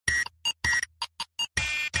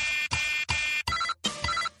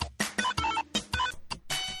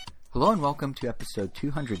Hello and welcome to episode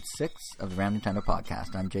 206 of the Round Nintendo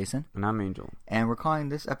Podcast. I'm Jason. And I'm Angel. And we're calling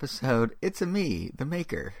this episode It's a Me, the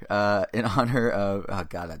Maker, in honor of,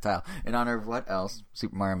 in honor of what else?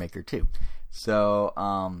 Super Mario Maker 2. So,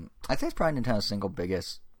 I'd say it's probably Nintendo's single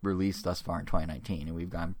biggest release thus far in 2019, and we've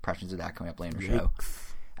got impressions of that coming up later in the show.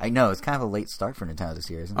 I know, it's kind of a late start for Nintendo this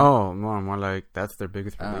year, isn't it? Oh, more like that's their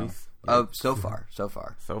biggest release. Oh, so far. So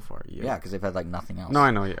far, yeah. Yeah, because they've had like nothing else. No, I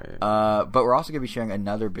know, yeah. But we're also going to be sharing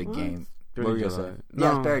another big game. What were you going to say? No.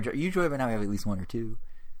 Yeah, it's Barry Joy. Usually by now we have at least one or two.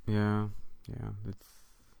 Yeah.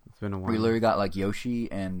 It's been a while. We literally got like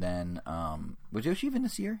Yoshi, and then was Yoshi even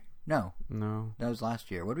this year? No, that was last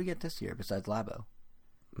year. What did we get this year besides Labo?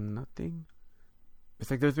 Nothing. It's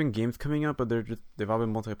like there's been games coming up, but they've all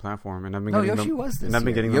been multi-platform, and I've been getting Yoshi them, was this and I've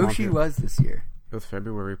been year. getting them Yoshi was this year. It was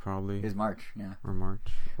February probably. It was March, yeah. Or March.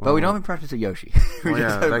 Well, But we don't have impressions of Yoshi. We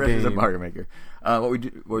just have impressions of Mario Maker. What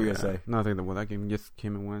were you gonna say? Nothing. Well, that game just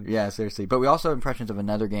came and went. Yeah, seriously. But we also have impressions of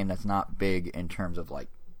another game that's not big in terms of like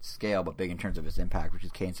scale, but big in terms of its impact, which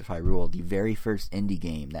is Cadence of Hyrule, the very first indie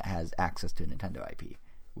game that has access to a Nintendo IP,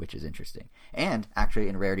 which is interesting. And actually,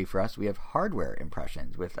 in rarity for us, we have hardware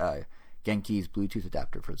impressions with Genki's Bluetooth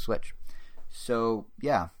adapter for the Switch. So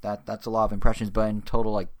yeah, that's a lot of impressions, but in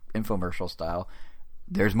total, like infomercial style,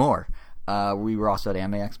 there's more. We were also at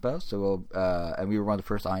Anime Expo, so and we were one of the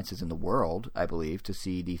first audiences in the world, I believe, to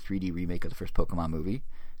see the 3D remake of the first Pokemon movie.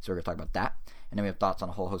 So we're going to talk about that. And then we have thoughts on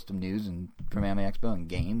a whole host of news and from Anime Expo and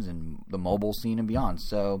games and the mobile scene and beyond.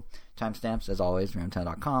 So timestamps, as always,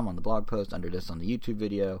 roundtown.com on the blog post, under this on the YouTube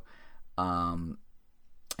video.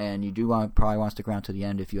 And you do probably want to stick around to the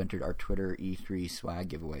end if you entered our Twitter E3 swag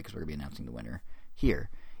giveaway, because we're going to be announcing the winner here,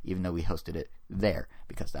 even though we hosted it there,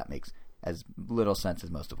 because that makes as little sense as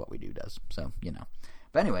most of what we do does. So, you know.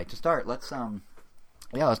 But anyway, to start, let's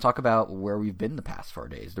talk about where we've been the past 4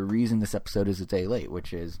 days. The reason this episode is a day late,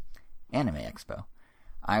 which is Anime Expo.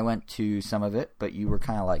 I went to some of it, but you were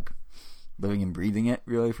kind of like living and breathing it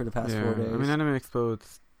really for the past 4 days. I mean, Anime Expo,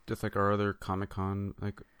 it's just like our other Comic-Con.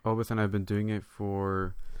 Like, Obis and I have been doing it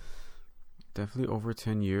for definitely over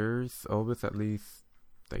 10 years. Obis at least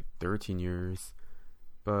like 13 years.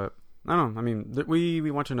 But I don't know. I mean,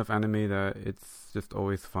 we watch enough anime that it's just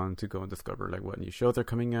always fun to go and discover like what new shows are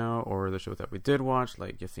coming out, or the shows that we did watch,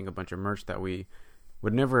 like just seeing a bunch of merch that we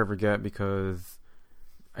would never ever get, because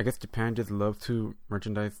I guess Japan just loves to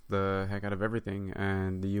merchandise the heck out of everything,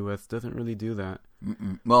 and the US doesn't really do that.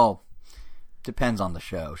 Well, depends on the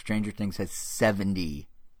show. Stranger Things has 70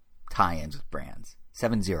 tie-ins with brands.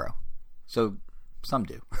 70. So some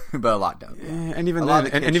do, but a lot don't. Yeah, and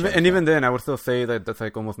even then, I would still say that that's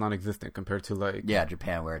like almost non-existent compared to like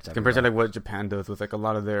Japan, where it's compared to like what Japan does with like a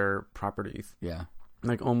lot of their properties. Yeah,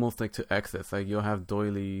 like almost like to excess. Like you'll have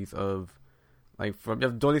doilies of like you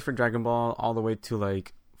have doilies for Dragon Ball all the way to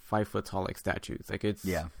like 5 foot tall like statues. Like it's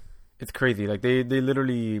crazy. Like they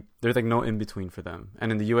literally, there's like no in between for them.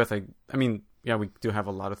 And in the US, like I mean, yeah, we do have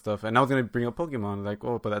a lot of stuff. And I was gonna bring up Pokemon, like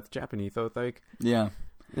but that's Japanese, so it's like yeah.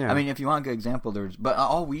 I mean, if you want a good example,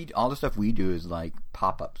 all the stuff we do is like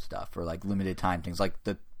pop-up stuff or like limited time things, like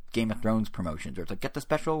the Game of Thrones promotions, or it's like get the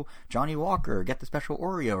special Johnny Walker, get the special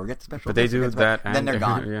Oreo, or get the special. But they do that, and then they're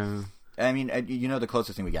gone. Yeah. I mean, the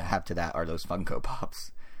closest thing we have to that are those Funko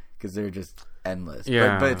Pops, because they're just endless.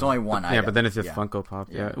 Yeah, but it's only one item. Yeah, but then it's just Funko Pop.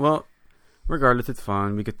 Yeah. Well, regardless, it's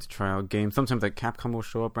fun. We get to try out games. Sometimes like Capcom will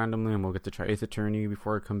show up randomly, and we'll get to try Ace Attorney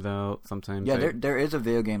before it comes out. Sometimes there is a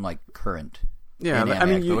video game like current. Yeah, I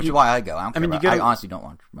mean, which is why I go. I honestly don't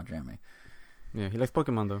watch much anime. Yeah, he likes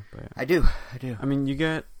Pokemon though. But yeah. I do. I mean, you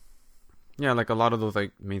get, like a lot of those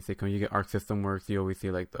like mainstay. You get Arc System Works. You always see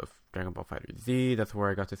like the Dragon Ball FighterZ. That's where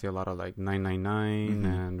I got to see a lot of like 999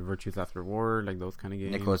 and Virtue's Last Reward, like those kind of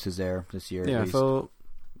games. Nicholas is there this year. Yeah, so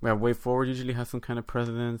Way Forward usually has some kind of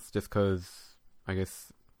precedence, just because I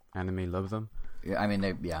guess anime loves them. Yeah, I mean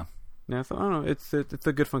Yeah, so I don't know. It's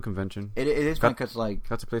a good fun convention. It is fun because like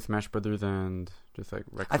got to play Smash Brothers and just like.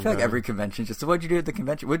 I feel like every convention. So what'd you do at the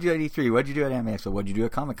convention? What'd you do at E3? What'd you do at Anime Expo? What'd you do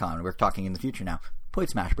at Comic Con? We're talking in the future now. Played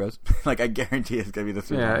Smash Bros. Like I guarantee it's gonna be the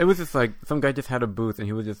 3. Yeah, it was just like some guy just had a booth and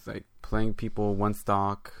he was just like playing people one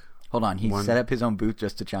stock. Hold on, he set up his own booth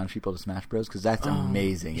just to challenge people to Smash Bros. Because that's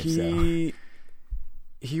amazing.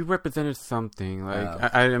 He represented something.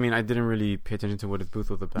 Like I mean, I didn't really pay attention to what his booth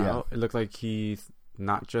was about. Yeah. It looked like he's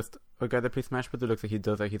not just a guy that plays Smash, but it looks like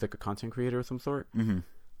he's like a content creator of some sort. Mm-hmm.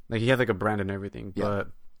 Like he has like a brand and everything. But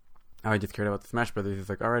I just cared about the Smash Brothers. He's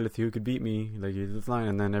like, all right, let's see who could beat me. Like here's this line,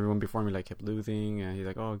 and then everyone before me like kept losing, and he's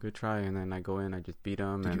like, oh, good try. And then I go in, I just beat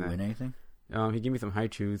him. Did you win anything? He gave me some high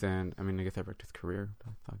chews, and I mean, I guess I wrecked his career.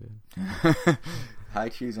 That's not good. High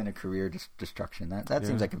chews and a career destruction. That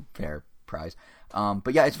seems like a fair prize.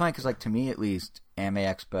 But yeah, it's funny because like to me at least, Anime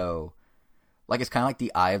Expo, like it's kind of like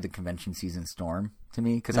the eye of the convention season storm to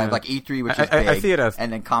me because I have like E3, which is big, I see it as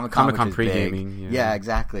and then Comic-Con pre-gaming. Yeah,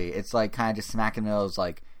 exactly. It's like kind of just smacking those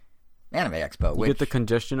like Anime Expo. You get the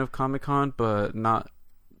congestion of Comic-Con, but not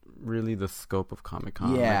really the scope of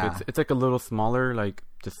Comic-Con. Yeah, like it's like a little smaller, like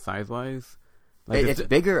just size-wise. Like it's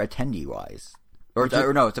bigger attendee-wise. Or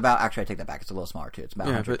no, it's about... Actually, I take that back. It's a little smaller, too. It's about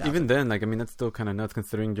 100,000. But even then, like, I mean, that's still kind of nuts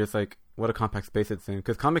considering just, like, what a compact space it's in.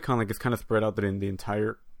 Because Comic-Con, like, is kind of spread out there in the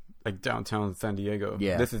entire, like, downtown San Diego.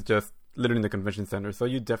 Yeah. This is just literally in the convention center. So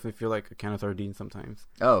you definitely feel like a can of sardines sometimes.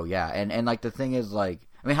 Oh, yeah. And like, the thing is, like...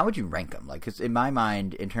 I mean, how would you rank them? Like, because in my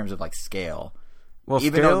mind, in terms of, like, scale... Well,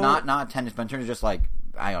 even though not attendance, but in terms of just, like...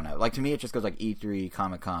 I don't know. Like, to me, it just goes, like, E3,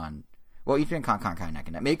 Comic-Con... Well, E3 and Con-Con kind of neck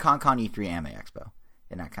and neck. Maybe Con-Con, E3, Anime Expo.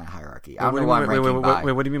 In that kind of hierarchy. I don't know why I'm ranking by.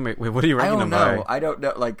 Wait, what do you mean? Wait, what are you ranking them by? I don't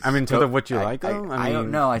know. Like, I mean, in terms of what you like, though? I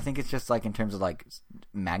don't know. I think it's just, like, in terms of, like,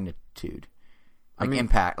 magnitude. Like,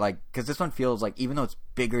 impact. Like, because this one feels like, even though it's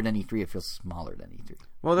bigger than E3, it feels smaller than E3.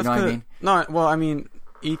 Well, that's you know what I mean? No, well, I mean,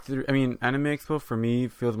 E3... I mean, Anime Expo, for me,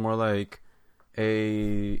 feels more like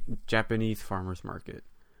a Japanese farmer's market.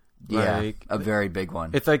 Yeah, like, a very big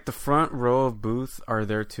one. It's like the front row of booths are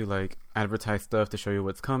there to like advertise stuff to show you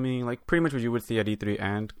what's coming, like pretty much what you would see at E3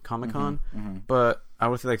 and Comic-Con. But I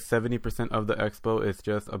would say like 70% of the expo is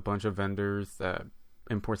just a bunch of vendors that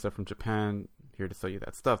import stuff from Japan here to sell you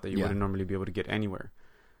that stuff that you wouldn't normally be able to get anywhere.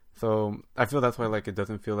 So I feel that's why like it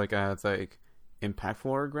doesn't feel like as like impactful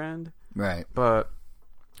or grand. Right. But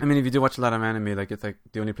I mean, if you do watch a lot of anime, like it's like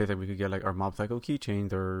the only place that we could get like our Mob Psycho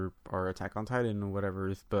keychains or Attack on Titan or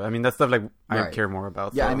whatever. But I mean, that's stuff like I care more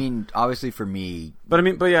about. Yeah, so. I mean, obviously for me, I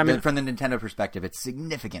mean, from the Nintendo perspective, it's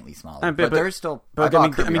significantly smaller. But there's still. But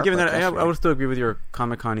I mean, given that, I would still agree with your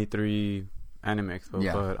Comic-Con E3 Anime Expo.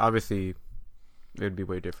 Yeah. But obviously, it would be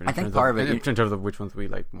way different. I think part of it, in terms of which ones we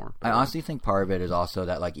like more. I honestly think part of it is also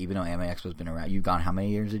that like even though Anime Expo's been around, you've gone how many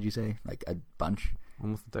years did you say? Like a bunch.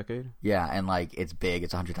 Almost a decade. Yeah, and like it's big.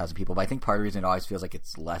 It's 100,000 people. But I think part of the reason it always feels like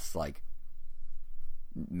it's less like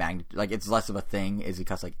like it's less of a thing is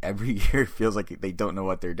because like every year it feels like they don't know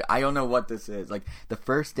what they're doing. I don't know what this is. Like the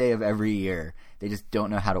first day of every year, they just don't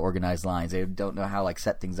know how to organize lines. They don't know how like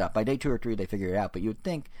set things up. By day 2 or 3, they figure it out. But you would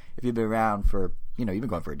think if you've been around for you've been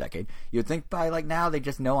going for a decade, you would think by like now they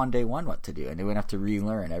just know on day 1 what to do, and they wouldn't have to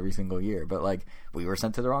relearn every single year. But like we were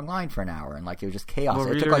sent to the wrong line for an hour, and like it was just chaos.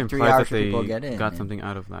 Well, it took like 3 hours for people to get in. Got something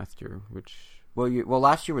out of last year, which well,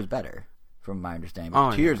 last year was better. From my understanding.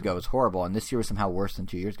 2 years ago was horrible, and this year was somehow worse than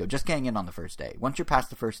 2 years ago. Just getting in on the first day. Once you're past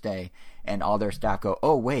the first day, and all their staff go,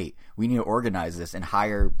 oh, wait, we need to organize this and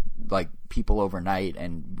hire, like, people overnight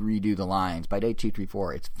and redo the lines. By day 2, 3,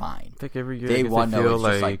 4, it's fine. I think every year day 1, feel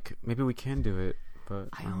like maybe we can do it, but...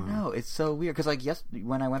 I don't know. It's so weird, because, like,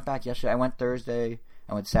 when I went back yesterday, I went Thursday,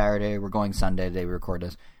 I went Saturday, we're going Sunday, the day we record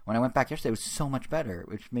this. When I went back yesterday, it was so much better,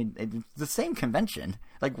 which made it the same convention.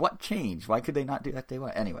 Like, what changed? Why could they not do that day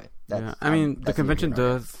one? Anyway. I mean, the convention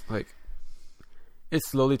does, like, it's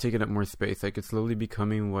slowly taking up more space. Like, it's slowly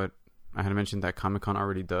becoming what I had mentioned that Comic-Con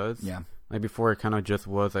already does. Yeah. Like, before it kind of just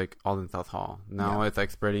was, like, all in South Hall. Now it's, like,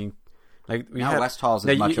 spreading. Like, now West Hall's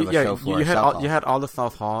as much of a show floor as South Hall. You had all the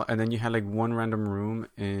South Hall, and then you had, like, one random room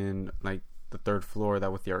in, like, the 3rd floor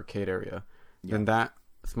that was the arcade area. Yeah. Then that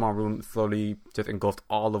small room slowly just engulfed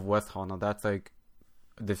all of West Hall. Now that's like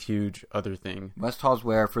this huge other thing. West Hall's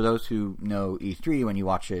where, for those who know E3, when you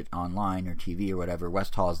watch it online or TV or whatever,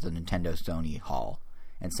 West Hall is the Nintendo Sony hall,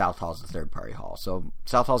 and South Hall is the third-party hall. So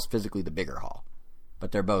South Hall is physically the bigger hall,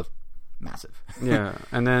 but they're both massive. Yeah,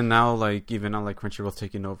 and then now, like, even now, like, Crunchyroll's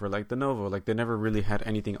taking over, like, the Novo. Like, they never really had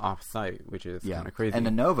anything off-site, which is kind of crazy. And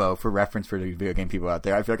the Novo, for reference for the video game people out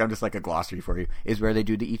there, I feel like I'm just like a glossary for you, is where they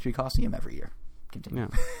do the E3 Coliseum every year. Continue.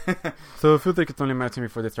 Yeah. So it feels like it's only a matter of time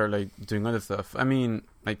before they start like doing other stuff. I mean,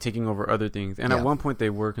 like taking over other things. And at one point they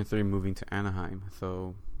were considering moving to Anaheim.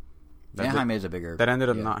 So Anaheim is a bigger. That ended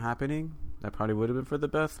up not happening. That probably would have been for the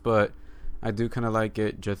best. But I do kind of like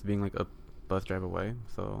it just being like a bus drive away.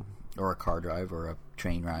 So. Or a car drive, or a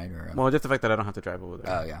train ride, or. Well, just the fact that I don't have to drive over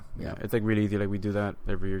there. Oh yeah. It's like really easy. Like we do that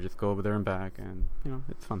every year. Just go over there and back, and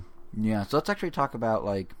it's fun. Yeah. So let's actually talk about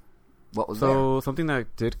like what was there. Something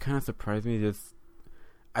that did kind of surprise me is.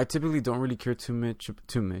 I typically don't really care too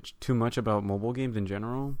much about mobile games in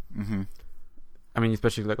general. Mm-hmm. I mean,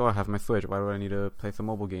 especially like, I have my Switch. Why do I need to play some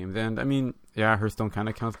mobile games? And I mean, yeah, Hearthstone kind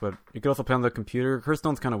of counts, but you could also play on the computer.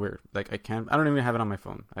 Hearthstone's kind of weird. Like, I don't even have it on my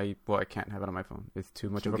phone. I can't have it on my phone. It's too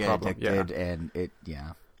much of a problem. And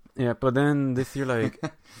Yeah, but then this year, like,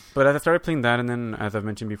 but as I started playing that, and then as I've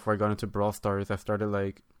mentioned before, I got into Brawl Stars. I started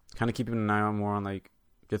like kind of keeping an eye on more on like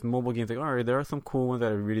just mobile games. Like, all right, there are some cool ones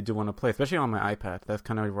that I really do want to play, especially on my iPad. That's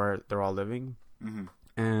kind of where they're all living. Mm-hmm.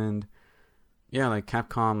 And yeah, like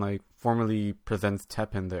Capcom, like formally presents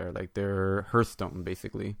Teppen there, like their Hearthstone,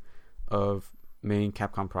 basically, of main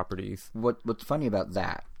Capcom properties. What's funny about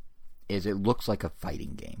that is it looks like a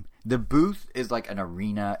fighting game. The booth is like an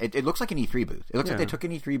arena. It looks like an E3 booth. It looks like they took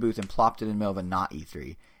an E3 booth and plopped it in the middle of a not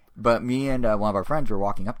E3. But me and one of our friends were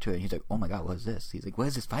walking up to it, and he's like, "Oh my god, what is this?" He's like, "What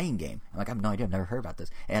is this fighting game?" I'm like, "I have no idea. I've never heard about this."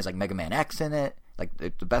 It has like Mega Man X in it, like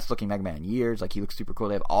the best looking Mega Man in years. Like he looks super cool.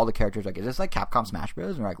 They have all the characters. Like, is this like Capcom Smash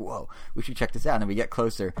Bros? And we're like, "Whoa, we should check this out." And then we get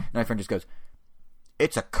closer, and my friend just goes,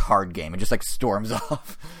 "It's a card game," and just like storms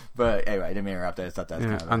off. But anyway, I didn't mean to interrupt that. I thought that was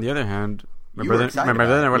kind of on the other hand, my You were brother excited and I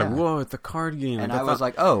were about it, like, yeah. "Whoa, it's a card game!" and Like, I was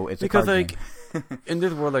like, "Oh, it's because a card like game." in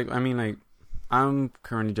this world, like I mean, like I'm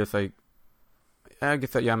currently just like I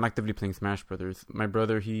guess that I'm actively playing Smash Brothers. My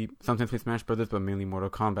brother, he sometimes plays Smash Brothers, but mainly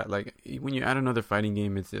Mortal Kombat. Like when you add another fighting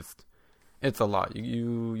game, it's a lot.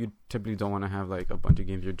 You typically don't want to have like a bunch of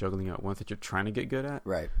games you're juggling at once that you're trying to get good at.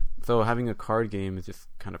 Right. So having a card game is just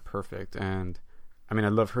kind of perfect. And I mean, I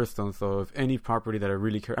love Hearthstone. So if any property that I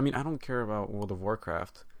really care, I mean, I don't care about World of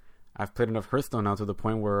Warcraft. I've played enough Hearthstone now to the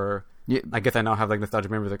point where I guess I now have like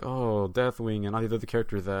nostalgic memories, like Deathwing and all these other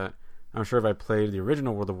characters that I'm sure if I played the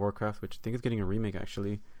original World of Warcraft, which I think is getting a remake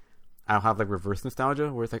actually, I'll have like reverse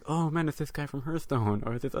nostalgia where it's like, oh man, it's this guy from Hearthstone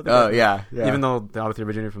or it's this other guy. Oh yeah. Even though they obviously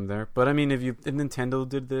originated from there. But I mean, if Nintendo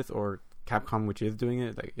did this or Capcom, which is doing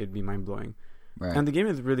it, like it'd be mind blowing. Right. And the game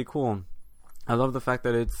is really cool. I love the fact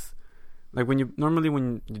that it's like when you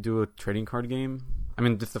do a trading card game, I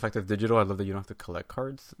mean, just the fact that it's digital, I love that you don't have to collect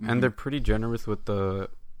cards. Mm-hmm. And they're pretty generous with the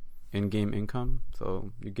in-game income.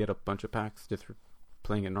 So you get a bunch of packs just for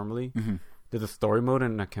playing it normally. Mm-hmm. There's a story mode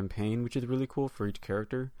and a campaign, which is really cool for each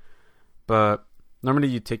character. But normally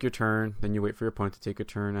you take your turn, then you wait for your opponent to take a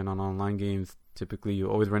turn. And on online games, typically you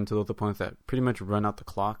always run into those opponents that pretty much run out the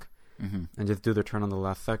clock and just do their turn on the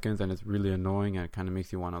last seconds. And it's really annoying and it kind of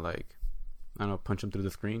makes you want to like, I don't know, punch them through the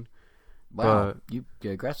screen. Wow, you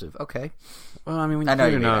get aggressive. Okay. Well, I mean, when I you know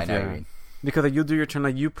do you mean. enough, I know yeah. you mean. Because like you do your turn,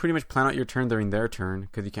 like you pretty much plan out your turn during their turn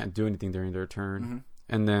because you can't do anything during their turn. Mm-hmm.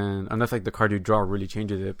 And then unless like the card you draw really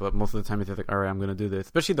changes it, but most of the time it's just like, all right, I'm gonna do this.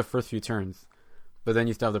 Especially the first few turns, but then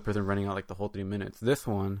you still have the person running out like the whole 3 minutes. This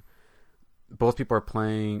one, both people are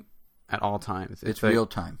playing at all times. It's like, real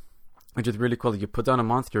time. which is really cool. Like you put down a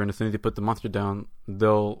monster, and as soon as you put the monster down,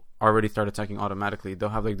 they'll already start attacking automatically. They'll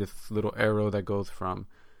have like this little arrow that goes from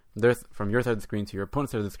your side of the screen to your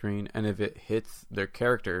opponent's side of the screen, and if it hits their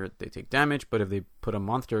character, they take damage. But if they put a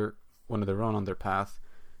monster, one of their own, on their path,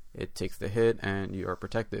 it takes the hit, and you are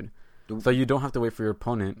protected. So you don't have to wait for your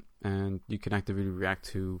opponent, and you can actively react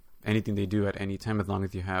to anything they do at any time as long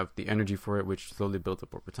as you have the energy for it, which slowly builds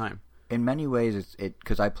up over time. In many ways, it's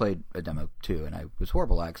because I played a demo too, and I was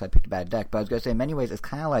horrible at it because I picked a bad deck. But I was going to say, in many ways, it's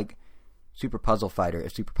kind of like Super Puzzle Fighter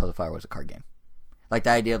if Super Puzzle Fighter was a card game. Like the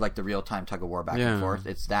idea of like the real-time tug-of-war back and forth.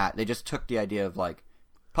 It's that. They just took the idea of like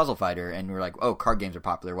Puzzle Fighter and were like, oh, card games are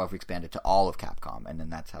popular. What if we expand it to all of Capcom? And then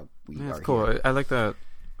that's how we are. That's cool. Here. I like that.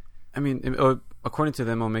 I mean, according to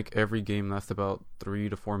them, it'll make every game last about 3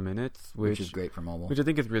 to 4 minutes, which is great for mobile. Which I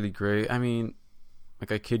think is really great. I mean,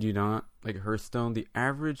 like I kid you not, like Hearthstone, the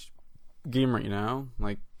average game right now,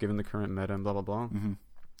 like given the current meta and blah blah blah,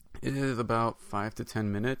 it is about 5 to 10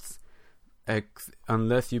 minutes,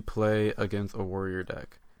 unless you play against a warrior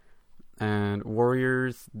deck. And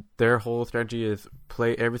warriors, their whole strategy is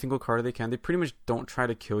play every single card they can. They pretty much don't try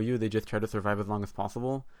to kill you. They just try to survive as long as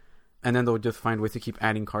possible. And then they'll just find ways to keep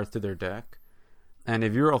adding cards to their deck. And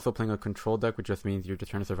if you're also playing a control deck, which just means you're just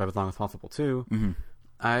trying to survive as long as possible too,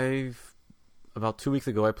 about 2 weeks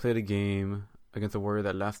ago, I played a game against a warrior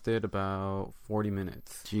that lasted about 40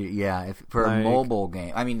 minutes. Yeah, for a mobile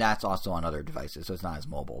game, I mean that's also on other devices, so it's not as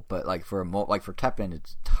mobile. But like for for Teppen,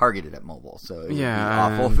 it's targeted at mobile, so it would be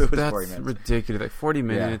awful if it was 40 minutes. That's ridiculous. Like 40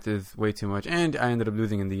 minutes is way too much, and I ended up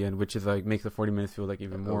losing in the end, which is like makes the 40 minutes feel like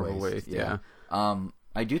even more of a waste. Yeah.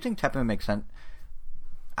 I do think Teppen makes sense.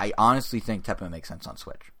 I honestly think Teppen makes sense on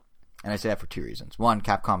Switch, and I say that for 2 reasons. One,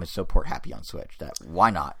 Capcom is so port happy on Switch that why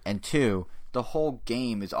not? And two, the whole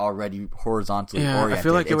game is already horizontally oriented. I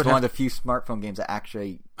feel like it's one of the few smartphone games that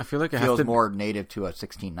actually feels more native to a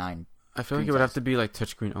 16:9. I feel like it would have to be like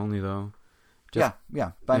touchscreen only though. Yeah.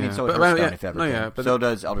 But I mean, so does Hearthstone if ever. So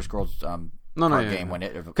does Elder Scrolls card game when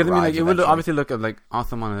it because I mean, like, it would obviously look like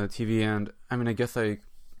awesome on a TV, and I mean, I guess like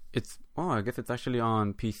it's actually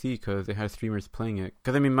on PC because they had streamers playing it.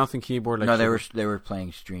 Because I mean, mouse and keyboard. Like, no, they were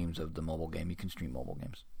playing streams of the mobile game. You can stream mobile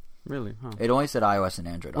games. Really? Huh. It only said iOS and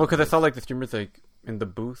Android. Well, because I saw like the streamers like in the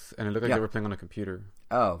booth, and it looked like they were playing on a computer.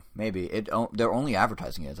 Oh, maybe they're only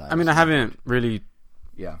advertising it as iOS. I mean, I haven't really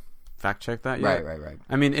fact check that yet. Right.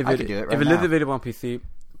 I mean, if it is available on PC,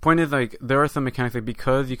 point is like there are some mechanics like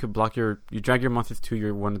because you could block you drag your monsters to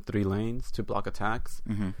your 1 to 3 lanes to block attacks.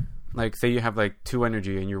 Mm-hmm. Like say you have like 2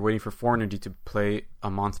 energy and you're waiting for 4 energy to play a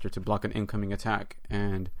monster to block an incoming attack,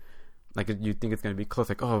 and like you think it's gonna be close.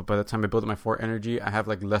 Like by the time I build up my 4 energy, I have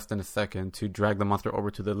like less than a second to drag the monster over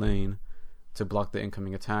to the lane to block the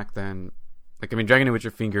incoming attack. Then, like dragging it with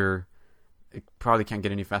your finger, it probably can't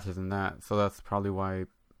get any faster than that. So that's probably why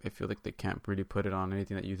I feel like they can't really put it on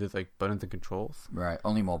anything that uses like buttons and controls. Right.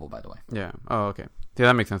 Only mobile, by the way. Yeah. Oh, okay. Yeah,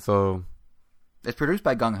 that makes sense. So it's produced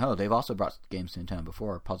by Gung Ho. They've also brought games to Nintendo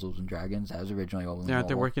before. Puzzles and Dragons. That was originally only mobile.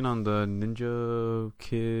 They're working on the Ninja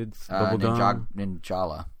Kids Bubblegum.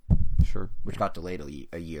 Ninjala. Sure. Which got delayed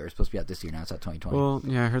a year. It's supposed to be out this year. Now it's at 2020. Well,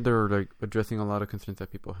 yeah, I heard they were like addressing a lot of concerns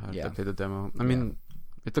that people had that played the demo. I mean,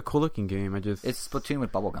 it's a cool looking game. It's Splatoon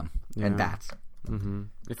with bubblegum and bats. Mm-hmm.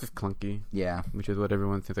 It's just clunky. Yeah. Which is what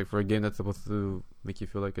everyone thinks. Like for a game that's supposed to make you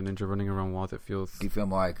feel like a ninja running around walls, it feels. You feel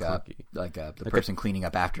more like the person cleaning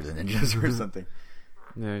up after the ninjas or something.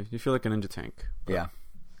 Yeah, you feel like a ninja tank. Yeah.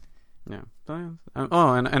 Yeah.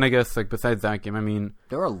 And I guess like besides that game, I mean,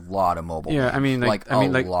 there are a lot of mobile. Yeah, games. I mean,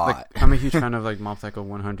 I'm a huge fan of like Mob Psycho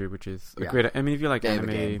 100, which is a great. I mean, if you like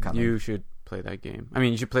anime, you should play that game. I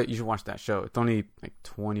mean, you should watch that show. It's only like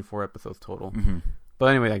 24 episodes total. Mm-hmm. But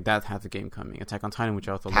anyway, like that has a game coming. Attack on Titan, which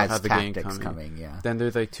I also love, has a game coming. Yeah. Then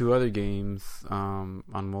there's like 2 other games on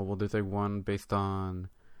mobile. There's like one based on.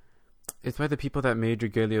 It's by the people that made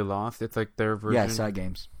Regalia Lost. It's like their version. Yeah, Side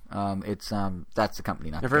Games. It's that's the company.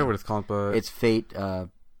 Not I forget what it's called, but it's Fate. It's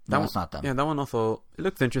not them. Yeah, that one also it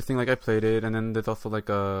looks interesting. Like I played it, and then there's also like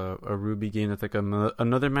a Ruby game that's like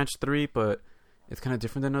another match 3, but it's kind of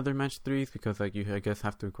different than other match 3s because like you I guess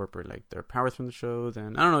have to incorporate like their powers from the shows,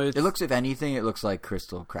 and I don't know. It looks, if anything, it looks like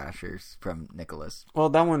Crystal Crashers from Nicholas. Well,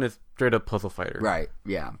 that one is straight up puzzle fighter. Right.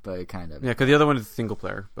 Yeah, but it kind of. Yeah, because the other one is single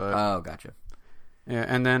player. But gotcha. Yeah,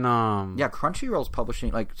 and then Crunchyroll's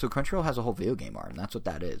publishing so Crunchyroll has a whole video game arm, and that's what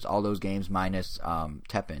that is. All those games minus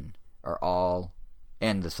Teppen are all,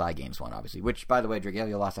 and the Side Games one obviously, which by the way,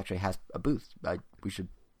 Dragalia Lost actually has a booth. We should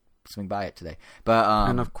swing by it today. But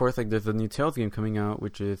and of course, like there's a new Tales game coming out,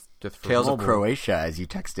 which is just for Tales mobile. of Croatia, as you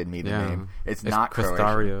texted me the name. It's not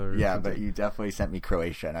Croatia. Yeah, but you definitely sent me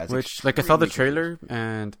Croatia, and I was I saw the trailer,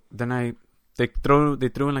 and then they threw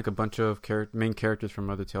in like a bunch of main characters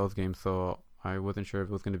from other Tales games, so I wasn't sure if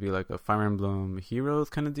it was going to be like a Fire Emblem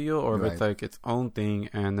Heroes kind of deal, or if it's like its own thing,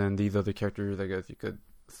 and then these other characters, I guess you could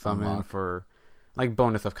summon for like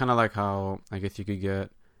bonus stuff, kind of like how I guess you could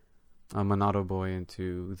get a Monado Boy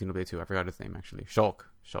into Xenoblade 2. I forgot his name actually. Shulk.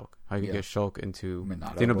 How you could get Shulk into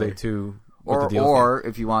Xenoblade 2. Or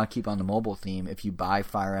if you want to keep on the mobile theme, if you buy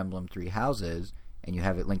Fire Emblem 3 Houses and you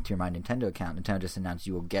have it linked to your My Nintendo account, Nintendo just announced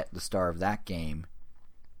you will get the star of that game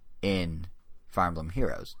in Fire Emblem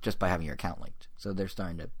Heroes just by having your account linked. So they're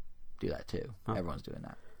starting to do that too. Everyone's doing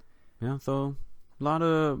that. Yeah, so a lot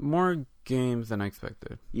of more games than I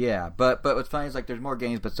expected. Yeah, but what's funny is like there's more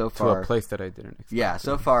games, but so far to a place that I didn't expect. Yeah,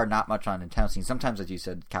 so far not much on Nintendo scene. Sometimes, as you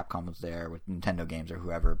said, Capcom was there with Nintendo games or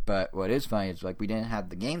whoever. But what is funny is like we didn't have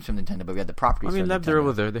the games from Nintendo, but we had the properties. I mean, from Nintendo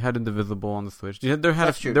was there. They had Indivisible on the Switch.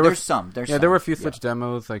 That's true. There were a few Switch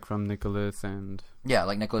demos like from Nicholas and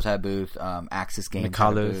like Nicholas had a booth. Axis Games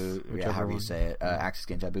had a booth. Yeah, however you say it. Axis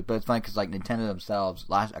Games had a booth. But it's funny because like Nintendo themselves,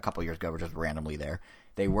 a couple years ago, were just randomly there.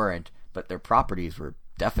 They weren't, but their properties were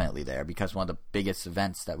definitely there because one of the biggest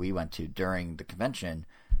events that we went to during the convention,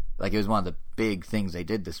 like it was one of the big things they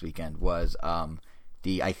did this weekend, was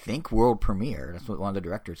the I think world premiere, that's what one of the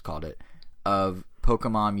directors called it, of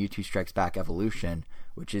Pokemon Mewtwo Strikes Back Evolution,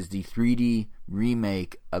 which is the 3D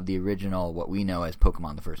remake of the original, what we know as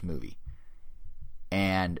Pokemon the first movie.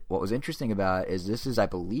 And what was interesting about it is this is, I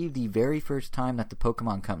believe, the very first time that the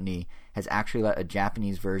Pokemon Company has actually let a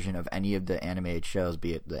Japanese version of any of the animated shows,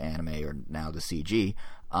 be it the anime or now the CG,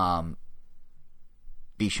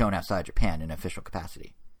 be shown outside Japan in official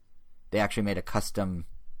capacity. They actually made a custom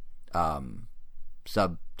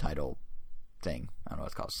subtitle thing. I don't know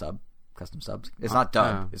what it's called. Custom subs. It's not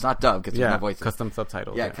dubbed. It's not dubbed because there's no voices. Custom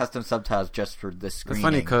subtitles. Yeah, custom subtitles just for this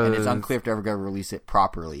screening. It's funny and it's unclear if they're ever going to release it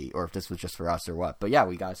properly or if this was just for us or what. But yeah,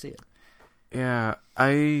 we got to see it. Yeah,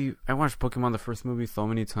 I watched Pokemon the first movie so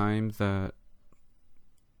many times that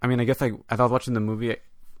I mean, I guess like as I was watching the movie,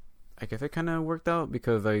 I guess it kind of worked out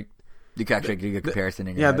because like you could actually do a comparison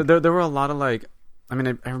in your head. There were a lot of like. I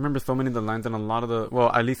mean, I remember so many of the lines and a lot of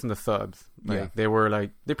the at least in the subs, like they were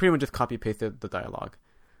like they pretty much just copy pasted the dialogue.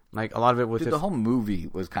 Like a lot of it was just the whole movie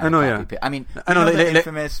was kind of copy paste. I mean, I know, the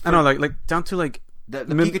infamous. I know, like down to like The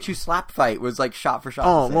Pikachu slap fight was like shot for shot.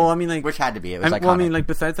 Oh, well, I mean, like, which had to be. It was iconic. Well, I mean, like,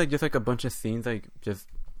 besides like just like a bunch of scenes, like just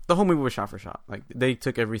the whole movie was shot for shot. Like they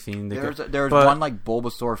took every scene. There was one like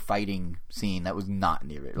Bulbasaur fighting scene that was not in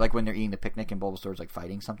the original. Like when they're eating the picnic and Bulbasaur's like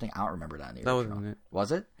fighting something. I don't remember that in the original. That wasn't it.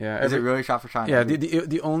 Was it? Yeah. Is it really shot for shot? Yeah.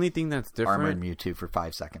 The only thing that's different. Armored Mewtwo for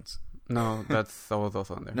 5 seconds. No, that was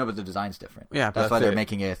also in there. No, but the design's different. Yeah, that's why they're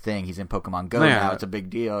making it a thing. He's in Pokemon Go now. It's a big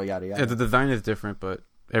deal. Yada yada. Yeah, the design is different, but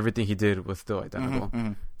everything he did was still identical.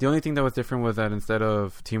 The only thing that was different was that instead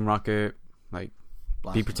of Team Rocket like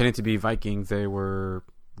pretending to be Vikings, they were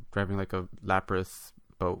driving like a Lapras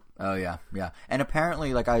boat. Oh yeah. And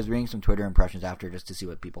apparently, like I was reading some Twitter impressions after just to see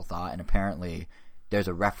what people thought, and apparently there's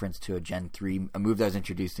a reference to a move that was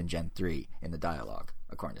introduced in Gen 3 in the dialogue,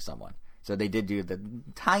 according to someone. So they did do the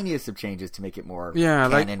tiniest of changes to make it more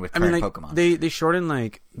canon with current Pokemon. They shortened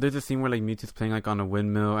like there's a scene where like Mewtwo's playing like on a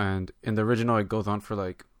windmill, and in the original it goes on for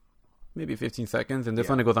like maybe 15 seconds, and this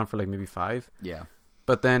one it goes on for like maybe 5. Yeah.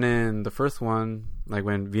 But then in the first one, like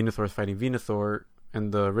when Venusaur is fighting Venusaur,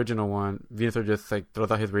 in the original one, Venusaur just like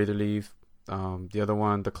throws out his Razor Leaf. The other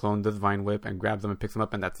one, the clone does Vine Whip and grabs him and picks him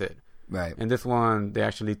up, and that's it. Right. In this one, they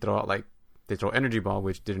actually throw Energy Ball,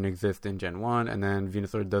 which didn't exist in Gen 1, and then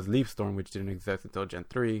Venusaur does Leaf Storm, which didn't exist until Gen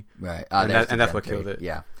 3. Right. And that's what killed it.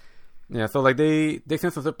 Yeah. Yeah, so like they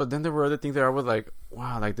sent some stuff, but then there were other things that I was like,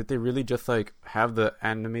 wow, like did they really just like have the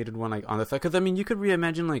animated one like on the side? Because I mean, you could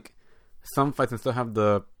reimagine like some fights and still have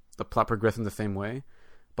the plot progress in the same way,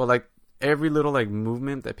 but like every little like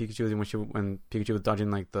movement that Pikachu was in when Pikachu was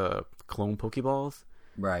dodging like the clone Pokeballs,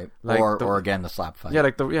 right? Like or again the slap fight.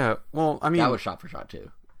 Yeah, well, I mean that was shot for shot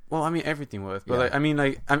too. Well, I mean everything was, but like I mean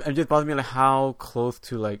like it just bothers me like how close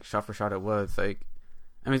to like shot for shot it was. Like,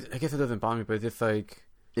 I mean, I guess it doesn't bother me, but it's just like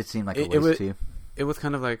it seemed like a waste too. It was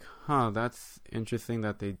kind of like, that's interesting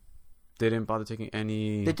that they didn't bother taking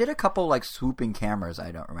any. They did a couple like swooping cameras.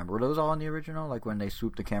 I don't remember. Were those all in the original? Like when they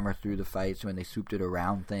swooped the camera through the fights, when they swooped it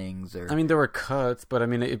around things, or I mean, there were cuts, but I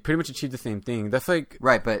mean, it pretty much achieved the same thing. That's like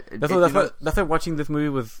right, but that's why watching this movie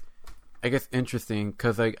was, I guess, interesting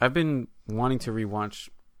because like I've been wanting to rewatch,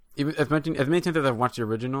 even as many times as I've watched the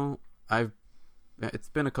original. It's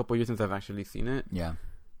been a couple years since I've actually seen it. Yeah,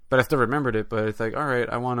 but I still remembered it. But it's like, all right,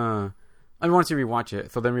 I want to rewatch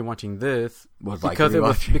it. So then rewatching this because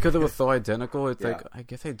it was so identical. It's like I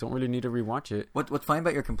guess I don't really need to rewatch it. What's funny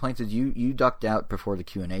about your complaints is you ducked out before the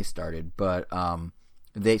Q&A started, but I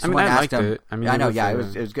liked it. I mean, I know.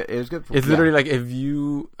 It was good. It was good. It's literally like if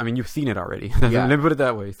you've seen it already. Let me put it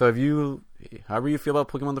that way. So however you feel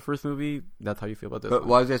about Pokemon the first movie, that's how you feel about this. But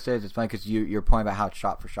what I was gonna say is it's funny because your point about how it's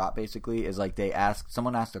shot for shot basically is like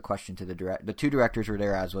someone asked a question to the two directors were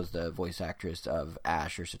there, as was the voice actress of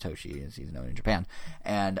Ash, or Satoshi as he's known in Japan,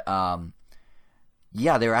 and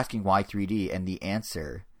they were asking why 3D, and the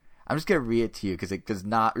answer, I'm just going to read it to you because it does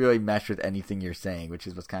not really mesh with anything you're saying, which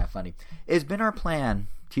is what's kind of funny. It has been our plan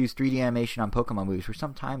to use 3D animation on Pokemon movies for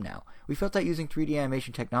some time now. We felt that using 3D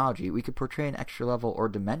animation technology, we could portray an extra level or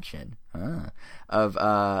dimension of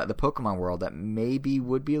the Pokemon world that maybe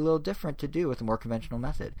would be a little different to do with a more conventional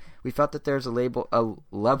method. We felt that there's a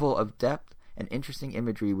level of depth and interesting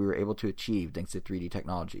imagery we were able to achieve thanks to 3D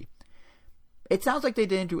technology. It sounds like they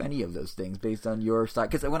didn't do any of those things based on your style.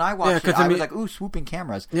 Because when I watched it, I was like, ooh, swooping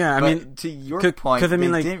cameras. Yeah, I mean, to your point, they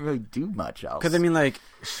didn't really do much else. Because, I mean, like,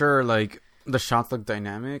 sure, like, the shots look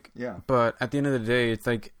dynamic. Yeah. But at the end of the day, it's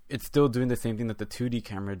like, it's still doing the same thing that the 2D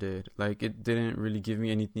camera did. Like, it didn't really give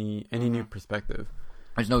me any new perspective.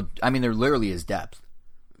 There literally is depth.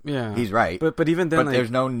 Yeah. He's right. But even then, there's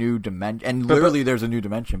no new dimension. And literally, there's a new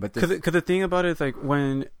dimension. Because the thing about it is, like,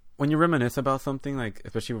 when you reminisce about something, like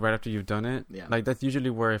especially right after you've done it, like that's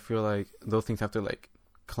usually where I feel like those things have to like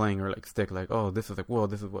cling or like stick. Like, oh, this is like, whoa,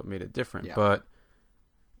 this is what made it different. Yeah. But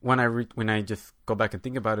when I just go back and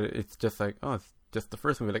think about it, it's just like, oh, it's just the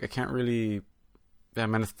first movie. Like I can't really, my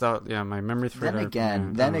memories for it.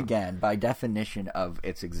 Then again, by definition of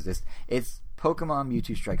its existence, it's Pokemon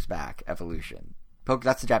Mewtwo Strikes Back Evolution.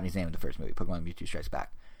 That's the Japanese name of the first movie, Pokemon Mewtwo Strikes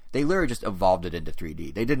Back. They literally just evolved it into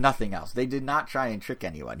 3D. They did nothing else. They did not try and trick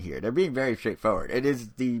anyone here. They're being very straightforward. It is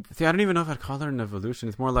the... See, I don't even know if I'd call it an evolution.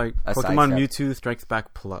 It's more like Pokemon Mewtwo Strikes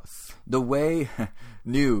Back Plus. The way...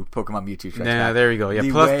 new Pokemon Mewtwo Strikes Back. Yeah, there you go. Yeah,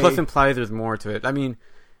 plus implies there's more to it. I mean,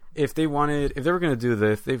 if they were going to do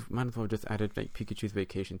this, they might as well just added like Pikachu's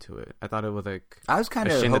Vacation to it. I thought it was like... I was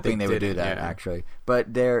kind of hoping they would do that, actually.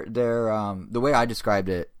 But they're the way I described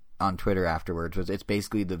it on Twitter afterwards was it's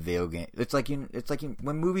basically the video game. It's like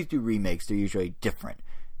when movies do remakes, they're usually different.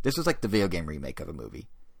 This was like the video game remake of a movie.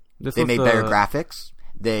 They made better graphics,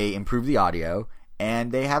 they improved the audio,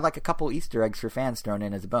 And they had like a couple Easter eggs for fans thrown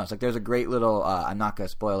in as a bonus. Like there's a great little, I'm not going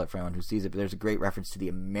to spoil it for anyone who sees it, but there's a great reference to the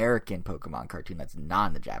American Pokemon cartoon that's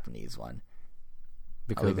not the Japanese one.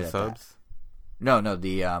 Because of the subs? No,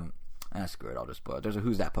 screw it, I'll just spoil it. There's a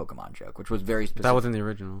Who's That Pokemon joke, which was very specific. That was in the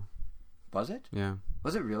original. Was it? Yeah.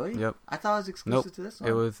 Was it really? Yep. I thought it was exclusive to this one.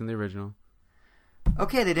 It was in the original.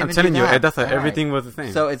 Okay, they didn't. I'm telling you, that's All everything was the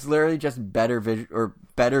same. So it's literally just better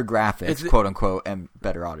better graphics, quote unquote, and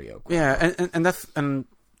better audio. Quote. Yeah, and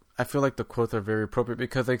I feel like the quotes are very appropriate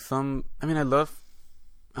because like some effects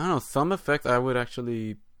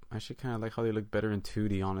I should kind of like how they look better in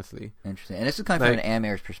 2D, honestly. Interesting. And this is coming from an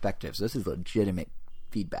Animator's perspective, so this is legitimate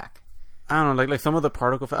feedback. I don't know, like some of the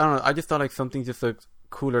particle, I don't know, I just thought like something just looked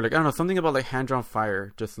cooler. Like I don't know, something about like hand-drawn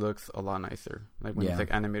fire just looks a lot nicer. Like when it's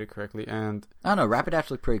like animated correctly. And I don't know, Rapidash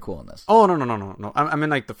looked pretty cool in this. Oh no. I mean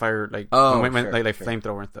like the fire, like when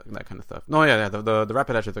flamethrower and stuff, that kind of stuff. No, yeah, the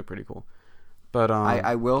Rapidashes look pretty cool. But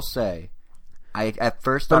I will say, I at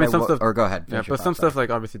first thought or go ahead. Yeah, but some stuff like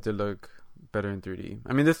obviously did look better in 3D.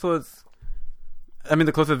 I mean,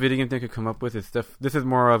 the closest video game thing could come up with is this is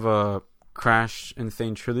more of a Crash N.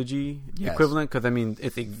 Sane Trilogy equivalent, because I mean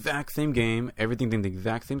it's the exact same game, everything's in the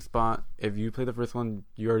exact same spot. If you play the first one,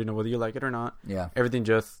 you already know whether you like it or not. Yeah, everything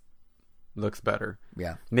just looks better.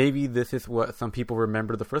 Yeah, maybe this is what some people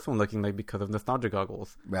remember the first one looking like because of nostalgia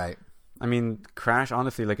goggles. Right. I mean, Crash,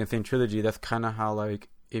 honestly, like N. Sane Trilogy, that's kind of how, like,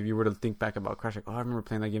 if you were to think back about Crash, like, oh, I remember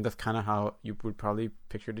playing that game, that's kind of how you would probably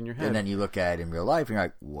picture it in your head. And then you look at it in real life, and you're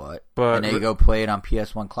like, what? But and then you go play it on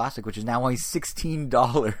PS1 Classic, which is now only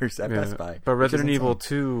 $16 at Best Buy. But Resident Evil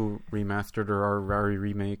 2 Remastered or Rari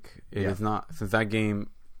Remake is not, since that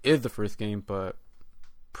game is the first game, but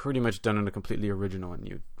pretty much done in a completely original and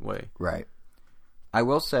new way. Right. I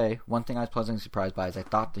will say, one thing I was pleasantly surprised by is I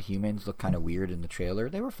thought the humans looked kind of weird in the trailer.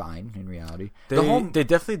 They were fine in reality. They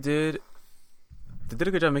definitely did. They did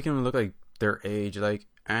a good job making them look like their age. Like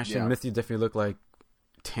Ash and Misty definitely look like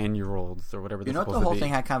 10-year-olds or whatever. You know what the whole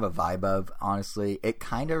thing had kind of a vibe of? Honestly, it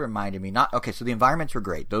kind of reminded me. So the environments were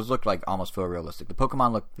great. Those looked like almost photorealistic. The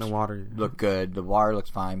Pokemon looked good. The water looks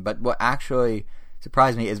fine. But what actually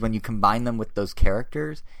surprised me is when you combine them with those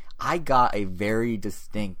characters, I got a very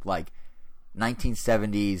distinct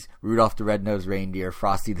 1970s Rudolph the Red-Nosed Reindeer,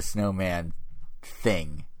 Frosty the Snowman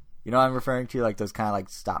thing. You know what I'm referring to? Like those kind of like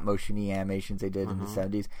stop motion-y animations they did in the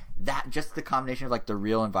 70s. That, just the combination of like the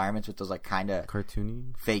real environments with those like kind of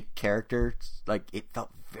cartoony fake characters, like it felt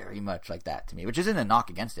very much like that to me, which isn't a knock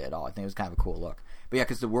against it at all. I think it was kind of a cool look. But yeah,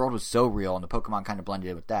 because the world was so real and the Pokemon kind of blended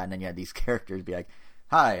in with that, and then you had these characters be like,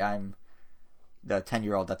 hi, I'm the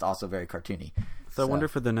 10-year-old that's also very cartoony. So I wonder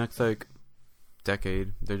for the next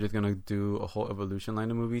decade they're just gonna do a whole evolution line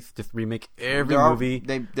of movies, just remake every movie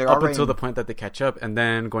up until the point that they catch up, and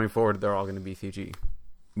then going forward they're all gonna be CG.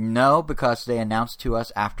 No, because they announced to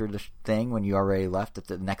us after the thing when you already left that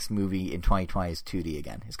the next movie in 2020 is 2D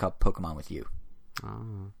again. It's called Pokemon with You.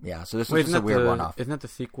 Yeah, so this was just a weird one-off. Isn't that the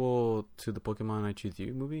sequel to the Pokemon I Choose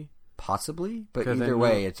You movie? Possibly, but either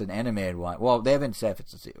way, it's an animated one. Well, they haven't said if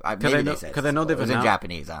it's a sequel. Because I know they've announced in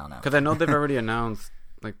Japanese. I don't know. Because I know they've already announced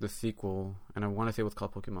like the sequel, and I want to say what's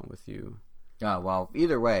called Pokemon with You. Oh, well,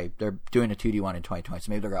 either way, they're doing a 2D one in 2020,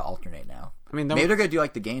 so maybe they're going to alternate now. I mean, maybe they're going to do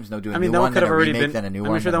like the games, do a new that one, then a remake, then a new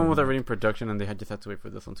one. I'm sure that one was already in production, and they just had to wait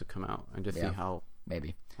for this one to come out and just see how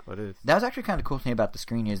it is. That was actually kind of cool thing about the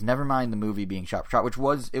screen is, never mind the movie being shot for shot, which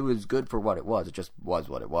was good for what it was. It just was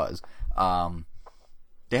what it was.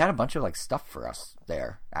 They had a bunch of like stuff for us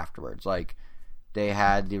there afterwards, like. They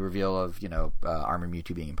had the reveal of, Armored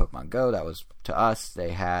Mewtwo being in Pokemon Go. That was to us.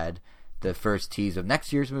 They had the first tease of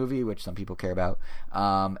next year's movie, which some people care about.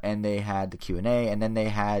 And they had the Q&A. And then they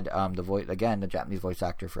had the Japanese voice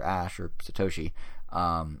actor for Ash, or Satoshi,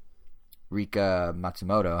 Rika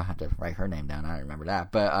Matsumoto. I had to write her name down. I don't remember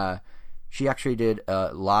that. But she actually did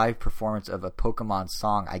a live performance of a Pokemon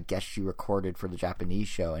song. I guess she recorded for the Japanese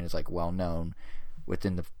show, and is like well known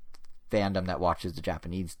within the fandom that watches the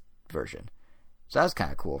Japanese version. So that was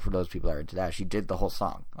kind of cool for those people that are into that. She did the whole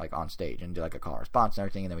song, like, on stage, and did, like, a call and response and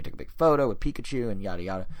everything, and then we took a big photo with Pikachu and yada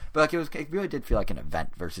yada. But, like, it really did feel like an event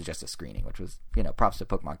versus just a screening, which was, props to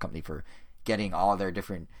Pokemon Company for getting all their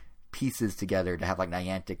different pieces together to have, like,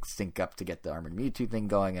 Niantic sync up to get the Armored Mewtwo thing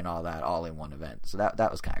going and all that, all in one event. So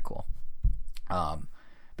that was kind of cool. But,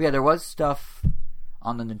 yeah, there was stuff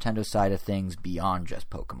on the Nintendo side of things beyond just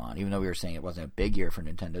Pokemon. Even though we were saying it wasn't a big year for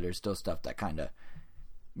Nintendo, there's still stuff that kind of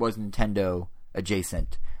was Nintendo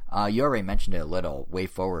adjacent. You already mentioned it a little.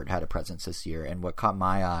 WayForward had a presence this year, and what caught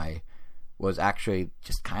my eye was actually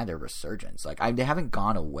just kind of their resurgence. Like, they haven't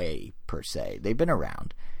gone away per se. They've been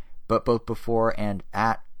around, but both before and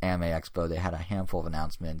at Anime Expo, they had a handful of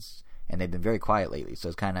announcements and they've been very quiet lately. So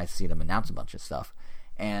it's kind of nice to see them announce a bunch of stuff.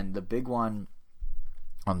 And the big one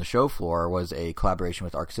on the show floor was a collaboration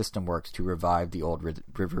with Arc System Works to revive the old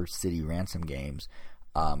River City Ransom games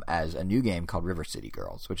as a new game called River City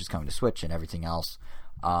Girls, which is coming to Switch and everything else.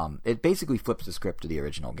 It basically flips the script to the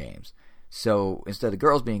original games. So instead of the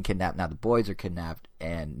girls being kidnapped, now the boys are kidnapped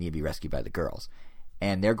and need to be rescued by the girls.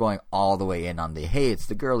 And they're going all the way in on the, hey, it's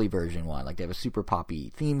the girly version one. Like, they have a super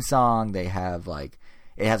poppy theme song. They have, like,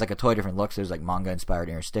 it has, like, a totally different look. So there's, like, manga-inspired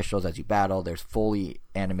interstitials as you battle. There's fully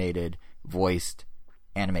animated, voiced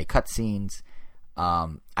anime cutscenes.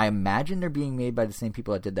 I imagine they're being made by the same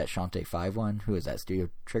people that did that Shantae 5 one. Who is that? Studio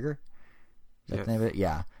Trigger? Is that the name of it?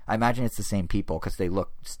 Yeah. I imagine it's the same people because they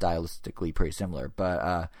look stylistically pretty similar.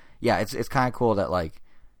 But, yeah, it's kind of cool that, like,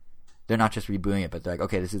 they're not just rebooting it, but they're like,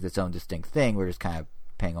 okay, this is its own distinct thing. We're just kind of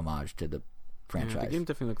paying homage to the franchise. Yeah, the game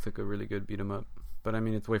definitely looks like a really good beat 'em up, but I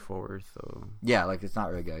mean, it's way forward, so yeah, like, it's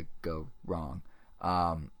not really gonna go wrong.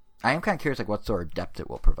 I am kind of curious, like, what sort of depth it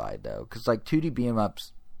will provide, though, because, like, 2D beat 'em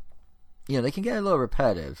ups, you know, they can get a little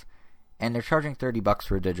repetitive, and they're charging $30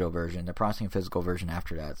 for a digital version. They're promising a physical version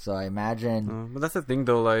after that, so I imagine. But that's the thing,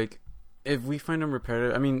 though. Like, if we find them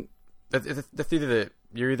repetitive, I mean, that's either that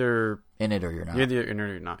you're either in it or you're not. You're either in it or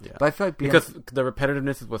you're not. Yeah. But I feel like because the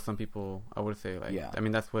repetitiveness is what some people, I would say, like, yeah. I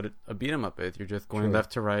mean, that's what a beat 'em up is. You're just going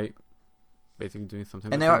left to right, basically doing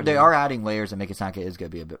something. And they are adding layers that make it sound like it is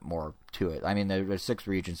going to be a bit more to it. I mean, there's 6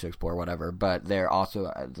 regions to explore, whatever, but they're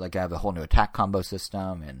also, like, have a whole new attack combo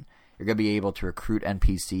system, and you're going to be able to recruit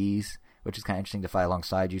NPCs, which is kind of interesting to fight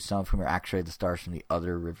alongside you, some of whom are actually the stars from the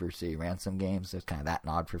other River City Ransom games. There's kind of that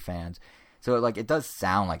nod for fans. So, like, it does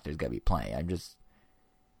sound like there's going to be plenty.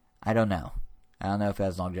 I don't know. I don't know if it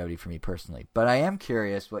has longevity for me personally. But I am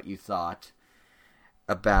curious what you thought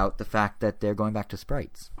about the fact that they're going back to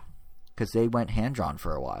sprites. Because they went hand-drawn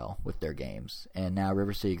for a while with their games. And now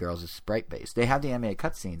River City Girls is sprite-based. They have the animated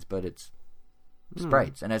cutscenes, but it's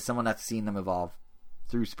sprites. And as someone that's seen them evolve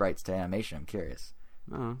through sprites to animation, I'm curious.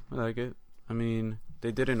 Oh, I like it. I mean,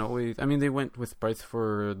 they didn't always... I mean, they went with sprites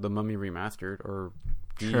for The Mummy Remastered, or...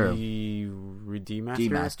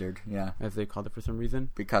 Demastered, yeah, as they called it for some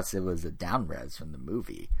reason, because it was a down-res from the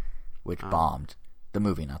movie, which bombed. The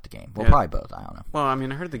movie, not the game. Well, probably both. I don't know. Well, I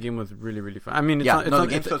mean, I heard the game was really, really fun. I mean,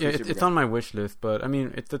 it's on my wish list, but I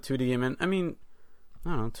mean, it's a 2D game, and I mean,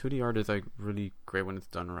 I don't know, 2D art is like really great when it's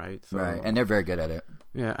done right. So, right, and they're very good at it.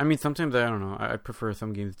 Yeah, I mean, sometimes I don't know. I prefer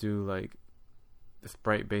some games do like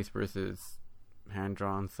sprite-based versus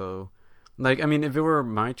hand-drawn. So. Like, I mean, if it were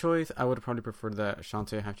my choice, I would probably prefer that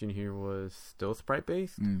Shantae Half Genie Hero was still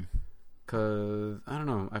sprite-based. Because, I don't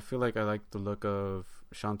know, I feel like I like the look of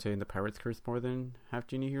Shantae and the Pirate's Curse more than Half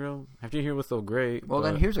Genie Hero. Half Genie Hero was still great. Well,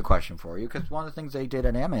 then here's a question for you, because one of the things they did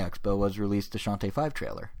at Anime Expo was release the Shantae 5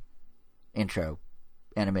 trailer. Intro.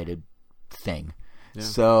 Animated thing. Yeah.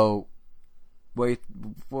 So, what do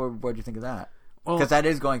you think of that? Because that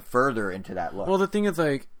is going further into that look. Well, the thing is,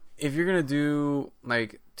 like, if you're gonna do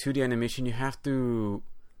like 2D animation, you have to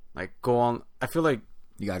like go on. I feel like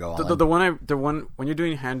you gotta go on. The one when you're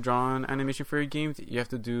doing hand drawn animation for your games, you have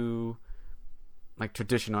to do like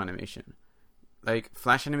traditional animation. Like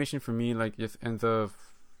Flash animation for me, like just ends up.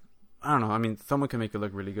 I don't know. I mean, someone can make it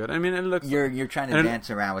look really good. I mean, it looks. You're trying to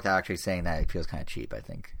dance around without actually saying that. It feels kind of cheap, I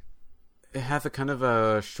think. It has a kind of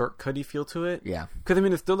a shortcutty feel to it. Yeah. Because, I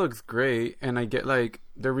mean, it still looks great, and I get, like,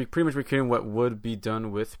 they're pretty much recreating what would be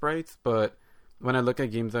done with sprites, but when I look at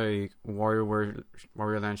games like Wario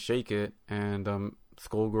Land Shake It and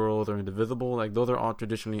Skullgirls or Indivisible, like, those are all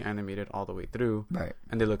traditionally animated all the way through. Right.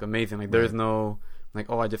 And they look amazing. Like, there's no, like,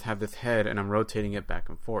 oh, I just have this head and I'm rotating it back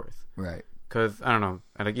and forth. Right. Because, I don't know,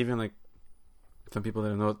 and, like, even, like, some people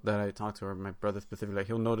that I talk to, or my brother specifically, like,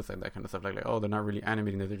 he'll notice like that kind of stuff, like oh, they're not really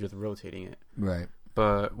animating it, they're just rotating it. Right.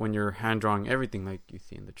 But when you're hand drawing everything, like you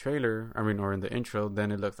see in the trailer, I mean, or in the intro,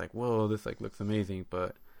 then it looks like, whoa, this like looks amazing.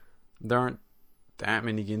 But there aren't that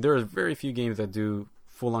many games. There are very few games that do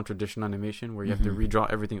full on traditional animation where you have to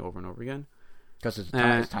redraw everything over and over again. Because it's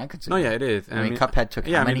time consuming. No, yeah, it is. And I mean, Cuphead took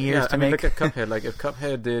how many years to make? Look at Cuphead. Like if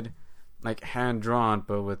Cuphead did like hand drawn,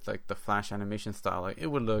 but with like the Flash animation style, like it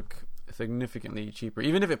would look significantly cheaper,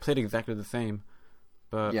 even if it played exactly the same.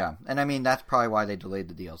 But yeah, and I mean that's probably why they delayed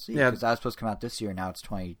the DLC. Yeah, because that was supposed to come out this year. Now it's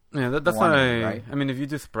 20. Yeah, that's why. Right? I mean, if you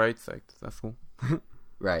do sprites, like that's cool.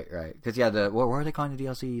 right. Because what were they calling the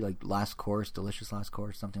DLC? Like Last Course, Delicious Last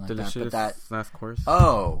Course, something like Delicious that. But that Last Course.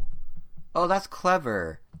 Oh, that's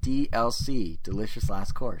clever. DLC, Delicious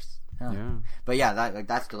Last Course. Huh. Yeah. But yeah,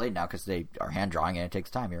 that's delayed now because they are hand drawing and it takes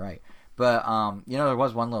time. You're right. But, there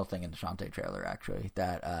was one little thing in the Shantae trailer, actually,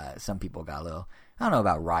 that some people got a little, I don't know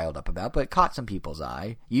about riled up about, but caught some people's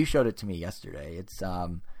eye. You showed it to me yesterday. It's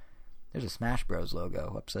There's a Smash Bros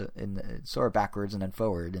logo sort of backwards and then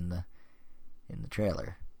forward in the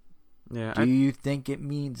trailer. Yeah. Do you think it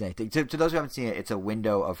means anything? To those who haven't seen it, it's a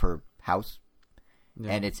window of her house,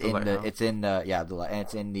 and it's in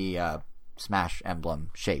the Smash emblem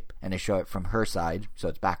shape, and they show it from her side, so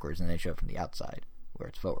it's backwards, and they show it from the outside where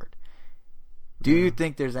it's forward. Do you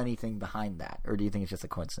think there's anything behind that, or do you think it's just a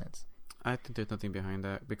coincidence? I think there's nothing behind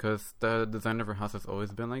that because the design of her house has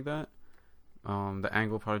always been like that. The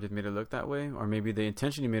angle probably just made it look that way, or maybe they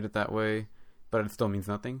intentionally made it that way, but it still means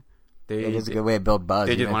nothing. It is a good way to build buzz.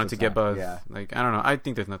 They just wanted to get buzz. Yeah. Like, I don't know. I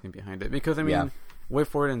think there's nothing behind it because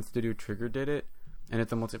WayForward and Studio Trigger did it, and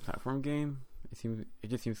it's a multi-platform game. It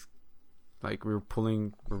just seems like we're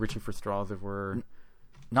reaching for straws if we're.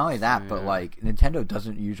 Not only that, but like Nintendo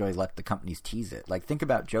doesn't usually let the companies tease it. Like, think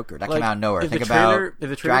about Joker. That came out of nowhere. Think about if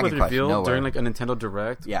the trailer was revealed during like a Nintendo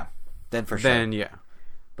Direct. Yeah, then for sure. Then yeah.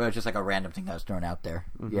 But it's just like a random thing that was thrown out there.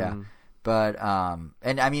 Mm-hmm. Yeah, but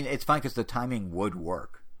and I mean it's fine because the timing would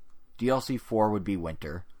work. DLC 4 would be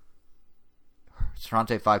winter.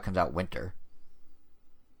 Sharante 5 comes out winter.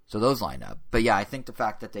 So those line up. But yeah, I think the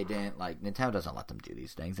fact that they didn't, like, Nintendo doesn't let them do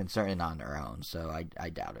these things, and certainly not on their own, so I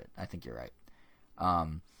doubt it. I think you're right.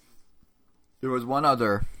 There was one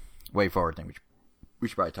other way forward thing we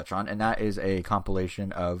should probably touch on, and that is a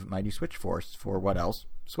compilation of Mighty Switch Force for what else?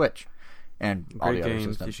 Switch. And great all the games,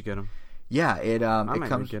 other systems. you should get them. Yeah, I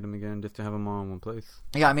might get them again just to have them all in one place.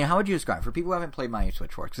 Yeah, I mean, how would you describe it? For people who haven't played Mighty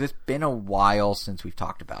Switch Force? Because it's been a while since we've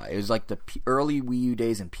talked about it. It was like the early Wii U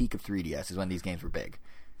days and peak of 3DS is when these games were big.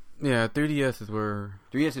 Yeah, 3DS is where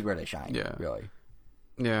they shine. Yeah, really.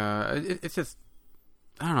 Yeah, it's just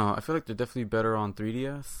I don't know. I feel like they're definitely better on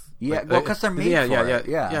 3DS. Yeah, like, well, because they're made for it.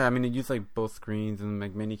 Yeah, I mean, they use like both screens in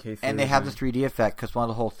like many cases. And they have the 3D effect because one of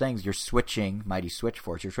the whole things, you're switching Mighty Switch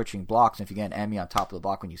Force. You're switching blocks, and if you get an enemy on top of the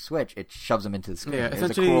block when you switch, it shoves them into the screen. Yeah,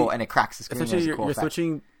 essentially, and it cracks the screen. Essentially, you're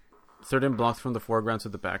switching certain blocks from the foreground to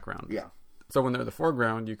the background. Yeah. So when they're in the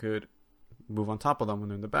foreground, you could move on top of them. When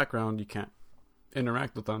they're in the background, you can't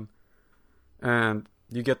interact with them. And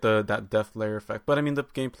you get that depth layer effect. But I mean, the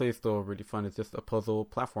gameplay is still really fun. It's just a puzzle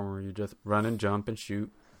platformer. You just run and jump and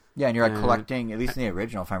shoot. Yeah, and you're like collecting, at least in the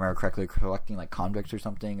original, if I remember correctly, collecting like convicts or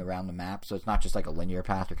something around the map. So it's not just like a linear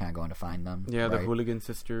path. You're kind of going to find them. Yeah, right? The Hooligan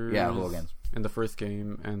Sisters. Yeah, Hooligans. In the first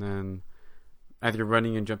game. And then as you're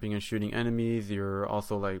running and jumping and shooting enemies, you're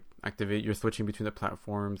also like you're switching between the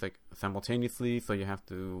platforms like simultaneously. So you have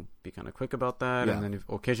to be kind of quick about that. Yeah. And then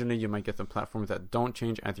occasionally you might get some platforms that don't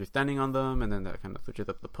change as you're standing on them. And then that kind of switches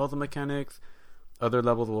up the puzzle mechanics. Other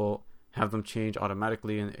levels will have them change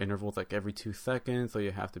automatically in intervals like every 2 seconds, so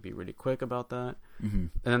you have to be really quick about that. Mm-hmm.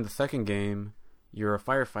 And then the second game, you're a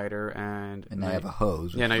firefighter, and they have a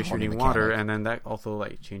hose. Yeah, now you're shooting water, and then that also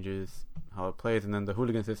like changes how it plays. And then the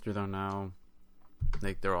Hooligan Sisters are now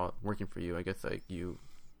like they're all working for you. I guess like you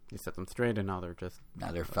set them straight, and now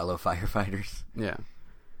they're fellow firefighters. Yeah,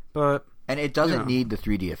 but. And it doesn't need the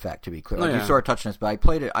 3D effect, to be clear. Like, you sort of touched on this, but I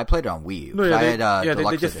played it on Wii U. No, yeah, they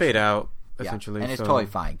just edition. fade out. Essentially, and it's totally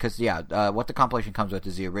fine because what the compilation comes with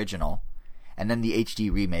is the original, and then the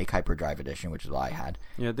HD remake Hyperdrive Edition, which is what I had.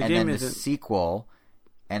 Yeah, the and game then the sequel,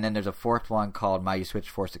 and then there's a fourth one called Mighty Switch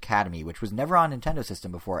Force Academy, which was never on Nintendo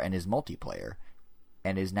system before and is multiplayer,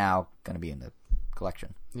 and is now going to be in the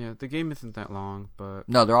collection. Yeah, the game isn't that long, but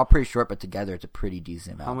no, they're all pretty short, but together it's a pretty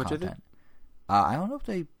decent amount. How much of content. is it? I don't know if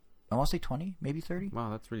I want to say 20, maybe 30. Wow,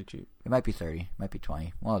 that's really cheap. It might be 30, might be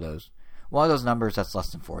 20. One of those numbers that's less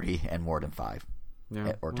than 40 and more than 5.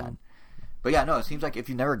 Yeah, or 10. But yeah, no, it seems like if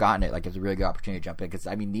you've never gotten it, like it's a really good opportunity to jump in because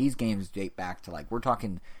I mean these games date back to like we're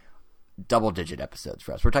talking double-digit episodes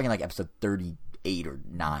for us. We're talking like episode 38 or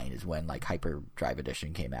 9 is when like Hyperdrive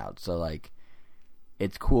Edition came out. So like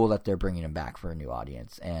it's cool that they're bringing them back for a new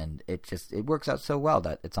audience, and it works out so well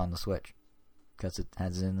that it's on the Switch because it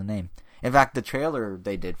has it in the name. In fact, the trailer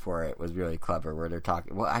they did for it was really clever, where they're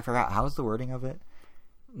talking. Well, I forgot how was the wording of it.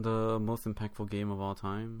 The most impactful game of all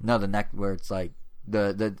time. No, the next where it's like.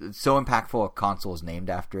 The so impactful a console is named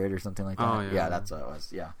after it or something like that. Oh, yeah. That's what it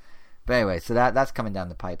was. Yeah. But anyway, so that's coming down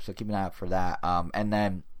the pipe. So keep an eye out for that. And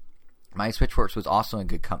then Mighty Switch Force was also in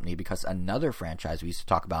good company because another franchise we used to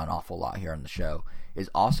talk about an awful lot here on the show is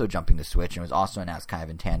also jumping to Switch and was also announced kind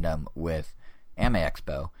of in tandem with Anime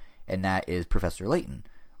Expo, and that is Professor Layton.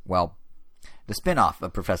 Well, the spin-off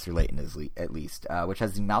of Professor Layton is at least, which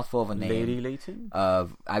has the mouthful of a name. Lady Layton?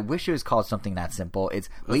 I wish it was called something that simple. It's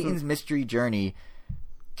Layton's Mystery Journey,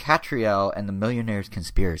 Catriel, and the Millionaire's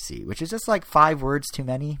Conspiracy, which is just like 5 words too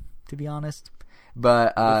many, to be honest.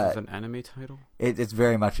 But this is an anime title? It's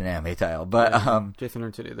very much an anime title. But Jason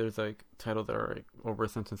learned today there's like titles that are like over a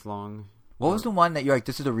sentence long. What was the one that you're like,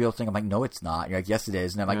 this is a real thing? I'm like, no, it's not. You're like, yes, it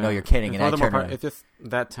is. And I'm like, no, you're kidding. And I turned around. It's just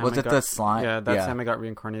that time. Was it the slime? Yeah, that time I got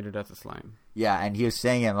reincarnated as a slime. Yeah, and he was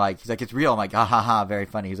saying it like, he's like, it's real. I'm like, ha ha ha, very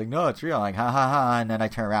funny. He's like, no, it's real. I'm like, ha ha ha. And then I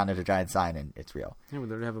turn around, there's a giant sign, and it's real. Yeah, we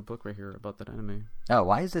literally have a book right here about that anime. Oh,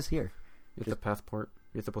 why is this here? It's a passport.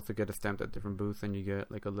 You're supposed to get it stamped at different booths, and you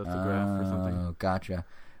get like a lithograph or something. Oh, gotcha.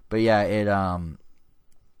 But yeah,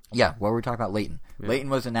 yeah, what were we talking about? Layton. Yeah. Layton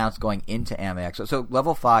was announced going into Anime Expo. So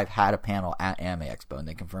Level 5 had a panel at Anime Expo, and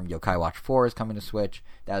they confirmed Yokai Watch 4 is coming to Switch.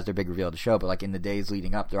 That was their big reveal of the show. But like in the days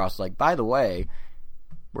leading up, they're also like, by the way,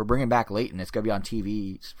 we're bringing back Layton. It's going to be on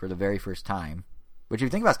TV for the very first time. Which if you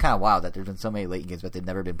think about, it's kind of wild that there's been so many Layton games, but they've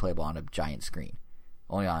never been playable on a giant screen.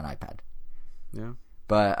 Only on an iPad. Yeah.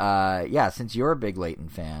 But yeah, since you're a big Layton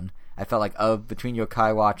fan, I felt like between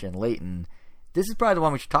Yokai Watch and Layton, this is probably the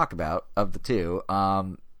one we should talk about of the two.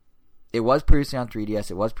 It was previously on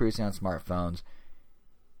 3DS. It was previously on smartphones.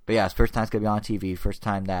 But yeah, it's first time it's going to be on TV. First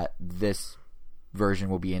time that this version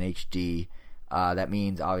will be in HD. That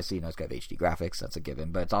means, obviously, it's going to have HD graphics. That's a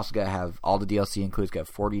given. But it's also going to have all the DLC includes. It's going to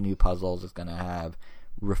have 40 new puzzles. It's going to have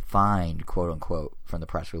refined, quote-unquote, from the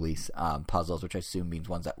press release, puzzles, which I assume means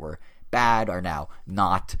ones that were bad are now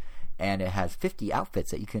not. And it has 50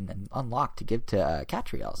 outfits that you can unlock to give to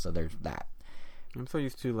Catriel. So there's that. I'm so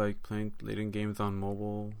used to like playing Layton games on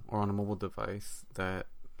mobile or on a mobile device that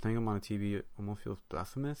playing them on a TV almost feels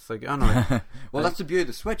blasphemous. Like I don't know. Well, that's the beauty of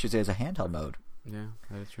the Switch is it has a handheld mode. Yeah,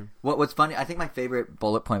 that is true. What's funny, I think my favorite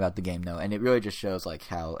bullet point about the game though, and it really just shows like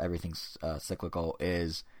how everything's cyclical,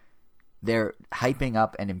 is they're hyping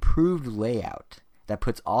up an improved layout that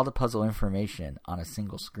puts all the puzzle information on a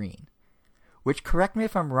single screen. Which, correct me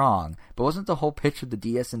if I'm wrong, but wasn't the whole pitch of the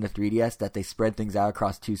DS and the 3DS that they spread things out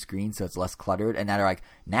across two screens so it's less cluttered? And now they're like,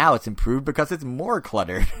 now it's improved because it's more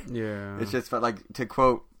cluttered. Yeah. It's just like, to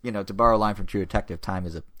quote, to borrow a line from True Detective, time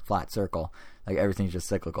is a flat circle. Like, everything's just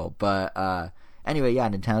cyclical. But anyway, yeah,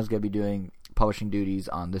 Nintendo's going to be doing publishing duties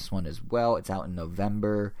on this one as well. It's out in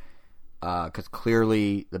November. Because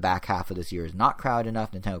clearly the back half of this year is not crowded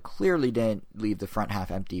enough. Nintendo clearly didn't leave the front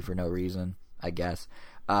half empty for no reason, I guess.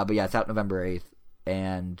 But yeah, it's out November 8th.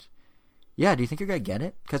 And yeah, do you think you're going to get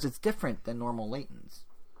it? Because it's different than normal Laytons.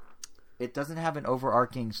 It doesn't have an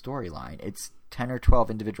overarching storyline. It's 10 or 12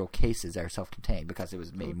 individual cases that are self-contained because it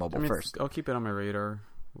was made mobile first. I'll keep it on my radar.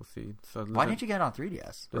 We'll see. So why didn't you get it on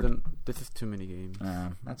 3DS? This is too many games.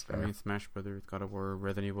 That's fair. I mean, Smash Brothers, God of War,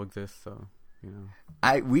 Resident Evil exists, so,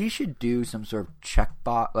 we should do some sort of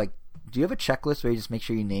checkbox. Like, do you have a checklist where you just make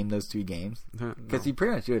sure you name those 3 games? Because you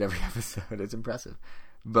pretty much do it every episode. It's impressive.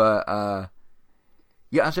 But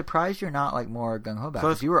yeah, I'm surprised you're not like more gung ho about it.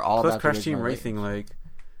 Because you were all about Crash Team Racing. Like,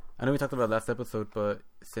 I know we talked about last episode, but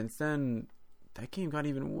since then, that game got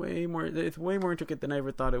even way more. It's way more intricate than I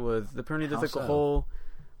ever thought it was. Apparently, there's like a whole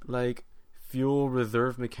like fuel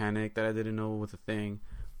reserve mechanic that I didn't know was a thing.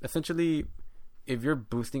 Essentially, if you're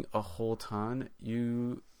boosting a whole ton,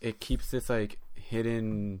 it keeps this like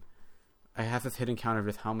hidden. It has this hidden counter of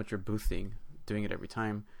just how much you're boosting, doing it every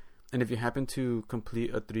time. And if you happen to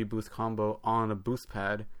complete a 3-boost combo on a boost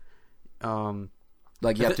pad,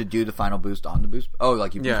 like you have to do the final boost on the boost. Oh,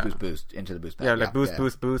 like you boost into the boost pad. Yeah, like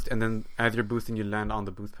boost, and then as you're boosting, you land on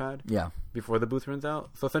the boost pad. Yeah. Before the boost runs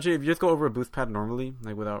out. So essentially, if you just go over a boost pad normally,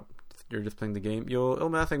 like without you're just playing the game, it'll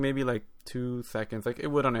last like maybe like 2 seconds, like it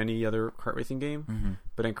would on any other kart racing game. Mm-hmm.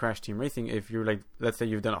 But in Crash Team Racing, if you're like, let's say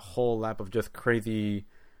you've done a whole lap of just crazy,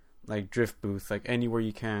 like drift boosts, like anywhere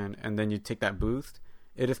you can, and then you take that boost.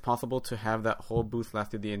 It is possible to have that whole boost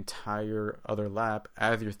lasted the entire other lap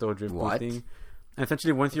as you're still drift boosting. And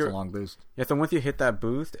essentially, once you're a long boost, so once you hit that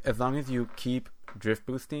boost, as long as you keep drift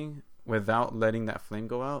boosting without letting that flame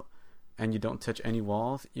go out, and you don't touch any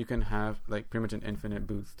walls, you can have like pretty much an infinite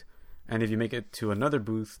boost. And if you make it to another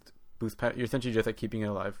boost pad, you're essentially just like keeping it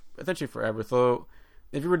alive, essentially forever. So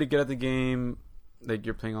if you were to get at the game, like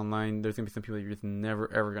you're playing online, there's gonna be some people that you're just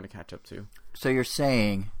never ever gonna catch up to. So you're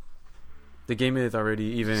saying. The game is already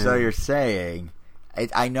even. So you're saying,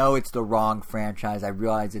 I know it's the wrong franchise. I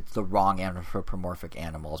realize it's the wrong anthropomorphic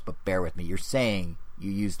animals, but bear with me. You're saying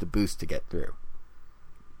you use the boost to get through.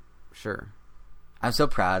 Sure. I'm so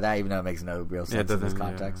proud of that, even though it makes no real sense in this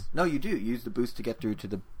context. Yeah. No, you do. You use the boost to get through to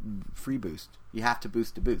the free boost. You have to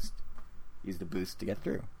boost to boost. Use the boost to get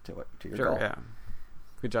through to your goal. Yeah.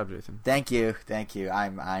 Good job, Jason. Thank you.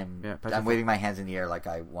 I'm waving my hands in the air like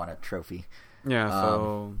I won a trophy. Yeah.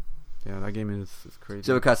 So. Yeah, that game is crazy.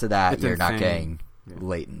 So because of that, you're not getting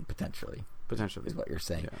Layton, potentially. Potentially. Is what you're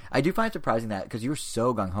saying. Yeah. I do find it surprising that, because you were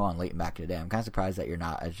so gung-ho on Layton back in the day, I'm kind of surprised that you're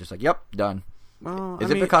not. It's just like, yep, done. Well, is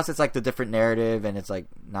it because it's like the different narrative and it's like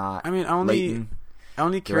not I mean, Layton? I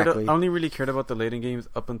only directly. really cared about the Layton games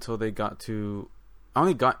up until they got to. I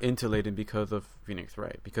only got into Layton because of Phoenix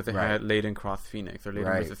Wright, because they had Layton cross Phoenix or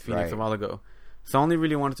Layton versus Phoenix a while ago. So I only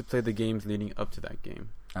really wanted to play the games leading up to that game.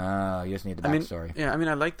 You just need the backstory.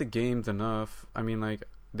 I liked the games enough. I mean, like,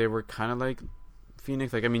 they were kind of like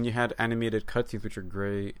Phoenix. Like, I mean, you had animated cutscenes, which are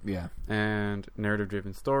great. Yeah. And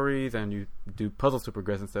narrative-driven stories, and you do puzzles to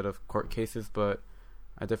progress instead of court cases, but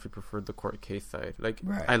I definitely preferred the court case side. Like,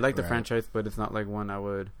 I like the franchise, but it's not like one I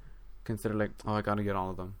would consider like, oh, I gotta get all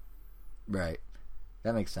of them. Right.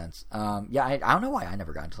 That makes sense. I don't know why I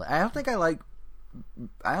never got into it. I don't think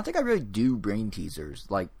I really do brain teasers.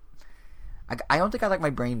 Like, I don't think I like my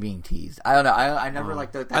brain being teased. I don't know. I never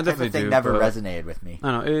like that type of thing. Never resonated with me.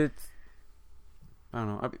 I don't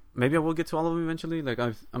know. Maybe I will get to all of them eventually. Like,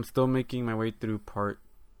 I'm still making my way through part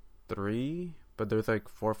 3, but there's like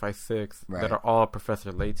 4, 5, 6 that are all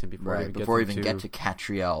Professor Layton before we even get to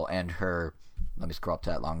Catriel and her. Let me scroll up to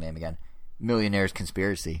that long name again. Millionaire's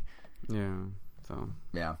Conspiracy. Yeah. So.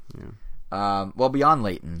 Yeah. Well, beyond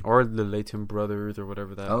Layton, or the Layton brothers, or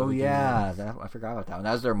whatever that. Oh yeah, I forgot about that one.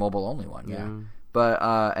 That was their mobile only one. Yeah. But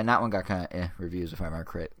and that one got kind of reviews, if I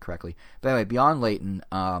remember correctly. But anyway, beyond Layton,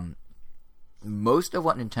 most of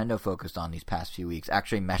what Nintendo focused on these past few weeks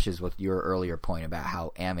actually meshes with your earlier point about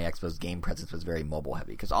how Anime Expo's game presence was very mobile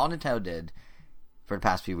heavy. Because all Nintendo did for the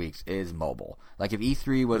past few weeks is mobile. Like, if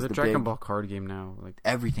E3 was the Dragon Ball card game now, like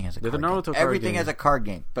everything has a card Naruto game. Card Everything game. has a card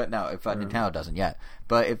game. But no, if Nintendo doesn't yet.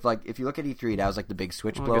 But if you look at E3, that was like the big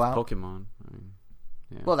Switch blowout. Pokemon.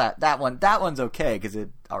 Well, that one's okay because it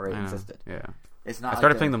already existed. Yeah. It's not. I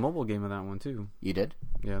started playing the mobile game of that one too. You did?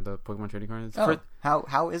 Yeah, the Pokemon trading cards.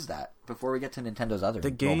 How is that? Before we get to Nintendo's other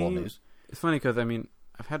mobile news, it's funny because I mean,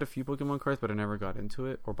 I've had a few Pokemon cards, but I never got into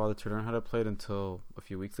it or bothered to learn how to play it until a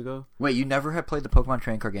few weeks ago. Wait, you never had played the Pokemon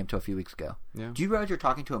trading card game until a few weeks ago? Yeah. Do you realize you're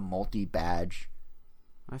talking to a multi-badge?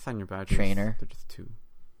 I signed your badges. Trainer. They're just 2.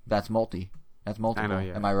 That's multi. That's multiple. I know.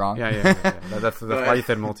 Yeah. Am I wrong? Yeah. That's why you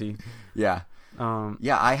said multi. Yeah.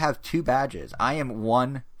 I have 2 badges. I am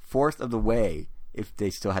 1/4 of the way, if they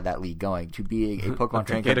still had that league going, to being a Pokemon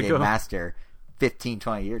trading card game master 15,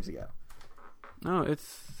 20 years ago. No,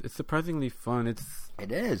 it's surprisingly fun. It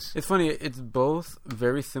is. It's funny. It's both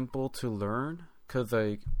very simple to learn because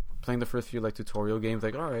like playing the first few like tutorial games,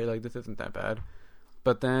 like all right, like this isn't that bad.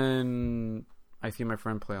 But then I see my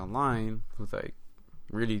friend play online, who's like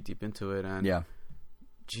really deep into it, and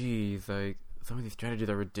geez, like some of these strategies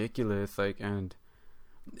are ridiculous. Like, and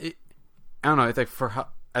I don't know. It's like for how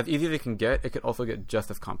as easy as it can get, it could also get just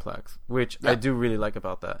as complex, which I do really like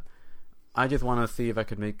about that. I just want to see if I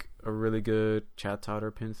could make a really good Chatot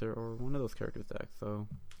or Pinsir or one of those characters decks. So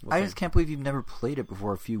I just can't believe you've never played it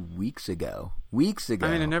before a few weeks ago. Weeks ago.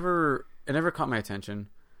 I mean, it never caught my attention.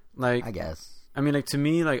 Like, I guess. I mean, like, to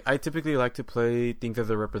me, like, I typically like to play things as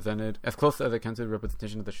they're represented, as close as I can to the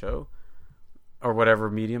representation of the show, or whatever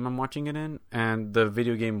medium I'm watching it in. And the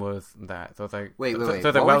video game was that. So it's like, wait.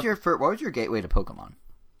 So what was your gateway to Pokemon?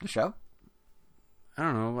 The show? I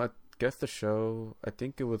don't know. I guess the show. I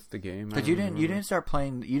think it was the game. Because you didn't start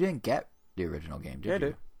playing. You didn't get the original game, did you? I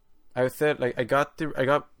did. I said like I got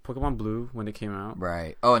Pokemon Blue when it came out.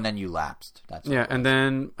 Right. Oh, and then you lapsed. And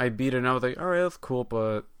then I beat it, and I was like, all right, that's cool,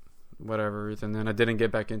 but whatever. And then I didn't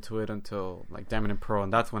get back into it until like Diamond and Pearl,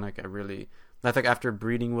 and that's when like I really. That's like after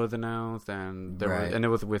breeding was announced, and and it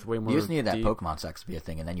was with way more. You just needed that Pokemon sex to be a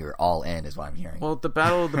thing, and then you were all in, is what I'm hearing. Well, the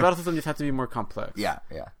battle system just had to be more complex. Yeah.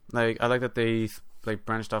 Like I like that they like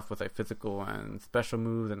branched off with like physical and special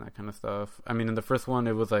moves and that kind of stuff. I mean, in the first one,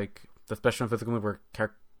 it was like the special and physical move were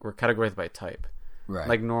categorized by type. Right.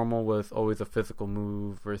 Like normal was always a physical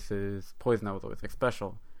move versus poison that was always like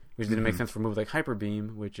special, which didn't make sense for moves like Hyper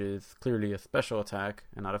Beam, which is clearly a special attack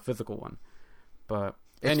and not a physical one. But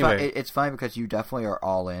anyway, it's fine because you definitely are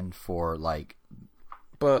all in for like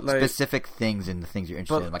specific things and the things you're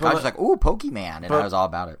interested in. Like I was just like, ooh, Pokemon, and I was all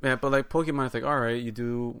about it. Yeah, but like Pokemon, it's like, all right, you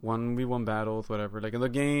do 1v1 battles, whatever. Like in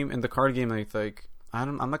the card game, like it's like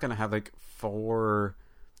I'm not gonna have like 4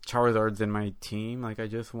 Charizards in my team. Like I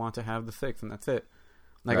just want to have the 6, and that's it.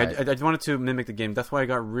 Like I just wanted to mimic the game. That's why I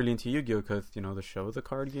got really into Yu-Gi-Oh, because the show is a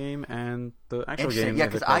card game and the actual game. Yeah,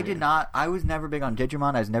 because I was never big on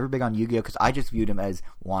Digimon. I was never big on Yu-Gi-Oh because I just viewed him as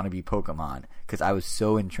wannabe Pokemon because I was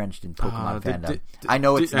so entrenched in Pokemon fandom. I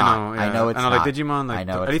know it's not. I know it's not. Like Digimon, like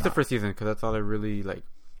at least the first season, because that's all I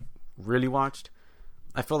really watched.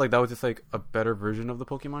 I felt like that was just like a better version of the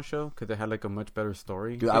Pokemon show because it had like a much better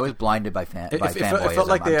story. Dude, I was blinded by fanboyism. It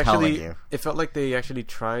felt like they actually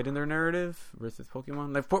tried in their narrative versus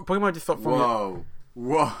Pokemon. Like Pokemon just felt for me.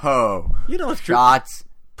 Whoa! You know what's true? Shots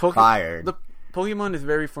fired. Pokemon is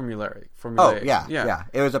very formulaic. Oh yeah.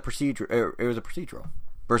 It was a procedural.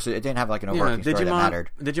 Versus, it didn't have like an overarching story that mattered.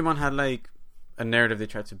 Digimon had like a narrative they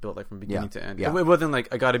tried to build like from beginning to end. Yeah. It wasn't like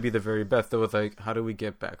I got to be the very best. It was like, how do we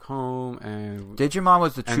get back home? And Digimon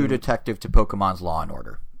was the true detective to Pokemon's Law and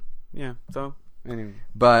Order. Yeah. So anyway,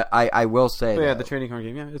 but I will say, though, the trading card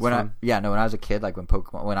game. Yeah, it's fun. When I was a kid, like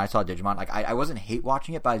when I saw Digimon, like I wasn't hate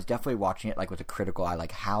watching it, but I was definitely watching it like with a critical eye.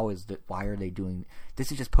 Like, why are they doing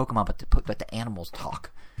this? Is just Pokemon, but the animals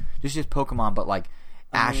talk. This is just Pokemon, but like.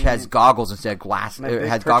 Ash has goggles instead of glass. It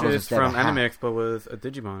has goggles instead of a hat. Anime Expo was a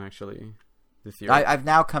Digimon actually this year. I've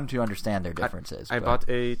now come to understand their differences. I bought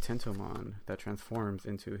a Tentomon that transforms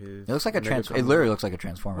into his. It looks like a It literally looks like a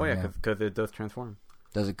transformer. Oh yeah, because it does transform.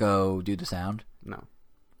 Does it go do the sound? No.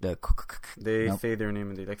 They say their name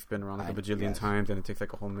and they like spin around like a bajillion times, and it takes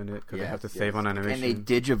like a whole minute because they have to save on animation. And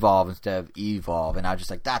they digivolve instead of evolve, and I was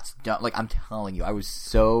just like, that's dumb. Like, I'm telling you, I was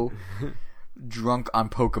so. Drunk on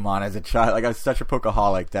Pokemon as a child. Like, I was such a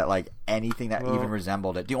Pokaholic that like anything that even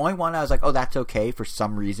resembled it. The only one I was like, oh, that's okay for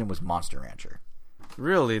some reason was Monster Rancher.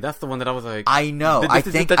 Really? That's the one that I was like, I know. I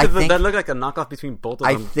think that looked like a knockoff between both of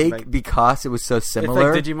them. I think like, because it was so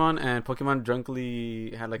similar. It's like Digimon and Pokemon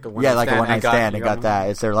drunkly had like a one night stand. Yeah, like a one night stand and got that.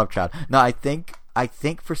 It's their love child. No, I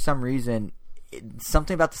think for some reason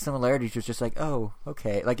something about the similarities was just like, oh,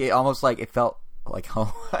 okay. Like, it almost like it felt like,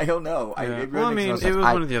 oh, I don't know. Yeah. It was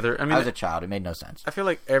one or the other. I was a child. It made no sense. I feel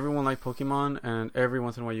like everyone liked Pokemon, and every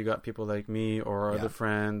once in a while you got people like me or our other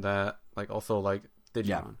friend that like also like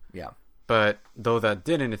Digimon. Yeah. But those that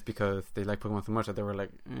didn't, it's because they like Pokemon so much that they were like,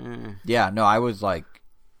 eh. Yeah, no, I was like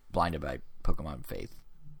blinded by Pokemon Faith.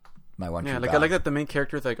 My one. Yeah, like I like that the main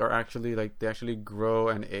characters like are actually like they actually grow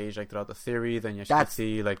and age like throughout the series, and you actually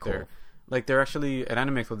see like cool. They're actually at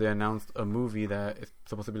Anime Expo they announced a movie that is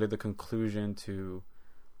supposed to be like the conclusion to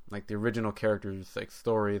like the original characters like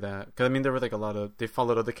story that because I mean there was like a lot of they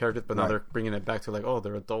followed other characters but now they're bringing it back to like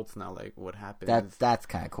they're adults now like what happened. That's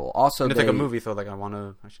kind of cool. Also, and it's like a movie, so like I want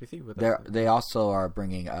to actually see what they also are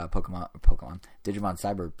bringing Digimon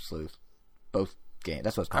Cyber Sleuth, both games.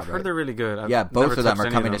 That's what it's called. I've heard they're really good. Both of them are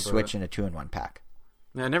coming to Switch in a 2-in-1 pack.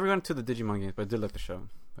 Yeah, I never got into the Digimon games, but I did like the show.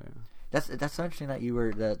 But, yeah. That's so interesting that you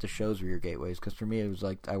were the shows were your gateways. Because for me, it was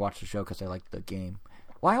like I watched the show because I liked the game.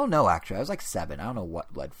 Well, I don't know actually. I was like 7. I don't know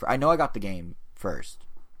what led for. I know I got the game first.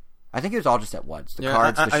 I think it was all just at once. The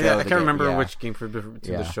cards, the show. I can't remember which game to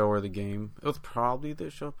the show or the game. It was probably the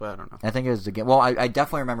show, but I don't know. I think it was the game. Well, I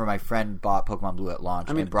definitely remember my friend bought Pokemon Blue at launch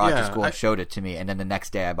and brought it to school and showed it to me. And then the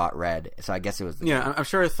next day I bought Red. So I guess it was the game. I'm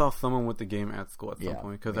sure I saw someone with the game at school at some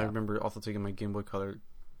point because I remember also taking my Game Boy Color.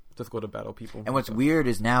 Just go to battle people. And what's weird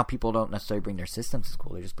is now people don't necessarily bring their systems to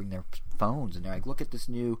school. They just bring their phones. And they're like, look at this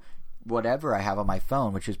new whatever I have on my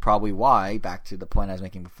phone, which is probably why, back to the point I was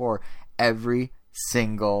making before, every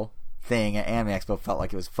single thing at Anime Expo felt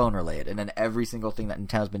like it was phone related. And then every single thing that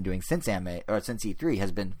Nintendo's been doing since since E3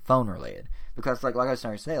 has been phone related. Because like I was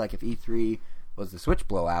starting to say, like if E3 was the Switch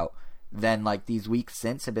blowout, then like these weeks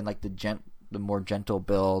since have been like the more gentle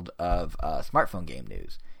build of smartphone game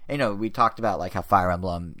news. You know, we talked about like how Fire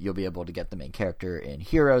Emblem, you'll be able to get the main character in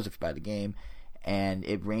Heroes if you buy the game, and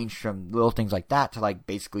it ranged from little things like that to like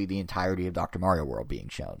basically the entirety of Dr. Mario World being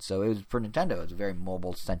shown. So it was for Nintendo, it was a very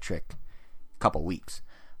mobile-centric couple weeks.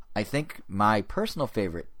 I think my personal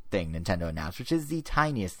favorite thing Nintendo announced, which is the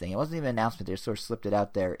tiniest thing, it wasn't even an announcement, they sort of slipped it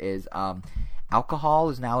out there, is alcohol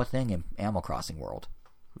is now a thing in Animal Crossing World.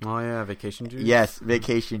 Oh yeah, vacation juice? Yes,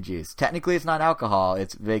 vacation juice. Technically it's not alcohol,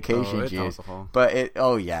 it's vacation juice. Alcohol. But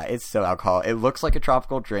it's so alcohol. It looks like a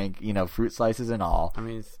tropical drink, fruit slices and all. I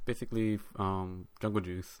mean, it's basically jungle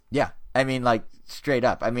juice. Yeah. I mean, like, straight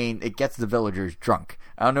up. I mean, it gets the villagers drunk.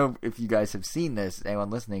 I don't know if you guys have seen this, anyone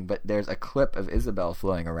listening, but there's a clip of Isabelle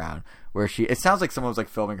floating around where it sounds like someone was like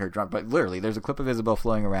filming her drunk, but literally there's a clip of Isabelle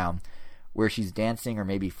floating around where she's dancing or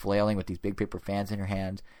maybe flailing with these big paper fans in her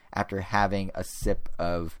hands after having a sip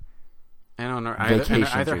of vacation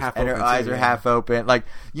juice. And her eyes are half open. Like,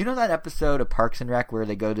 you know that episode of Parks and Rec where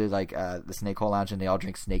they go to like the Snake Hole Lounge and they all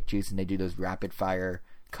drink snake juice and they do those rapid fire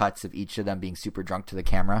cuts of each of them being super drunk to the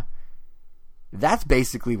camera? That's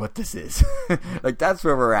basically what this is. Like, that's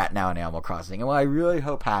where we're at now in Animal Crossing. And what I really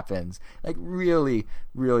hope happens, like really,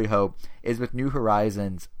 really hope, is with New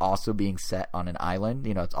Horizons also being set on an island.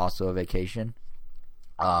 It's also a vacation.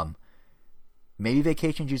 Maybe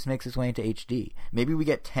Vacation Juice makes its way into HD. Maybe we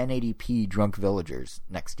get 1080p drunk villagers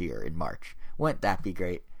next year in March. Wouldn't that be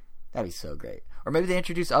great? That'd be so great. Or maybe they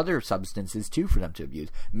introduce other substances too for them to abuse.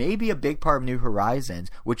 Maybe a big part of New Horizons,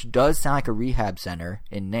 which does sound like a rehab center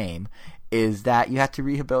in name, is that you have to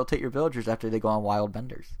rehabilitate your villagers after they go on wild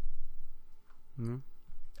benders. Mm-hmm.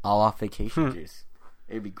 All off vacation juice.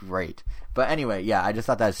 It'd be great. But anyway, yeah, I just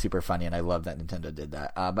thought that was super funny, and I love that Nintendo did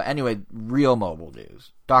that. But anyway, real mobile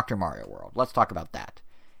news. Dr. Mario World. Let's talk about that.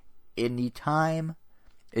 In the time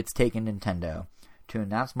it's taken Nintendo to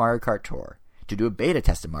announce Mario Kart Tour, to do a beta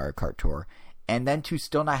test of Mario Kart Tour, and then to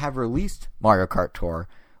still not have released Mario Kart Tour,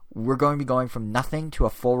 we're going to be going from nothing to a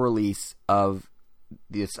full release of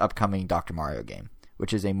this upcoming Dr. Mario game,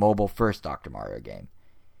 which is a mobile-first Dr. Mario game,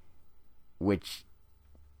 which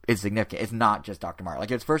is significant. It's not just Dr. Mario.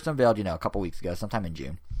 Like, it was first unveiled, a couple weeks ago, sometime in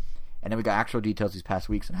June. And then we got actual details these past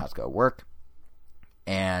weeks on how it's going to work.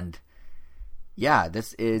 And yeah,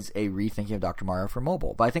 this is a rethinking of Dr. Mario for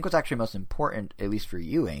mobile. But I think what's actually most important, at least for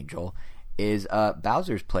you, Angel, is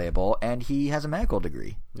Bowser's playable, and he has a medical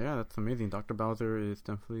degree. Yeah, that's amazing. Dr. Bowser is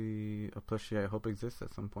definitely a plushie I hope exists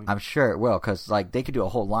at some point. I'm sure it will, because they could do a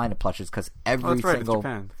whole line of plushes, because every that's right, single... it's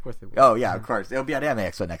Japan. Of course they will. Oh, yeah, of course. It'll be at Anime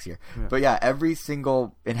Expo next year. Yeah. But yeah, every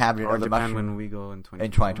single inhabitant or of the Japan mushroom... when we go in 2021.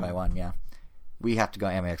 In 2021, yeah. We have to go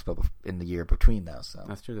Anime Expo in the year between those. So.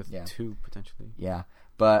 That's true. That's two, potentially. Yeah.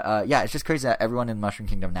 But, yeah, it's just crazy that everyone in the Mushroom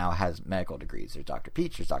Kingdom now has medical degrees. There's Dr.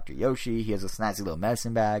 Peach, there's Dr. Yoshi, he has a snazzy little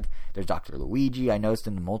medicine bag, there's Dr. Luigi. I noticed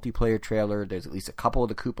in the multiplayer trailer, there's at least a couple of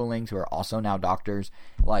the Koopalings who are also now doctors.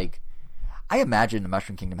 Like, I imagine the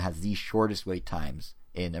Mushroom Kingdom has the shortest wait times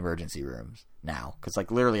in emergency rooms now. Because,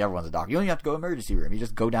 literally everyone's a doctor. You don't even have to go emergency room. You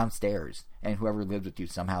just go downstairs, and whoever lives with you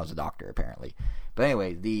somehow is a doctor, apparently. But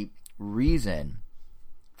anyway, the reason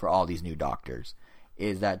for all these new doctors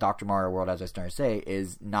is that Dr. Mario World, as I started to say,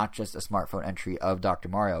 is not just a smartphone entry of Dr.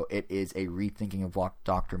 Mario. It is a rethinking of what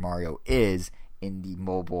Dr. Mario is in the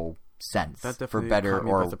mobile sense, for better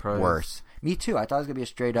or worse. Me too. I thought it was going to be a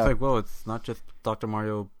straight up... it's not just Dr.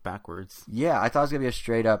 Mario backwards. Yeah, I thought it was going to be a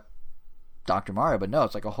straight up Dr. Mario, but no,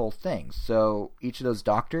 it's like a whole thing. So each of those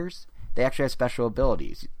doctors, they actually have special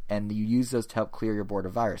abilities, and you use those to help clear your board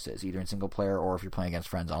of viruses, either in single player or if you're playing against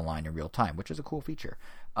friends online in real time, which is a cool feature.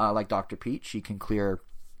 Like Dr. Peach, she can clear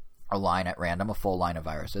a line at random, a full line of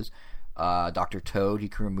viruses. Dr. Toad, he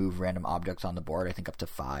can remove random objects on the board, I think up to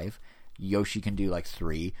 5. Yoshi can do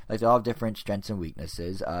 3. They all have different strengths and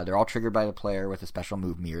weaknesses. They're all triggered by the player with a special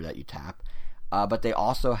move meter that you tap. But they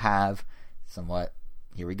also have somewhat...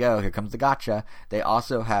 Here we go. Here comes the gotcha. They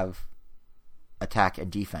also have attack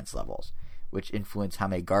and defense levels, which influence how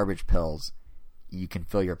many garbage pills you can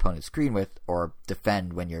fill your opponent's screen with, or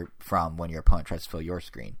defend when your opponent tries to fill your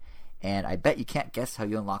screen. And I bet you can't guess how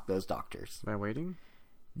you unlock those doctors. By waiting?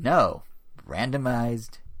 No.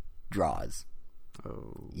 Randomized draws.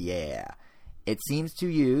 Oh. Yeah. It seems to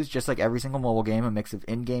use, just like every single mobile game, a mix of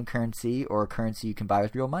in-game currency or currency you can buy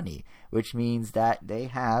with real money, which means that they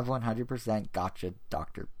have 100% gotcha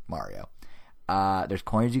Dr. Mario. There's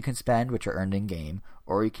coins you can spend, which are earned in-game,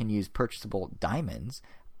 or you can use purchasable diamonds,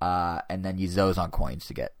 and then use those on coins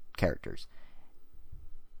to get characters.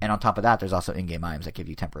 And on top of that, there's also in-game items that give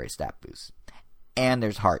you temporary stat boosts. And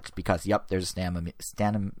there's hearts, because, there's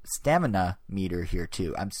a stamina meter here,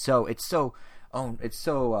 too. I'm so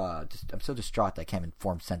distraught that I can't even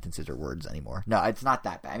form sentences or words anymore. No, it's not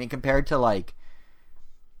that bad. I mean, compared to Mario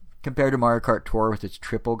Kart Tour with its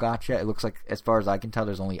triple gotcha, it looks like, as far as I can tell,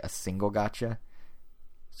 there's only a single gotcha.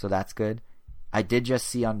 So that's good. I did just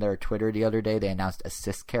see on their Twitter the other day, they announced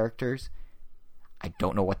assist characters. I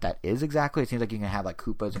don't know what that is exactly. It seems like you can have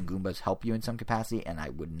Koopas and Goombas help you in some capacity, and I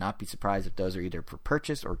would not be surprised if those are either for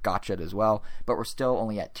purchase or gotcha as well. But we're still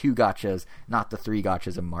only at 2 gotchas, not the 3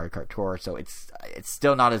 gotchas of Mario Kart Tour, so it's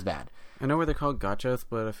still not as bad. I know where they're called gotchas,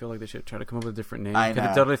 but I feel like they should try to come up with a different name.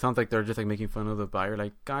 Because it totally sounds like they're just making fun of the buyer,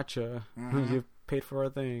 gotcha. Mm-hmm. You paid for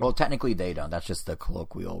our thing. Well, technically they don't. That's just the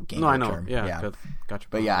colloquial game term. No, I know. Yeah. Gotcha.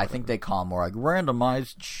 But yeah, I think they call them more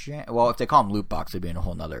randomized. Well, if they call them loot box, they'd be in a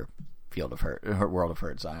whole nother field of hurt, world of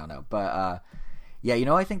hurt. So I don't know. But yeah,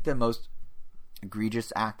 I think the most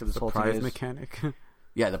egregious act of this whole thing is prize mechanic.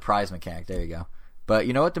 Yeah, the prize mechanic. There you go. But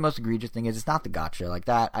you know what the most egregious thing is? It's not the gotcha. Like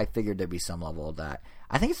that, I figured there'd be some level of that.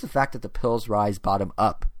 I think it's the fact that the pills rise bottom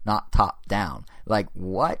up, not top down. Like,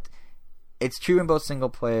 what? It's true in both single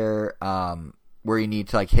player, where you need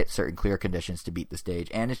to hit certain clear conditions to beat the stage,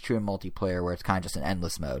 and it's true in multiplayer where it's kind of just an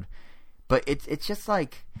endless mode. But it's just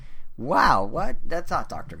wow, what? That's not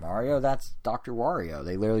Dr. Mario. That's Dr. Wario.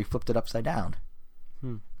 They literally flipped it upside down.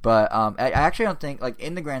 But I actually don't think,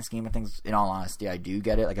 in the grand scheme of things, in all honesty, I do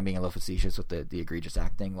get it. I'm being a little facetious with the egregious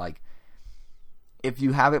acting. If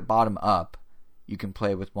you have it bottom up, you can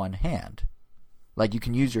play with one hand. You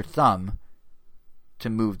can use your thumb to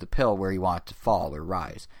move the pill where you want it to fall or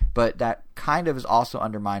rise. But that kind of is also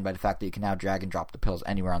undermined by the fact that you can now drag and drop the pills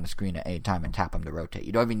anywhere on the screen at any time and tap them to rotate.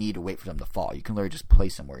 You don't even need to wait for them to fall. You can literally just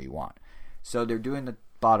place them where you want. So they're doing the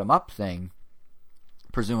bottom up thing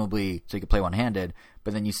presumably so you can play one-handed,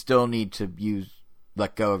 but then you still need to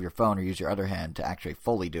let go of your phone or use your other hand to actually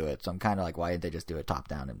fully do it. So I'm kind of like, why did they just do it top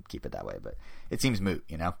down and keep it that way? But it seems moot,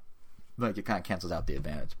 like it kind of cancels out the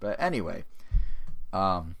advantage. But anyway,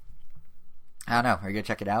 I don't know. Are you gonna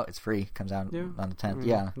check it out? It's free. Comes out on the 10th.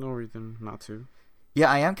 Yeah, no reason not to. Yeah,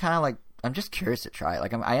 I am kind of like, I'm just curious to try it.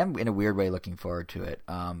 Like I am in a weird way looking forward to it.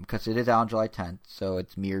 Because it is out on July 10th, so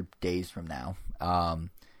it's mere days from now.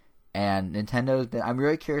 And Nintendo's been, I'm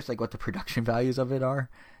really curious like what the production values of it are,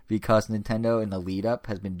 because Nintendo in the lead up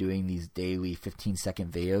has been doing these daily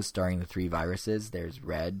 15-second videos starring the 3 viruses. There's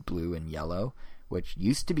red, blue, and yellow, which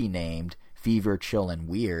used to be named Fever, Chill, and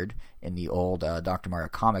Weird in the old Dr. Mario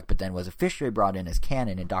comic, but then was officially brought in as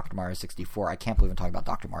canon in Dr. Mario 64. I can't believe I'm talking about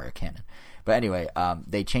Dr. Mario canon. But anyway,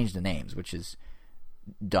 they changed the names, which is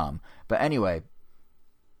dumb. But anyway,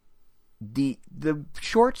 the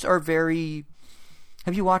shorts are very...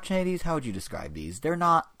 Have you watched any of these? How would you describe these? They're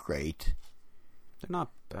not great. They're not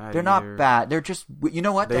bad. They're not bad. They're just... You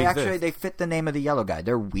know what? They fit the name of the yellow guy.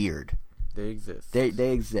 They're weird. They exist.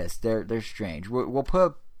 They exist. They're strange. We'll put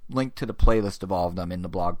a link to the playlist of all of them in the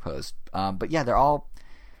blog post. But yeah, they're all...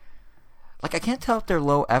 Like, I can't tell if they're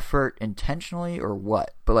low effort intentionally or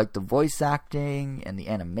what. But, like, the voice acting and the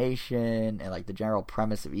animation and, like, the general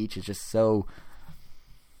premise of each is just so...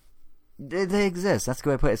 They exist. That's the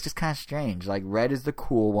way I put it. It's just kind of strange. Like, red is the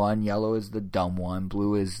cool one. Yellow is the dumb one.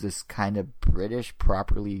 Blue is this kind of British,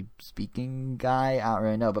 properly speaking guy. I don't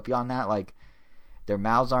really know. But beyond that, like, their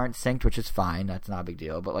mouths aren't synced, which is fine. That's not a big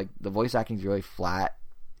deal. But, like, the voice acting is really flat.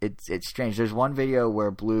 It's strange. There's one video where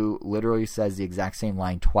Blue literally says the exact same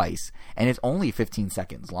line twice, and it's only 15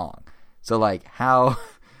 seconds long. So, like, how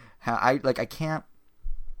I can't...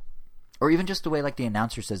 Or even just the way, like, the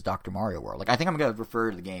announcer says Dr. Mario World. Like, I think I'm going to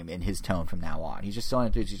refer to the game in his tone from now on. He's just so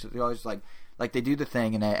enthused. He's always like they do the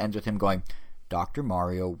thing, and it ends with him going, Dr.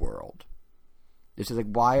 Mario World. It's just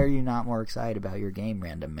like, why are you not more excited about your game,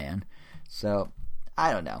 random man? So,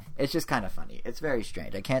 I don't know. It's just kind of funny. It's very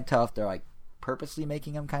strange. I can't tell if they're, like, purposely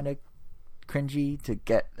making him kind of cringy to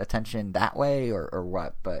get attention that way or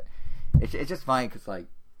what. But it's just funny because, like,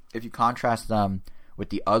 if you contrast them with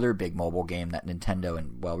the other big mobile game that Nintendo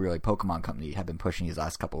and, well, really Pokemon Company have been pushing these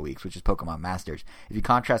last couple of weeks, which is Pokemon Masters. If you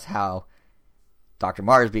contrast how Dr.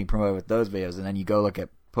 Mario is being promoted with those videos, and then you go look at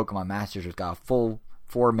Pokemon Masters, which got a full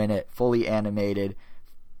 4-minute, fully animated,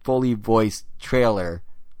 fully voiced trailer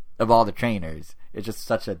of all the trainers, it's just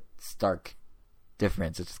such a stark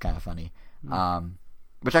difference. It's just kind of funny.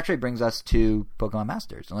 Which actually brings us to Pokemon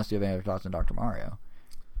Masters, unless you have any other thoughts on Dr. Mario.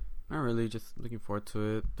 Not really, just looking forward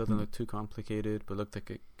to it. Doesn't look too complicated, but looked like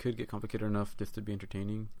it could get complicated enough just to be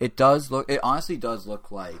entertaining. It honestly does look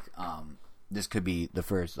like this could be the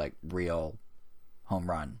first, like, real home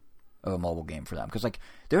run of a mobile game for them. Because, like,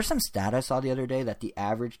 there was some stat I saw the other day that the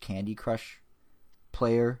average Candy Crush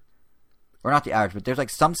player, or not the average, but there's, like,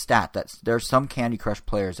 some stat that there's some Candy Crush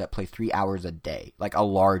players that play 3 hours a day. Like, a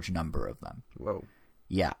large number of them. Whoa.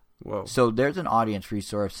 Yeah. Whoa. So there's an audience for these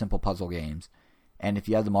sort of simple puzzle games. And if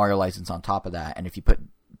you have the Mario license on top of that, and if you put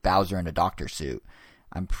Bowser in a doctor suit,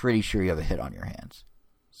 I'm pretty sure you have a hit on your hands.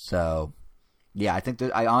 So, yeah,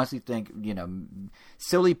 I honestly think,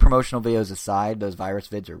 silly promotional videos aside, those virus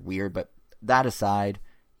vids are weird, but that aside,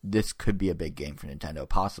 this could be a big game for Nintendo,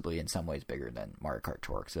 possibly in some ways bigger than Mario Kart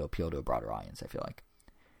Tour, because it'll appeal to a broader audience, I feel like.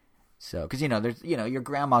 So, because, there's, your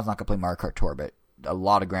grandma's not going to play Mario Kart Tour, but a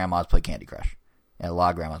lot of grandmas play Candy Crush. And a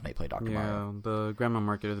lot of grandmas may play Dr. Mario. Yeah, the grandma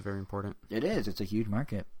market is very important. It is. It's a huge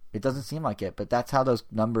market. It doesn't seem like it, but that's how those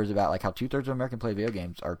numbers about, like, how 2/3 of American play video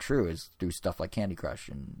games are true, is through stuff like Candy Crush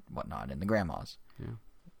and whatnot, and the grandmas.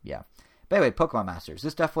 Yeah. But anyway, Pokemon Masters.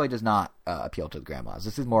 This definitely does not appeal to the grandmas.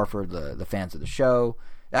 This is more for the fans of the show.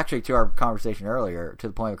 Actually, to our conversation earlier, to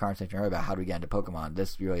the point of the conversation earlier about how do we get into Pokemon,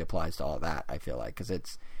 this really applies to all of that, I feel like, because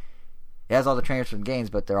it has all the trainers from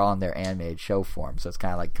games, but they're all in their animated show form, so it's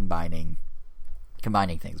kind of like combining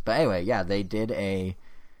things. But anyway, yeah, they did a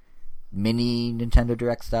mini Nintendo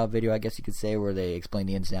Direct style video, I guess you could say, where they explained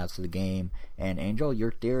the ins and outs of the game. And Angel,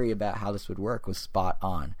 your theory about how this would work was spot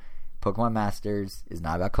on. Pokemon Masters is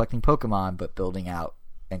not about collecting Pokemon, but building out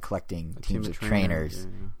and collecting teams of trainers,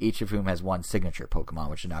 each of whom has one signature Pokemon,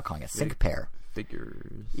 which is now calling a sync pair.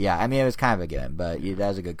 Figures. Yeah, I mean, it was kind of a given, but that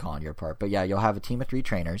was a good call on your part. But yeah, you'll have a team of 3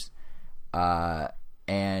 trainers,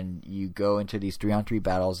 and you go into these 3-on-3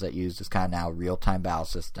 battles that use this kind of now real-time battle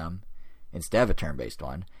system instead of a turn-based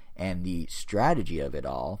one. And the strategy of it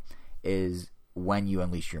all is when you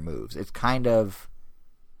unleash your moves. It's kind of...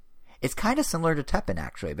 It's kind of similar to Teppen,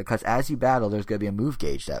 actually, because as you battle, there's going to be a move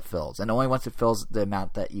gauge that fills. And only once it fills the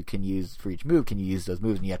amount that you can use for each move can you use those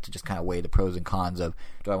moves. And you have to just kind of weigh the pros and cons of,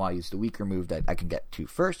 do I want to use the weaker move that I can get to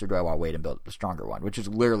first, or do I want to wait and build the stronger one? Which is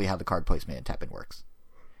literally how the card placement in Teppen works.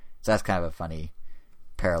 So that's kind of a funny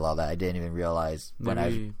parallel that I didn't even realize when I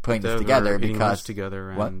was putting this together. Because together,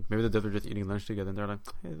 and what? Maybe the devs are just eating lunch together, and they're like,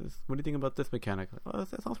 "Hey, what do you think about this mechanic?" Like, oh,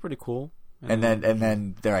 that sounds pretty cool. And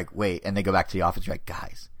then they're like, "Wait," and they go back to the office. You're like,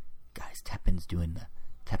 guys, Teppen's doing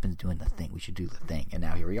the thing. We should do the thing. And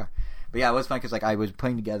now here we are. But yeah, it was fun because like I was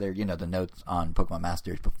putting together, the notes on Pokemon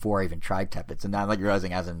Masters before I even tried Teppen. So now I'm like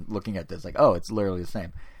realizing as I'm looking at this, like, oh, it's literally the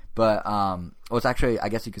same. But it's actually, I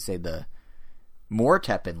guess you could say the more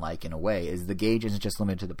Teppen-like in a way is the gauge isn't just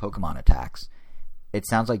limited to the Pokemon attacks. It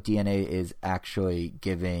sounds like DNA is actually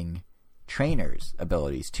giving trainers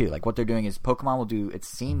abilities too. Like what they're doing is Pokemon will do, it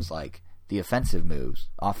seems like, the offensive moves,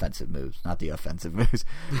 not the offensive moves.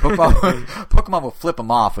 Pokemon will flip them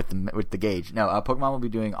off with the gauge. No, Pokemon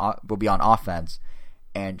will be on offense,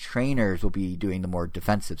 and trainers will be doing the more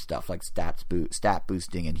defensive stuff like stat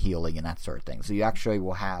boosting and healing and that sort of thing. So you actually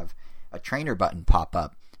will have a trainer button pop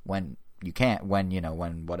up when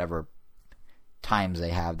whatever times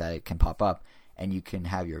they have that it can pop up, and you can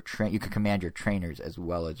have you can command your trainers as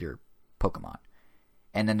well as your Pokemon.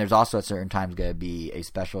 And then there's also at certain times going to be a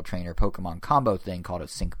special trainer Pokemon combo thing called a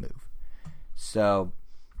sync move. So,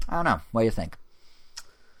 I don't know. What do you think?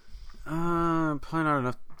 Probably not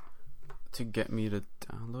enough to get me to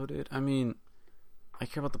download it. I mean, I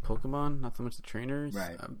care about the Pokemon, not so much the trainers.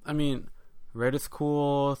 Right. I mean, Red is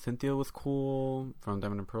cool, Cynthia was cool from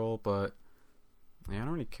Diamond and Pearl, but yeah, I don't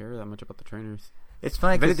really care that much about the trainers. It's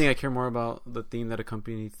funny. If anything, I care more about the theme that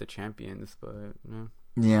accompanies the champions, but yeah.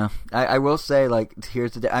 Yeah, I will say, like,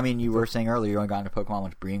 here's the... I mean, you were saying earlier you only got into Pokemon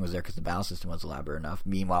once breeding was there because the battle system was elaborate enough.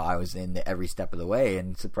 Meanwhile, I was in every step of the way,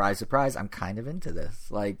 and surprise, surprise, I'm kind of into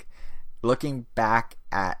this. Like, looking back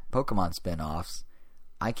at Pokemon spin-offs,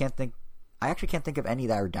 I actually can't think of any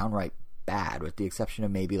that are downright bad, with the exception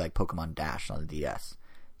of maybe, like, Pokemon Dash on the DS.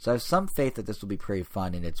 So I have some faith that this will be pretty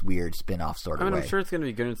fun in its weird spin-off sort of way. I'm sure it's going to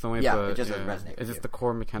be good in some way, yeah, but it just doesn't resonate. It's just the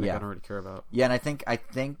core mechanic I don't really care about. Yeah, and I think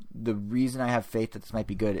the reason I have faith that this might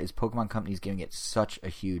be good is Pokemon Company's giving it such a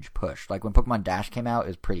huge push. Like when Pokemon Dash came out, it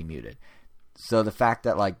was pretty muted. So the fact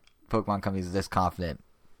that like Pokemon Company is this confident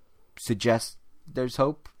suggests there's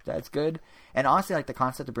hope that's good. And honestly, like the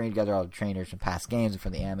concept of bringing together all the trainers from past games and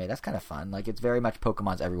from the anime, that's kind of fun. Like it's very much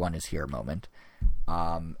Pokemon's everyone is here moment.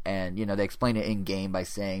 And they explain it in game by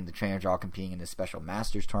saying the trainers are all competing in this special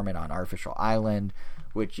Masters tournament on Artificial Island,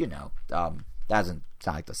 which doesn't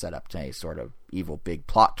sound like the setup to any sort of evil big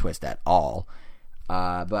plot twist at all.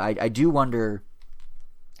 But I do wonder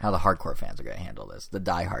how the hardcore fans are going to handle this, the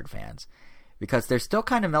diehard fans, because they're still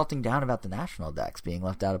kind of melting down about the national decks being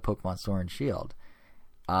left out of Pokemon Sword and Shield.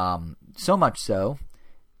 So much so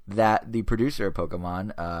that the producer of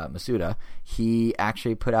Pokemon, Masuda, he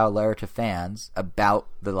actually put out a letter to fans about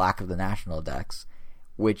the lack of the national decks,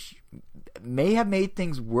 which may have made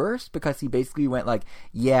things worse because he basically went like,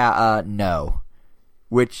 no,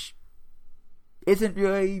 which isn't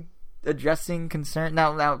really addressing concern.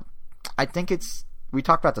 Now, I think we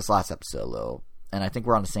talked about this last episode a little, and I think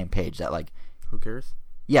we're on the same page that like, who cares?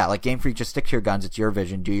 Yeah, like Game Freak, just stick to your guns. It's your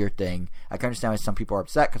vision. Do your thing. I can understand why some people are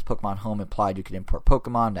upset because Pokemon Home implied you could import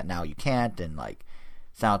Pokemon that now you can't, and like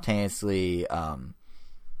simultaneously, some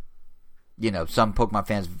Pokemon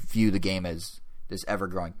fans view the game as this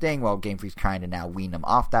ever-growing thing, while Game Freak's trying to now wean them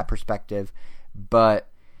off that perspective. But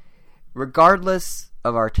regardless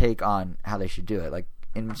of our take on how they should do it, like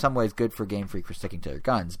in some ways, good for Game Freak for sticking to their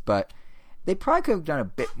guns, but they probably could have done a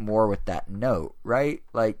bit more with that note, right?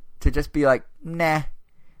 Like to just be like, nah.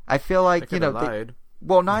 I feel like, they lied.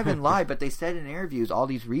 Well, not even lied, but they said in interviews all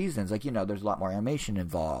these reasons. Like, there's a lot more animation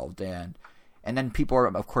involved. And then people are,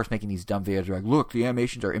 of course, making these dumb videos like, look, the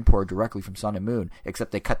animations are imported directly from Sun and Moon,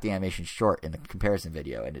 except they cut the animation short in the comparison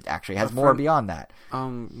video, and it actually has more beyond that.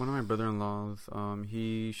 One of my brother-in-laws,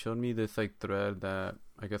 he showed me this, like, thread that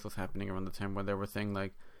I guess was happening around the time when they were saying,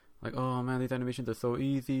 like, oh, man, these animations are so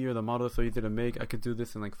easy, or the model is so easy to make, I could do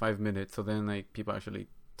this in, like, 5 minutes. So then, like, people actually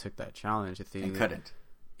took that challenge to see. And couldn't.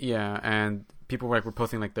 Yeah, and people were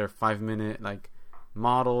posting like their 5-minute like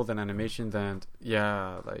models and animations, and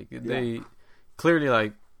they clearly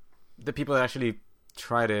like the people that actually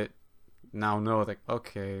tried it now know like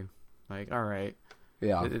okay, like all right,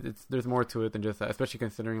 yeah, there's more to it than just that, especially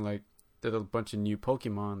considering like there's a bunch of new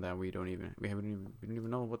Pokemon that we don't even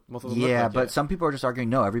know what most of them look like but yet. Some people are just arguing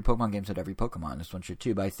no, every Pokemon game said every Pokemon, this one should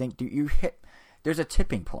too. But I think there's a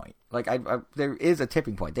tipping point. Like there is a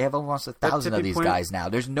tipping point. They have almost 1,000 of these guys now.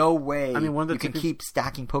 There's no way you can keep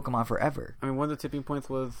stacking Pokemon forever. I mean, one of the tipping points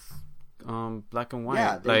was Black and White.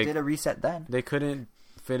 Yeah, they did a reset then. They couldn't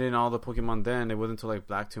fit in all the Pokemon then. It wasn't until like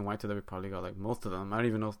Black 2 and White 2 that we probably got like most of them. I don't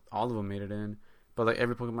even know if all of them made it in. But like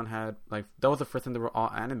every Pokemon had like that was the first time they were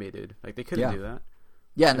all animated. Like they couldn't do that.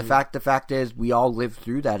 Yeah, and the fact is, we all lived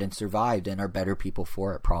through that and survived, and are better people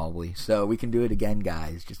for it, probably. So we can do it again,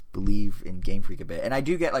 guys. Just believe in Game Freak a bit. And I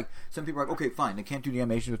do get, like, some people are like, okay, fine, they can't do the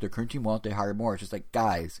animations with their current team. Why don't they hire more? It's just like,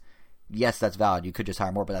 guys, yes, that's valid. You could just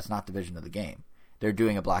hire more, but that's not the vision of the game. They're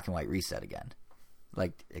doing a Black and White reset again.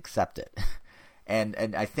 Like, accept it. And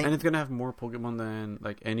I think... And it's going to have more Pokemon than,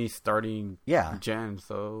 like, any starting gen,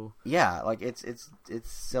 so... Yeah, like, it's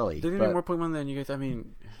silly. There's going to be more Pokemon than you guys... I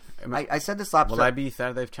mean... I said this last... Will I be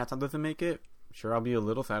sad that if Chatot doesn't make it? Sure, I'll be a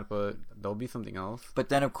little sad, but there'll be something else. But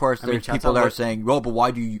then, of course, there's people that are saying, "Well, but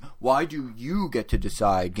why do you get to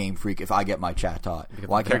decide, Game Freak, if I get my Chatot?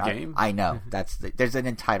 Why can't game?" I know there's an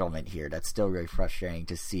entitlement here that's still really frustrating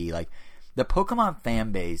to see. Like the Pokemon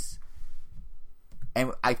fan base,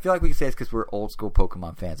 and I feel like we can say this because we're old school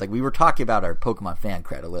Pokemon fans. Like we were talking about our Pokemon fan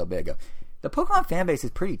cred a little bit ago. The Pokemon fan base is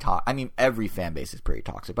pretty toxic. I mean, every fan base is pretty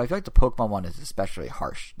toxic, but I feel like the Pokemon one is especially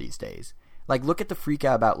harsh these days. Like, look at the freak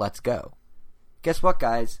out about Let's Go. Guess what,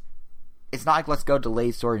 guys? It's not like Let's Go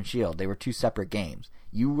delayed Sword and Shield. They were two separate games.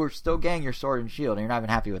 You were still getting your Sword and Shield, and you're not even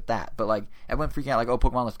happy with that. But, like, everyone freaking out, like, oh,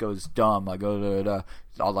 Pokemon Let's Go is dumb. Like,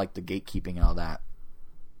 it's all, like, the gatekeeping and all that.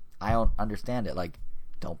 I don't understand it. Like,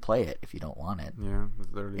 don't play it if you don't want it. Yeah,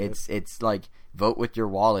 that's literally it's like, vote with your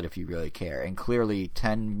wallet if you really care. And clearly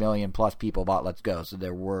 10 million plus people bought Let's Go, so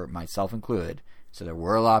there were, myself included, so there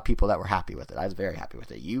were a lot of people that were happy with it. I was very happy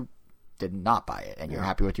with it. You did not buy it, and you're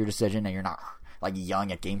happy with your decision, and you're not, like,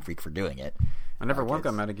 yelling at Game Freak for doing it. I never once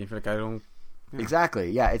got mad at Game Freak. I don't... Yeah.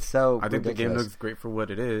 Exactly, yeah, it's so I think ridiculous. The game looks great for what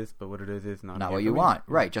it is, but what it is not what you want.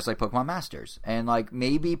 Right, just like Pokemon Masters. And, like,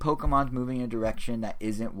 maybe Pokemon's moving in a direction that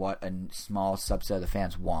isn't what a small subset of the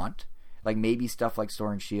fans want. Like, maybe stuff like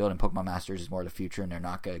Sword and Shield and Pokemon Masters is more the future, and they're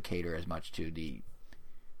not going to cater as much to the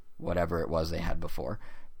whatever it was they had before.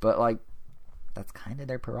 But, like, that's kind of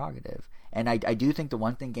their prerogative. And I do think the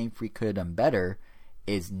one thing Game Freak could have done better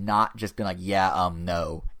is not just been like,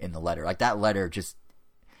 no, in the letter. Like, that letter just...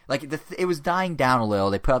 Like, it was dying down a little.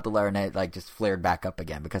 They put out the letter and it, like, just flared back up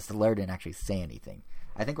again because the letter didn't actually say anything.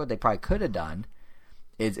 I think what they probably could have done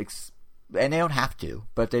is... and they don't have to,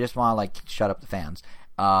 but they just want to, like, shut up the fans.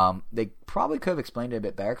 They probably could have explained it a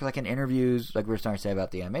bit better because, like, in interviews, like we were starting to say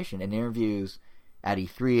about the animation, in interviews at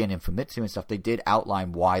E3 and in Famitsu and stuff, they did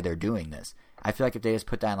outline why they're doing this. I feel like if they just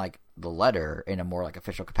put that in, like, the letter in a more, like,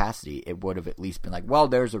 official capacity, it would have at least been like, well,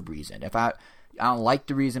 there's a reason. If I don't like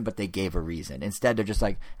the reason, but they gave a reason. Instead, they're just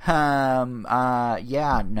like,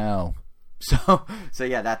 yeah, no. So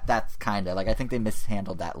yeah, that's kind of, like, I think they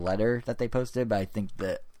mishandled that letter that they posted, but I think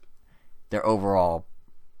that their overall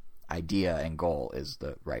idea and goal is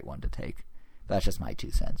the right one to take. That's just my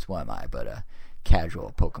 2 cents. What am I but a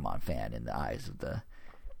casual Pokemon fan in the eyes of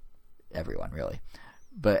everyone, really.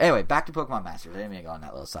 But anyway, back to Pokemon Masters. I didn't mean to go on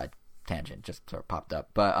that little side tangent, just sort of popped up.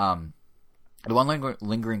 But the one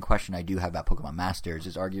lingering question I do have about Pokemon Masters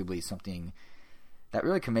is arguably something that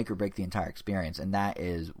really can make or break the entire experience, and that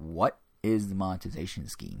is, what is the monetization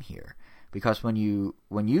scheme here? Because when you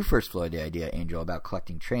first floated the idea, Angel, about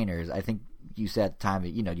collecting trainers, I think you said at the time that,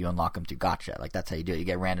 you unlock them through gacha. Like, that's how you do it. You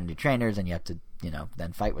get random new trainers, and you have to,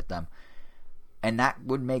 then fight with them. And that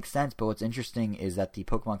would make sense, but what's interesting is that the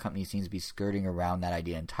Pokemon Company seems to be skirting around that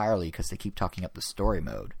idea entirely because they keep talking up the story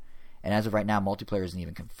mode. And as of right now, multiplayer isn't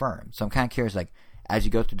even confirmed. So I'm kind of curious, like, as you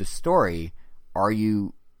go through the story, are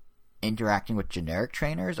you interacting with generic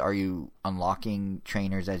trainers? Are you unlocking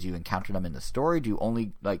trainers as you encounter them in the story? Do you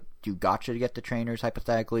only, like, do gacha to get the trainers,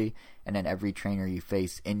 hypothetically, and then every trainer you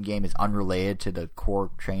face in-game is unrelated to the core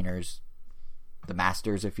trainers, the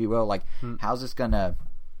masters, if you will? Like, how's this gonna...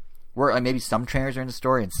 Where, like, maybe some trainers are in the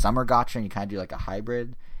story and some are gacha, and you kind of do, like, a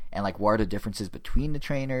hybrid, and, like, what are the differences between the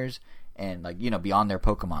trainers and, like, beyond their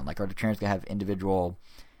Pokemon? Like, are the trainers going to have individual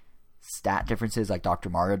stat differences like Dr.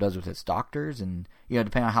 Mario does with his doctors? And,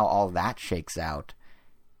 depending on how all that shakes out,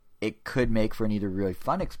 it could make for an either really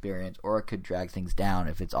fun experience or it could drag things down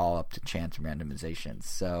if it's all up to chance randomization.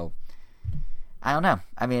 So, I don't know.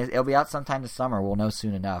 I mean, it'll be out sometime this summer. We'll know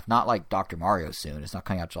soon enough. Not like Dr. Mario soon. It's not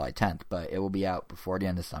coming out July 10th, but it will be out before the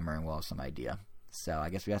end of summer, and we'll have some idea. So I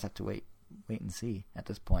guess we guys have to wait and see at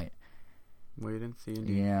this point. Wait and see.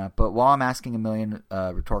 Indeed. Yeah, but while I'm asking a million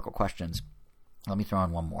rhetorical questions, let me throw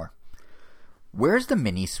in one more. Where's the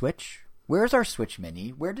mini Switch? Where's our Switch Mini?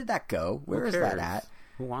 Where did that go? Where is that at?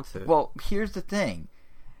 Who wants it? Well, here's the thing.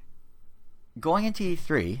 going into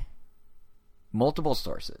E3, multiple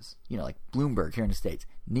sources, like Bloomberg here in the States,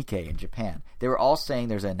 Nikkei in Japan, they were all saying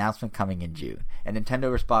there's an announcement coming in June. And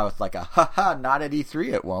Nintendo responded with like haha, not at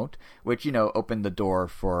E3 it won't, which, opened the door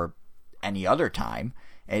for any other time.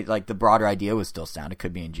 Like the broader idea was still sound, it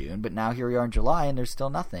could be in June, but now here we are in July and there's still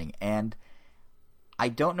nothing. And I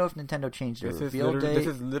don't know if Nintendo changed their reveal date. This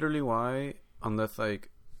is literally why, unless like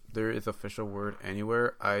there is official word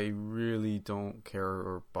anywhere, I really don't care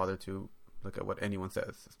or bother to look at what anyone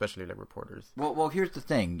says, especially like reporters. Well, here's the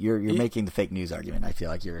thing: you're making the fake news argument. I feel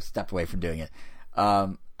like you're a step away from doing it.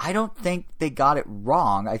 I don't think they got it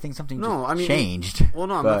wrong. I think something changed. Well,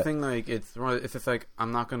 no, I'm not saying like it's wrong. It's just like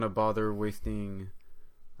I'm not gonna bother wasting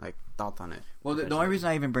like thoughts on it. Well, the only reason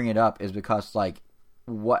I even bring it up is because like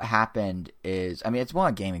what happened is, it's one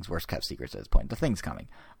of gaming's worst kept secrets at this point. The thing's coming,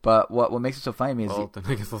 but what makes it so funny to me is then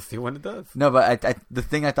I guess we'll see when it does. No, but the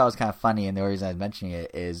thing I thought was kind of funny, and the only reason I was mentioning it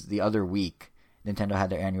is the other week Nintendo had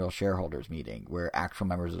their annual shareholders meeting where actual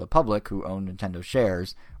members of the public who own Nintendo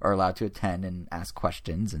shares are allowed to attend and ask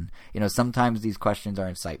questions. And, sometimes these questions are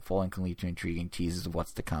insightful and can lead to intriguing teases of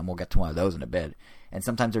what's to come. We'll get to one of those in a bit. And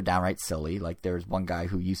sometimes they're downright silly. Like there's one guy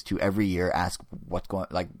who used to every year ask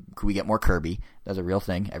could we get more Kirby? That's a real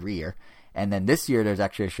thing every year. And then this year there's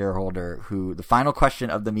actually a shareholder who, the final question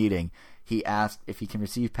of the meeting, he asked if he can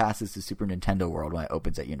receive passes to Super Nintendo World when it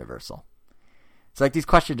opens at Universal. So, these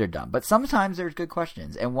questions are dumb. But sometimes there's good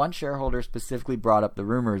questions. And one shareholder specifically brought up the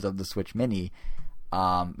rumors of the Switch Mini.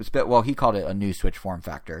 He called it a new Switch form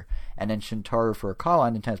factor. And then Shintaro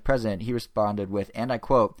Furukawa, Nintendo's president, he responded with, and I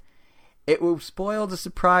quote, "It will spoil the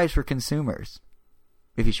surprise for consumers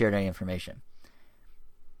if you shared any information."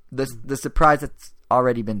 The surprise that's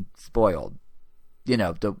already been spoiled.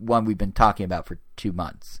 The one we've been talking about for 2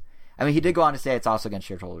 months. He did go on to say it's also against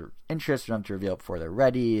shareholder interest for them to reveal it before they're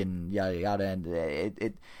ready and yada yada.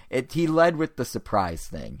 And he led with the surprise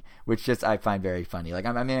thing, which just I find very funny. Like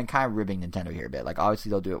I'm kind of ribbing Nintendo here a bit. Like obviously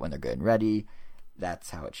they'll do it when they're good and ready. That's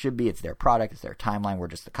how it should be. It's their product. It's their timeline. We're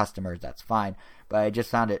just the customers. That's fine. But I just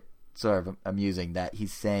found it sort of amusing that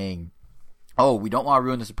he's saying, "Oh, we don't want to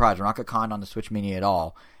ruin the surprise. We're not going to con on the Switch Mini at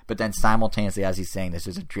all." But then simultaneously, as he's saying this,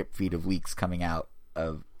 there's a drip feed of leaks coming out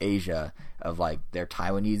of Asia of like their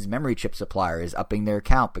Taiwanese memory chip supplier is upping their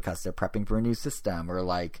account because they're prepping for a new system, or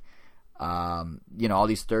like all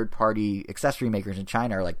these third party accessory makers in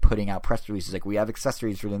China are like putting out press releases like we have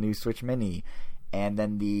accessories for the new Switch Mini. And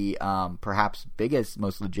then the perhaps biggest,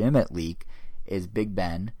 most legitimate leak is Big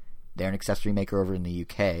Ben. They're an accessory maker over in the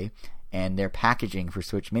UK, and their packaging for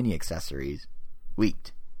Switch Mini accessories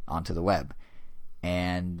leaked onto the web.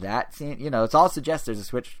 And that, it's all suggests there's a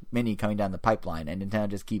Switch Mini coming down the pipeline, and Nintendo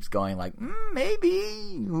just keeps going like,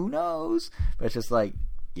 maybe, who knows? But it's just like,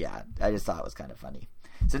 yeah, I just thought it was kind of funny.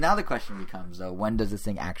 So now the question becomes, though, when does this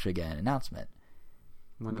thing actually get an announcement?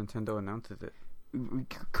 When Nintendo announces it.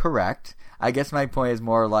 Correct. I guess my point is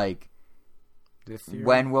more like, this year?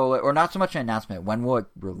 When will it, or not so much an announcement, when will it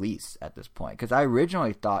release at this point? Because I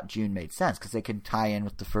originally thought June made sense because they can tie in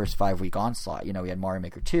with the first 5-week onslaught. We had Mario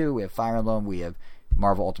Maker 2, we have Fire Emblem, we have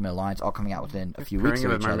Marvel Ultimate Alliance all coming out within a few weeks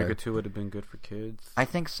of each Mario other. Maker 2 would have been good for kids. I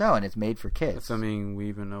think so, and it's made for kids. Assuming we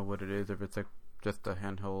even know what it is, if it's like just a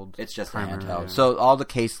handheld. It's just a handheld. Yeah. So all the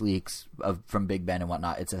case leaks from Big Ben and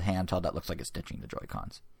whatnot, it's a handheld that looks like it's stitching the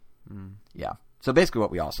Joy-Cons. Yeah. So basically what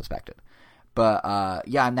we all suspected. But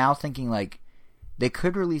I'm now thinking like they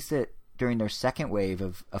could release it during their second wave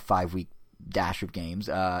of a 5-week dash of games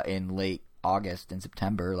in late August and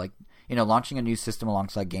September. Like, launching a new system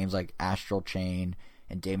alongside games like Astral Chain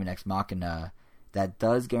and Daemon X Machina that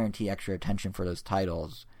does guarantee extra attention for those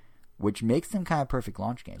titles, which makes them kind of perfect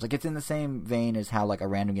launch games. Like, it's in the same vein as how like a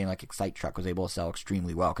random game like Excite Truck was able to sell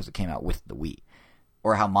extremely well because it came out with the Wii.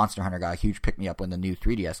 Or how Monster Hunter got a huge pick-me-up when the new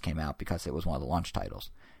 3DS came out because it was one of the launch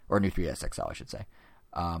titles. Or new 3DS XL, I should say.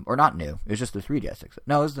 Or not new. It was just the 3DS XL.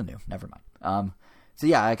 No, it was the new. Never mind. So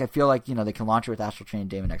yeah, like I feel like, they can launch it with Astral Chain and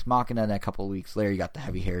Daemon X Machina, and then a couple of weeks later you got the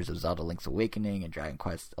heavy hitters of Zelda Link's Awakening and Dragon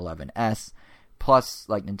Quest XI-S. Plus,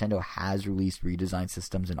 like, Nintendo has released redesigned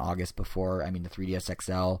systems in August before. The 3DS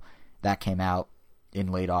XL, that came out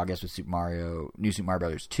in late August with New Super Mario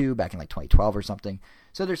Bros. 2 back in like 2012 or something.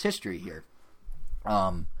 So there's history here.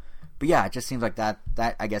 But yeah, it just seems like that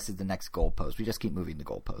I guess is the next goalpost. We just keep moving the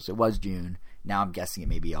goalpost. It was June. Now I'm guessing it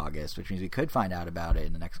may be August, which means we could find out about it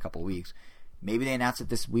in the next couple of weeks. Maybe they announce it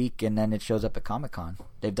this week and then it shows up at Comic-Con.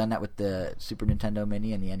 They've done that with the Super Nintendo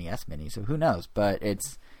Mini and the NES Mini, so who knows? But I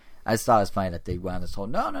just thought it was funny that they went on this whole,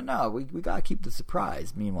 no, we gotta keep the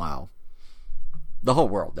surprise. Meanwhile, the whole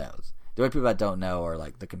world knows. The only people that don't know are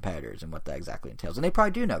like the competitors and what that exactly entails. And they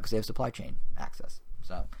probably do know because they have supply chain access.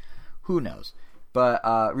 So, who knows?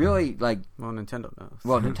 But really, like, well, Nintendo knows.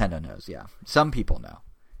 Well, Nintendo knows. Yeah, some people know.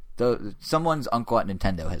 Someone's uncle at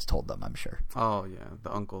Nintendo has told them, I'm sure. Oh yeah,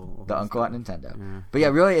 the uncle. The uncle at Nintendo. Yeah. But yeah,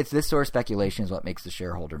 really, it's this sort of speculation is what makes the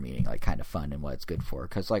shareholder meeting like kind of fun and what it's good for.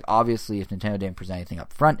 Because like obviously, if Nintendo didn't present anything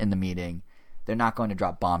up front in the meeting, they're not going to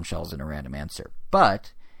drop bombshells in a random answer.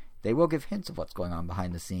 But they will give hints of what's going on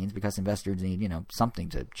behind the scenes because investors need, something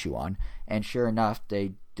to chew on. And sure enough,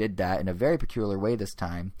 they did that in a very peculiar way this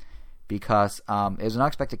time because it was an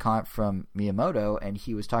unexpected comment from Miyamoto, and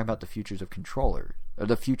he was talking about the futures of controllers, or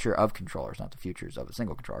the future of controllers, not the futures of a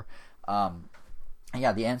single controller.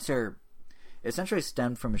 Yeah, the answer essentially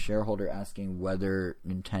stemmed from a shareholder asking whether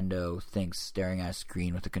Nintendo thinks staring at a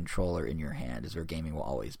screen with a controller in your hand is where gaming will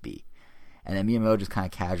always be. And then Miyamoto just kind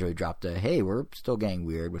of casually dropped a, hey, we're still getting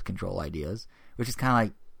weird with control ideas, which is kind of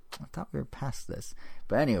like, I thought we were past this.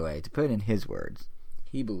 But anyway, to put it in his words,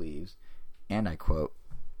 he believes, and I quote,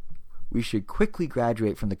 "We should quickly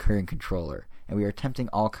graduate from the current controller, and we are attempting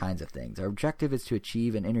all kinds of things. Our objective is to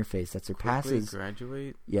achieve an interface that surpasses..." Quickly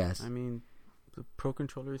graduate? Yes. I mean, the Pro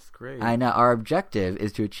Controller is great. I know. Our objective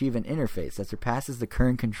is to achieve an interface that surpasses the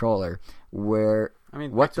current controller where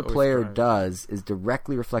what the player does is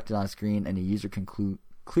directly reflected on a screen and the user can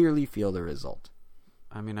clearly feel the result.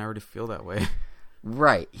 I mean, I already feel that way.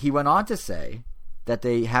 Right. He went on to say that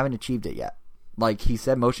they haven't achieved it yet. Like, he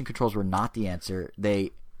said motion controls were not the answer.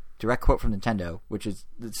 They, direct quote from Nintendo, which is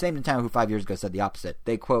the same Nintendo who 5 years ago said the opposite.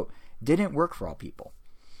 They, quote, didn't work for all people.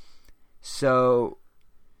 So...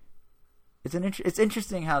 It's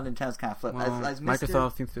interesting how Nintendo's kind of flipped. Well,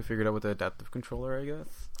 Microsoft seems to have figured out with the adaptive controller, I guess.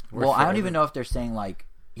 Well, I don't even know if they're saying, like...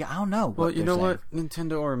 Yeah, I don't know. Well, you know what?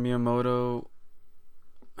 Nintendo or Miyamoto...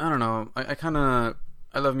 I don't know. I kind of...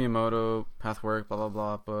 I love Miyamoto, past work, blah, blah,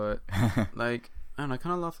 blah, but, like... I don't know, I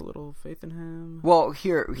kind of lost a little faith in him. Well,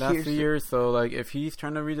 last few years, so, like, if he's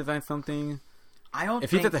trying to redesign something... I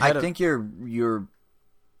think you're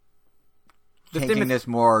taking this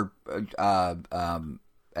more...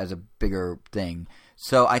 as a bigger thing.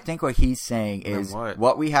 So I think what he's saying is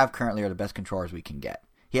what we have currently are the best controllers we can get.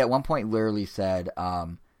 He at one point literally said, let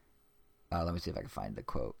me see if I can find the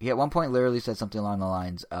quote. He at one point literally said something along the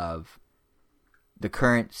lines of, the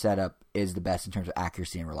current setup is the best in terms of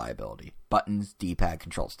accuracy and reliability. Buttons, D-pad,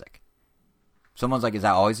 control stick. Someone's like, is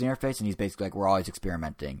that always the interface? And he's basically like, we're always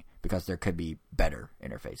experimenting because there could be better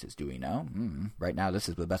interfaces. Do we know? Right now, this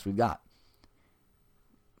is the best we've got.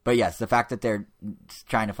 But yes, the fact that they're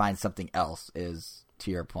trying to find something else is, to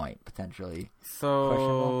your point, potentially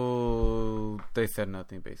questionable. They said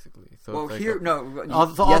nothing, basically. So well, it's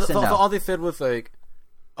like all they said was like,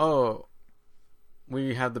 oh,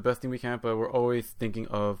 we have the best thing we can, but we're always thinking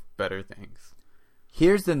of better things.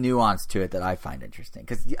 Here's the nuance to it that I find interesting.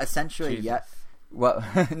 Because essentially, here's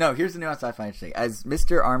the nuance I find interesting. As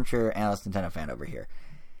Mr. Armchair Analyst Nintendo fan over here,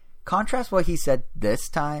 contrast what he said this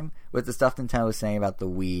time with the stuff Nintendo was saying about the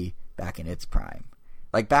Wii back in its prime.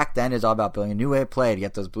 Like, back then, it's all about building a new way to play to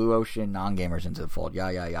get those Blue Ocean non-gamers into the fold. Give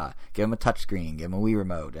them a touchscreen, give them a Wii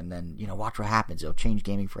remote, and then, watch what happens. It'll change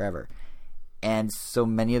gaming forever. And so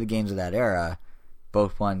many of the games of that era,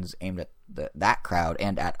 both ones aimed at that crowd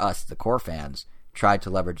and at us, the core fans, tried to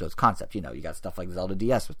leverage those concepts. You got stuff like Zelda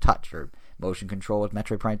DS with touch, or motion control with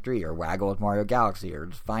Metroid Prime 3, or Waggle with Mario Galaxy, or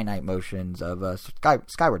finite motions of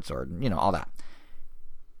Skyward Sword, and all that.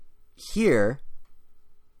 Here,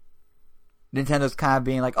 Nintendo's kind of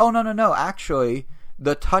being like, oh, no, actually,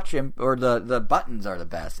 the touch or the buttons are the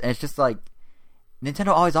best. And it's just like, Nintendo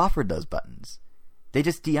always offered those buttons. They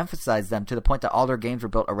just de-emphasized them to the point that all their games were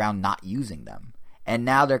built around not using them. And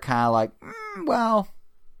now they're kind of like, well,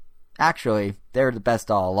 actually, they were the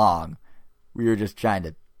best all along. We were just trying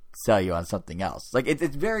to sell you on something else. Like,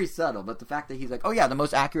 it's very subtle, but the fact that he's like, oh yeah, the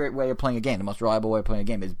most accurate way of playing a game, the most reliable way of playing a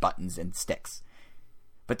game is buttons and sticks.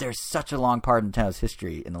 But there's such a long part of Nintendo's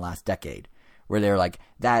history in the last decade where they're like,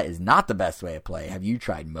 that is not the best way to play. Have you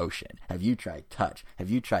tried motion? Have you tried touch? Have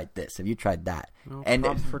you tried this? Have you tried that? Well, and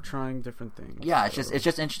props for trying different things. Yeah, it's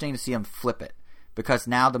just interesting to see them flip it, because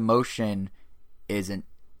now the motion is an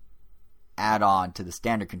add-on to the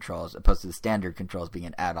standard controls, opposed to the standard controls being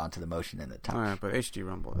an add-on to the motion and the touch. Alright, but HD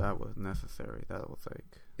Rumble, that was necessary. That was like...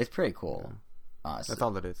 It's pretty cool. Yeah. Honestly. That's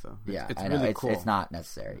all it is, though. It's really know. cool. It's not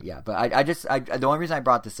necessary. Yeah, but I the only reason I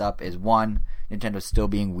brought this up is, one, Nintendo's still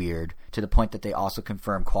being weird to the point that they also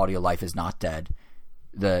confirm quality of life is not dead.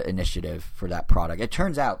 The initiative for that product. It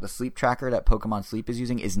turns out the sleep tracker that Pokemon Sleep is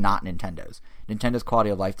using is not Nintendo's. Nintendo's quality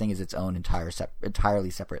of life thing is its own entirely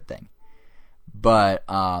separate thing. But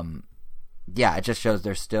yeah, it just shows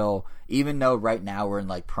they're still, even though right now we're in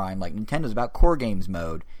like prime, like Nintendo's about core games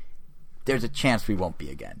mode, there's a chance we won't be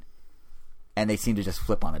again. And they seem to just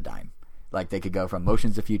flip on a dime. Like, they could go from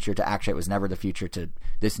motion's the future to actually it was never the future to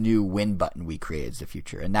this new win button we created is the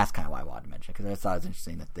future. And that's kind of why I wanted to mention it, because I just thought it was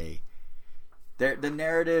interesting that the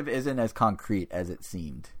narrative isn't as concrete as it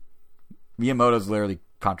seemed. Miyamoto's literally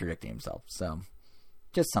contradicting himself. So,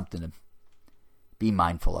 just something to be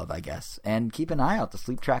mindful of, I guess. And keep an eye out. The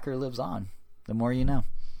sleep tracker lives on. The more you know.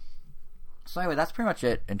 So anyway, that's pretty much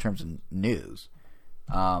it in terms of news.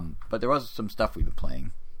 But there was some stuff we've been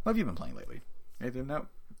playing. What have you been playing lately? Anything to note?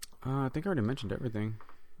 I think I already mentioned everything.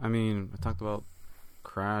 I mean, I talked about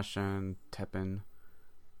Crash and Tekken.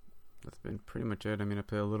 That's been pretty much it. I mean, I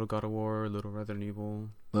play a little God of War, a little Resident Evil.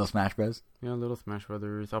 Little Smash Bros? Yeah, a little Smash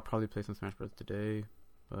Brothers. I'll probably play some Smash Bros today,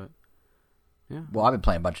 but yeah. Well, I've been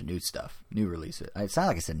playing a bunch of new stuff. New releases. It sounded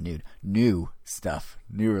like I said nude. New stuff.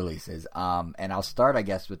 New releases. And I'll start, I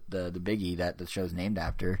guess, with the biggie that the show's named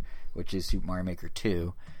after, which is Super Mario Maker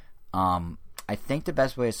 2. I think the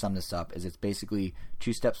best way to sum this up is it's basically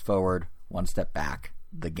 2 steps forward, 1 step back,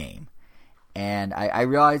 the game. And I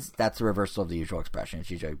realize that's a reversal of the usual expression.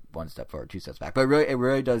 It's usually 1 step forward, 2 steps back. But it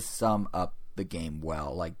really does sum up the game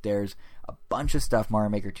well. Like, there's a bunch of stuff Mario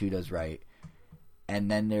Maker 2 does right. And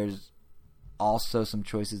then there's also some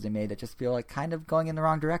choices they made that just feel like kind of going in the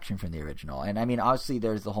wrong direction from the original. And I mean, obviously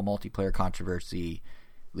there's the whole multiplayer controversy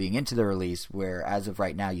leading into the release where as of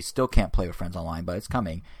right now you still can't play with friends online, but it's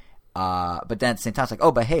coming. But then at the same time it's like,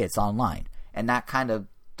 oh, but hey, it's online. And that kind of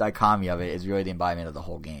dichotomy of it is really the embodiment of the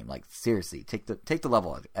whole game. Like, seriously, take the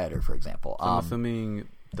level editor, for example. So I'm assuming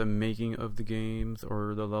the making of the games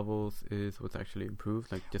or the levels is what's actually improved,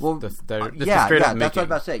 like just the straight up making. That's what I was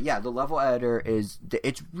about to say. Yeah, the level editor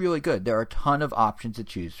it's really good. There are a ton of options to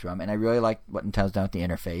choose from, and I really like what Nintendo's done with the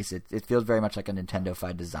interface. It feels very much like a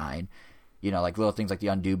Nintendo-fied design. You know, like little things like the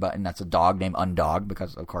undo button, that's a dog named Undog,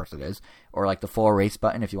 because of course it is. Or like the full erase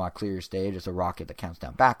button, if you want to clear your stage, it's a rocket that counts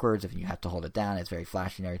down backwards. If you have to hold it down, it's very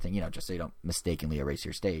flashy and everything, you know, just so you don't mistakenly erase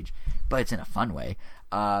your stage. But it's in a fun way.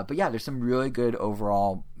 But yeah, there's some really good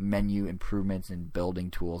overall menu improvements and building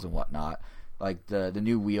tools and whatnot. Like the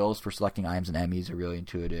new wheels for selecting items and enemies are really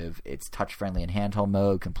intuitive. It's touch-friendly in handheld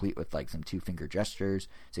mode, complete with like some 2-finger gestures,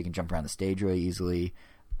 so you can jump around the stage really easily.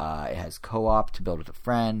 It has co-op to build with a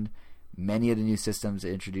friend. Many of the new systems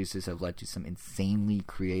it introduces have led to some insanely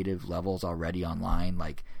creative levels already online.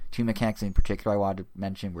 Like 2 mechanics in particular I wanted to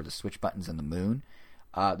mention were the switch buttons and the moon.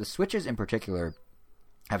 The switches in particular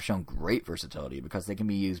have shown great versatility because they can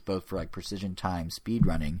be used both for like precision time speed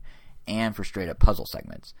running and for straight up puzzle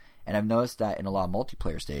segments. And I've noticed that in a lot of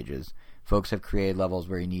multiplayer stages, folks have created levels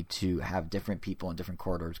where you need to have different people in different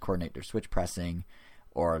corridors coordinate their switch pressing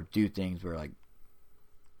or do things where like,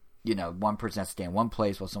 you know, one person has to stay in one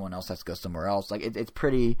place while someone else has to go somewhere else. Like it's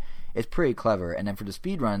pretty clever. And then for the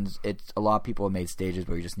speed runs, it's a lot of people have made stages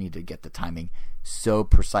where you just need to get the timing so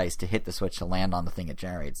precise to hit the switch to land on the thing it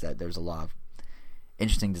generates that there's a lot of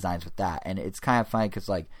interesting designs with that. And it's kind of funny because,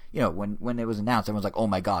 like, you know, when it was announced, everyone's like, oh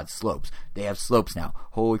my god, slopes. They have slopes now.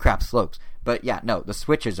 Holy crap, slopes. But yeah, no, the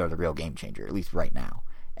switches are the real game changer, at least right now.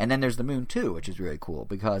 And then there's the moon too, which is really cool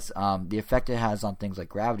because the effect it has on things like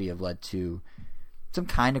gravity have led to some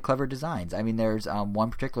kind of clever designs. I mean, there's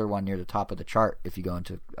one particular one near the top of the chart. If you go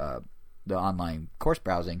into the online course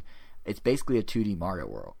browsing, it's basically a 2D Mario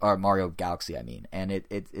world or Mario Galaxy. I mean, and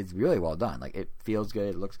it's really well done. Like it feels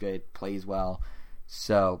good, it looks good, it plays well.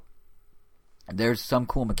 So there's some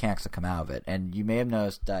cool mechanics that come out of it. And you may have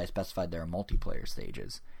noticed that I specified there are multiplayer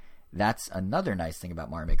stages. That's another nice thing about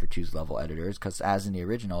Mario Maker 2's level editors, because as in the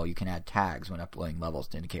original, you can add tags when uploading levels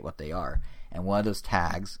to indicate what they are. And one of those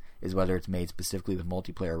tags is whether it's made specifically with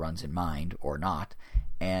multiplayer runs in mind or not,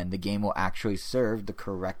 and the game will actually serve the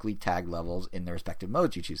correctly tagged levels in the respective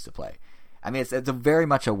modes you choose to play. I mean, it's a very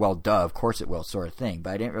much a well, duh, of course it will sort of thing,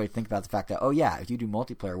 but I didn't really think about the fact that, oh yeah, if you do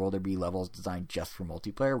multiplayer, will there be levels designed just for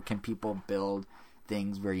multiplayer? Can people build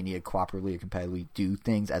things where you need to cooperatively or competitively do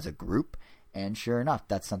things as a group? And sure enough,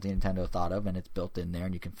 that's something Nintendo thought of, and it's built in there,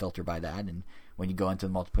 and you can filter by that. And when you go into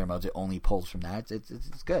the multiplayer modes, it only pulls from that.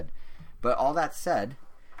 It's good. But all that said,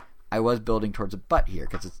 I was building towards a but here,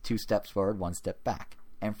 because it's 2 steps forward, 1 step back.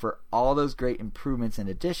 And for all those great improvements and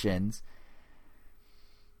additions,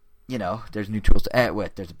 you know, there's new tools to edit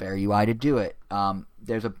with. There's a better UI to do it.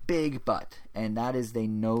 There's a big but, and that is they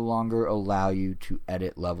no longer allow you to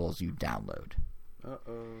edit levels you download.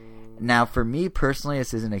 Now, for me personally,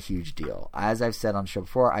 this isn't a huge deal. As I've said on the show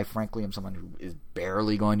before, I frankly am someone who is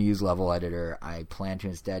barely going to use Level Editor. I plan to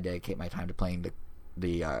instead dedicate my time to playing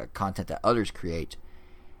the content that others create.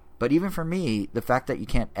 But even for me, the fact that you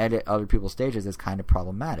can't edit other people's stages is kind of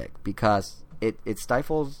problematic, because it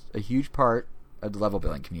stifles a huge part of the level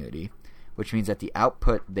building community, which means that the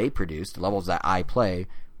output they produce, the levels that I play,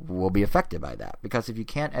 will be affected by that. Because if you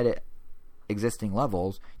can't edit existing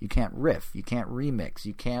levels, you can't riff, you can't remix,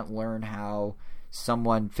 you can't learn how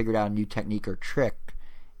someone figured out a new technique or trick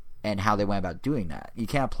and how they went about doing that. You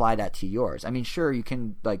can't apply that to yours. I mean, sure, you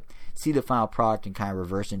can like see the final product and kind of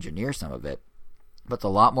reverse engineer some of it, but it's a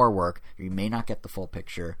lot more work. You may not get the full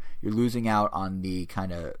picture. You're losing out on the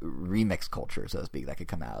kind of remix culture, so to speak, that could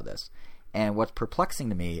come out of this. And what's perplexing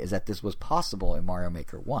to me is that this was possible in Mario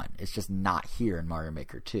Maker 1. It's just not here in Mario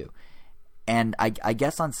Maker 2. And I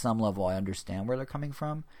guess on some level I understand where they're coming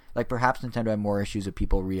from. Like perhaps Nintendo had more issues with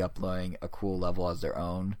people re-uploading a cool level as their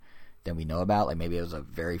own than we know about. Like maybe it was a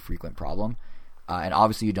very frequent problem. And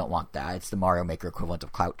obviously you don't want that. It's the Mario Maker equivalent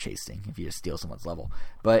of clout chasing if you just steal someone's level.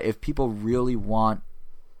 But if people really want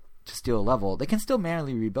to steal a level, they can still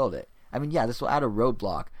manually rebuild it. I mean, yeah, this will add a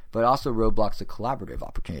roadblock, but it also roadblocks the collaborative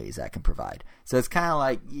opportunities that it can provide. So it's kind of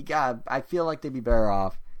like, I feel like they'd be better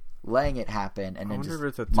off letting it happen and then just monitoring. I wonder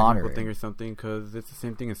if it's a technical thing or something, because it's the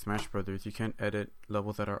same thing as Smash Brothers. You can't edit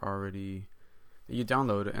levels that are already... You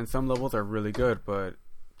download it, and some levels are really good, but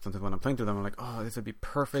sometimes when I'm playing through them, I'm like, oh, this would be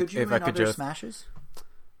perfect if I could just... Smashes?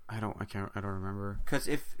 I don't remember. Because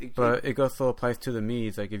but it also applies to the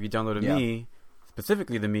Miis. Like, if you download a Mii,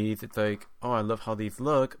 specifically the Miis, it's like, oh, I love how these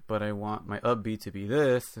look, but I want my up B to be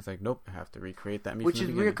this. It's like, nope, I have to recreate that Mii. Which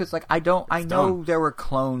is weird, because like I know there were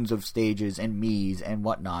clones of stages and Miis and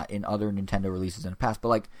whatnot in other Nintendo releases in the past, but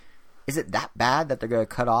like, is it that bad that they're going to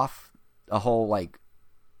cut off a whole like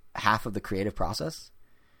half of the creative process?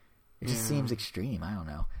 It just seems extreme. I don't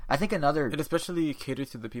know. I think it especially caters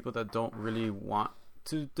to the people that don't really want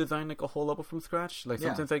to design like a whole level from scratch. Like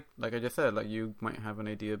sometimes like I just said, like you might have an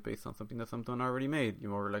idea based on something that someone already made,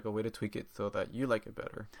 or like a way to tweak it so that you like it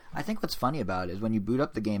better. I think what's funny about it is when you boot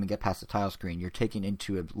up the game and get past the title screen, you're taken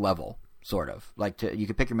into a level, sort of. Like you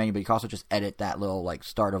can pick your menu, but you can also just edit that little like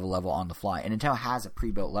start of a level on the fly. And Nintendo has a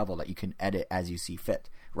pre-built level that you can edit as you see fit,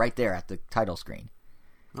 right there at the title screen.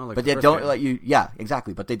 Oh, like but they don't let you,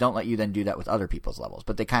 exactly. But they don't let you then do that with other people's levels.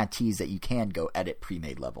 But they kind of tease that you can go edit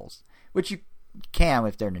pre-made levels, which you can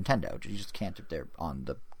if they're Nintendo. You just can't if they're on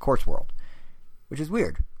the course world, which is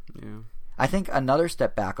weird. Yeah. I think another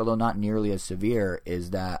step back, although not nearly as severe,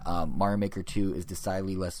 is that Mario Maker 2 is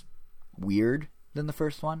decidedly less weird than the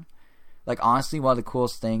first one. Like, honestly, one of the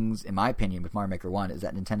coolest things, in my opinion, with Mario Maker 1 is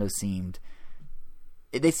that Nintendo seemed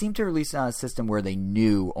to release it on a system where they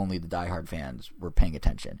knew only the diehard fans were paying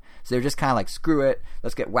attention. So they're just kind of like, screw it,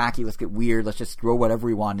 let's get wacky, let's get weird, let's just throw whatever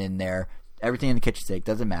we want in there. Everything in the kitchen sink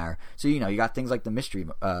doesn't matter. So you got things like the mystery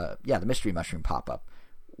mushroom pop up,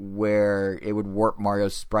 where it would warp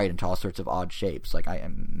Mario's sprite into all sorts of odd shapes. Like I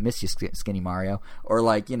miss you, Skinny Mario, or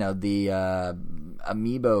like the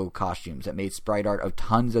amiibo costumes that made sprite art of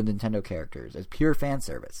tons of Nintendo characters as pure fan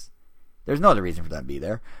service. There's no other reason for them to be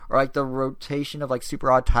there. Or like the rotation of like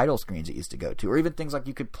super odd title screens it used to go to, or even things like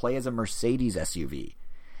you could play as a Mercedes SUV.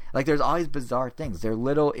 Like there's all these bizarre things. They're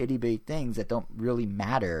little itty bitty things that don't really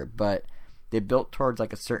matter, but they built towards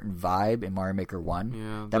like a certain vibe in Mario Maker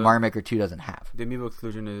 1 that Mario Maker 2 doesn't have. The amiibo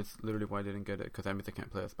exclusion is literally why I didn't get it, because that means I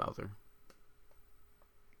can't play as Bowser.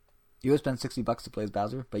 You would spend $60 to play as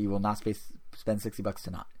Bowser, but you will not spend $60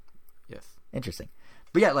 to not. Yes. Interesting.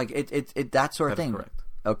 But yeah, like it that sort of thing. That's correct.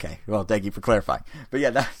 Okay. Well, thank you for clarifying. But yeah,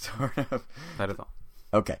 that sort of. That is all.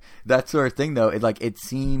 Okay. That sort of thing, though, it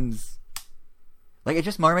seems. Like, it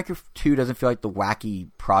just, Mario Maker 2 doesn't feel like the wacky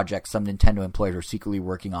project some Nintendo employees are secretly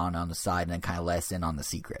working on the side and then kind of let us in on the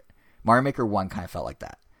secret. Mario Maker 1 kind of felt like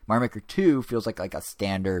that. Mario Maker 2 feels like a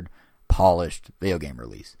standard, polished video game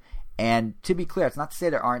release. And to be clear, it's not to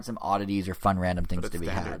say there aren't some oddities or fun random things to be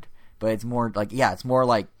had. But it's more like, it's more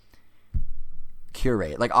like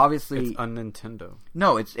curated. Like, obviously... It's un-Nintendo.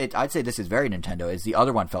 No, I'd say this is very Nintendo. The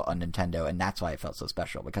other one felt un-Nintendo, and that's why it felt so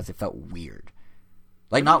special, because it felt weird.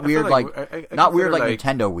 Like, not weird, not weird like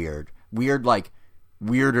Nintendo weird. Weird, like,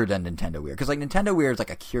 weirder than Nintendo weird. Because, like, Nintendo weird is, like,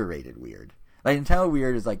 a curated weird. Like, Nintendo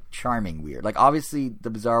weird is, like, charming weird. Like, obviously, the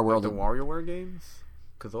Bizarre World... Like the WarioWare games?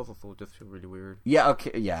 Because those also just feel really weird. Yeah,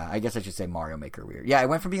 okay, yeah. I guess I should say Mario Maker weird. Yeah, it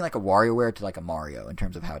went from being, like, a WarioWare to, like, a Mario in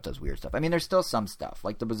terms of how it does weird stuff. I mean, there's still some stuff.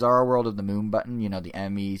 Like, the Bizarre World of the Moon button, the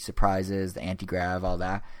enemy surprises, the anti-grav, all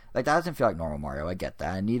that. Like, that doesn't feel like normal Mario. I get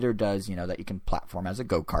that. And neither does, that you can platform as a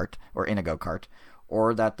go-kart, or in a go-kart.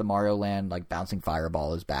 Or that the Mario Land, like, bouncing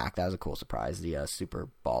fireball is back. That was a cool surprise. The Super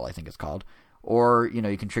Ball, I think it's called. Or,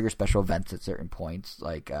 you can trigger special events at certain points.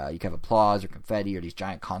 Like, you can have applause or confetti or these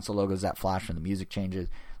giant console logos that flash when the music changes.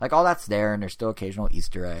 Like, all that's there, and there's still occasional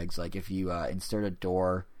Easter eggs. Like, if you insert a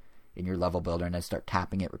door in your level builder and then start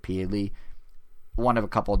tapping it repeatedly, one of a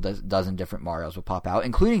couple dozen different Marios will pop out,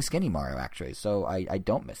 including Skinny Mario, actually. So I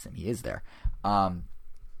don't miss him. He is there.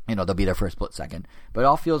 They'll be there for a split second. But it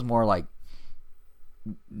all feels more like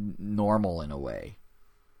normal in a way.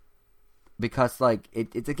 Because, like,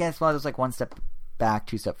 it's against one of those, like, one step back,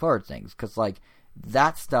 two step forward things. Because, like,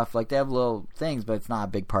 that stuff, like, they have little things, but it's not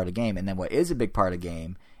a big part of the game. And then what is a big part of the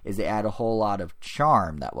game is they add a whole lot of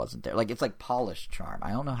charm that wasn't there. Like, it's like polished charm. I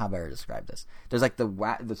don't know how better to describe this. There's, like,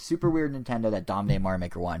 the super weird Nintendo that dominated Mario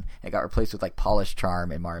Maker 1. It got replaced with, like, polished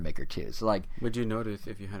charm in Mario Maker 2. So, like... Would you notice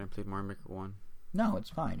if you hadn't played Mario Maker 1? No, it's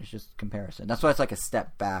fine. It's just comparison. That's why it's, like, a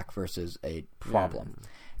step back versus a problem. Yeah.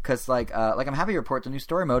 Because, like I'm happy to report the new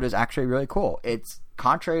story mode is actually really cool. It's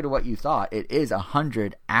contrary to what you thought. It is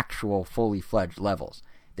 100 actual fully fledged levels.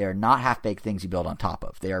 They are not half-baked things you build on top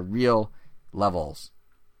of. They are real levels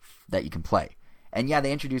that you can play. And yeah,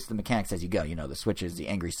 they introduce the mechanics as you go. You know, the switches, the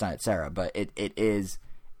angry sun, etc. But it is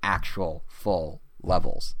actual full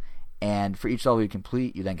levels. And for each level you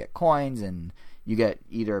complete, you then get coins, and you get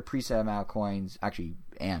either a preset amount of coins. Actually,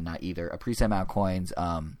 and not either a preset amount of coins.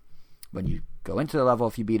 When you go into the level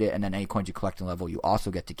if you beat it, and then any coins you collect in the level you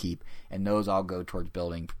also get to keep, and those all go towards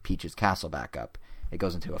building Peach's castle back up. It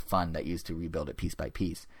goes into a fund that used to rebuild it piece by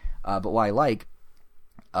piece. But what I like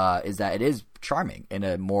is that it is charming in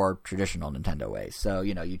a more traditional Nintendo way. So,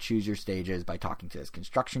 you know, you choose your stages by talking to this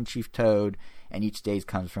construction chief Toad, and each stage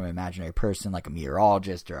comes from an imaginary person like a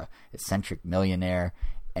meteorologist or a eccentric millionaire,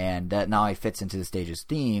 and that not only fits into the stage's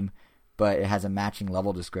theme, but it has a matching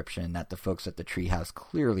level description that the folks at the Treehouse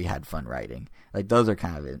clearly had fun writing. Like, those are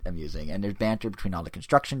kind of amusing. And there's banter between all the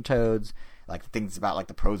construction toads, like things about like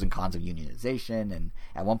the pros and cons of unionization, and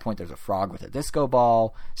at one point there's a frog with a disco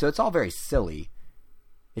ball. So it's all very silly.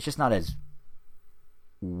 It's just not as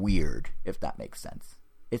weird, if that makes sense.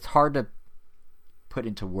 It's hard to put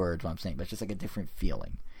into words what I'm saying, but it's just like a different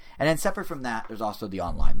feeling. And then separate from that, there's also the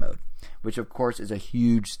online mode, which of course is a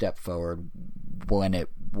huge step forward when it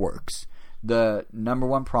works. The number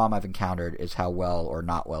one problem I've encountered is how well or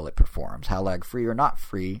not well it performs. How lag free or not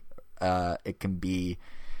free it can be.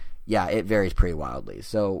 Yeah, it varies pretty wildly.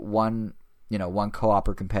 So one co-op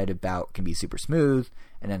or competitive bout can be super smooth,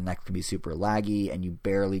 and then the next can be super laggy, and you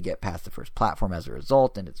barely get past the first platform as a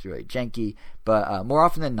result, and it's really janky. But more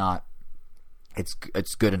often than not, it's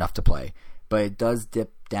good enough to play. But it does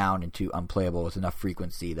dip down into unplayable with enough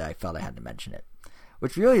frequency that I felt I had to mention it.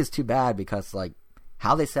 Which really is too bad, because like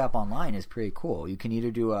how they set up online is pretty cool. You can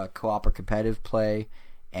either do a co-op or competitive play,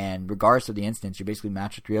 and regardless of the instance, you're basically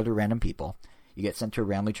matched with 3 other random people. You get sent to a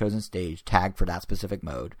randomly chosen stage, tagged for that specific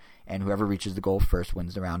mode, and whoever reaches the goal first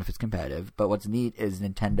wins the round if it's competitive. But what's neat is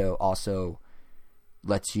Nintendo also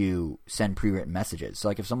lets you send pre-written messages. So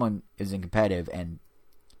like if someone is in competitive and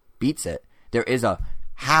beats it, there is a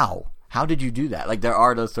how. How did you do that? Like, there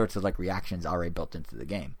are those sorts of like reactions already built into the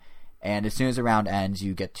game. And as soon as the round ends,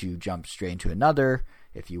 you get to jump straight into another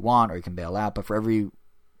if you want, or you can bail out. But for every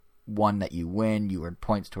one that you win, you earn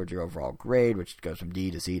points towards your overall grade, which goes from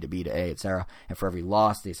D to C to B to A, etc. And for every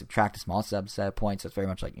loss, they subtract a small subset of points. So it's very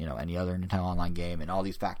much like, you know, any other Nintendo Online game. And all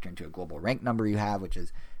these factor into a global rank number you have, which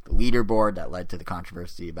is the leaderboard that led to the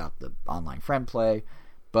controversy about the online friend play.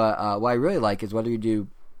 But what I really like is whether you do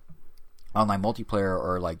online multiplayer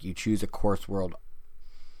or like you choose a course world,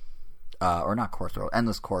 or not course world,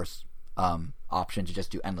 endless course option to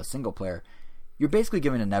just do endless single player, you're basically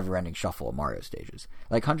given a never-ending shuffle of Mario stages.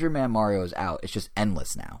 Like 100-Man Mario is out. It's just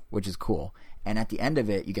endless now, which is cool. And at the end of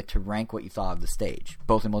it, you get to rank what you thought of the stage,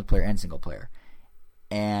 both in multiplayer and single player.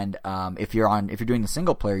 And if you're doing the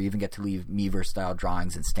single player, you even get to leave Miiverse-style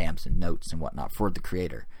drawings and stamps and notes and whatnot for the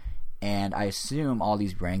creator. And I assume all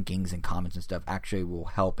these rankings and comments and stuff actually will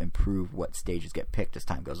help improve what stages get picked as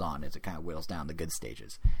time goes on, as it kind of whittles down the good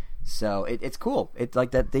stages. So it's cool. It's like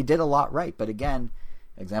that they did a lot right. But again,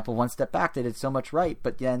 example one step back, they did so much right,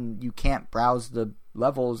 but then you can't browse the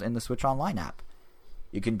levels in the Switch Online app.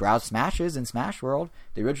 You can browse Smashes in Smash World.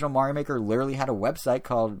 The original Mario Maker literally had a website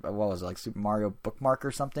called, what was it, like Super Mario Bookmark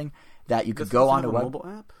or something, that you could go on a mobile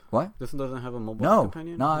app? What? This doesn't have a mobile app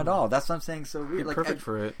companion? No, not at all. That's what I'm saying. So weird. Like, perfect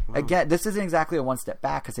for it. Wow. Again, this isn't exactly a one step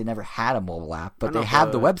back because they never had a mobile app, but they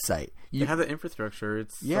have the website. They have the infrastructure.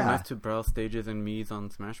 It's so nice to browse stages and Mii's on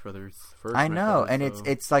Smash Brothers. I know, and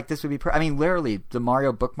it's like this would be. I mean, literally, the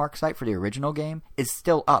Mario bookmark site for the original game is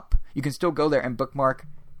still up. You can still go there and bookmark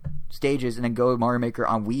stages, and then go to Mario Maker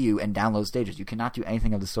on Wii U and download stages. You cannot do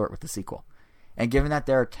anything of the sort with the sequel. And given that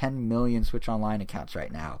there are 10 million Switch Online accounts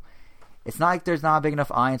right now, it's not like there's not a big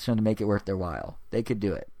enough audience for them to make it worth their while. They could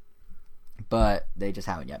do it. But they just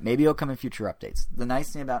haven't yet. Maybe it'll come in future updates. The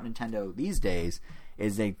nice thing about Nintendo these days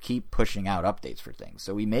is they keep pushing out updates for things.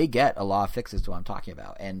 So we may get a lot of fixes to what I'm talking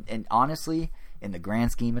about. And honestly, in the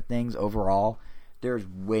grand scheme of things, overall, there's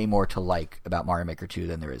way more to like about Mario Maker 2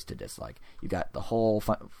 than there is to dislike. You got the whole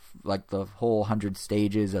the whole 100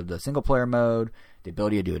 stages of the single player mode, the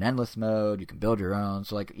ability to do an endless mode. You can build your own.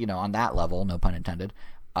 So on that level, no pun intended,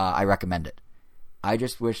 I recommend it. I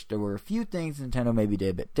just wish there were a few things Nintendo maybe did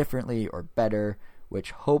a bit differently or better,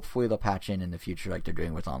 which hopefully they'll patch in the future like they're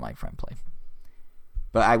doing with online friend play.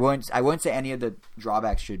 But I wouldn't say any of the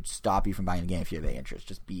drawbacks should stop you from buying the game if you have any interest.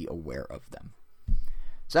 Just be aware of them.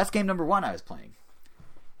 So that's game number 1 I was playing.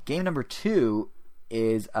 Game number 2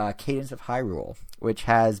 is Cadence of Hyrule, which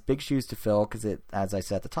has big shoes to fill because it, as I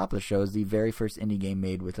said at the top of the show, is the very first indie game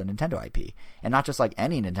made with a Nintendo IP. And not just like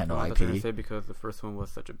any Nintendo IP. I was going to say because the first one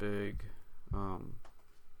was such a big...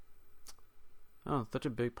 such a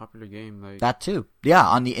big popular game. Like that too.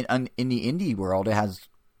 Yeah, in the indie world, it has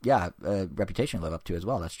a reputation to live up to as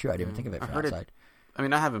well. That's true. I didn't even think of it from outside. I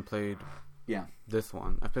mean, I haven't played this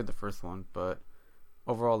one. I played the first one, but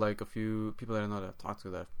overall, like a few people that I know that I've talked to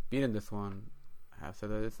that have beaten this one have said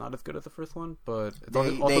that it's not as good as the first one. But it's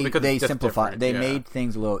also because they it's just simplified. different. They made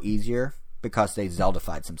things a little easier because they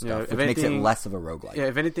Zelda-fied some stuff, which makes it less of a roguelike. Yeah,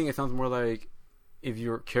 if anything, it sounds more like, if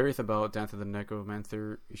you're curious about Dance of the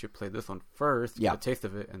Necromancer, you should play this one first, get a taste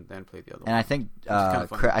of it, and then play the other one. And I think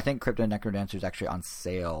I think Crypto Necrodancer is actually on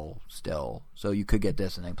sale still, so you could get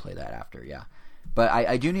this and then play that after. Yeah, but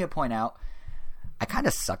I do need to point out, I kind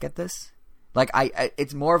of suck at this. Like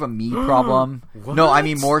it's more of a me problem. No, I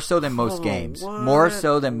mean more so than most games. What? More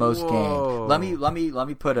so than most games. Let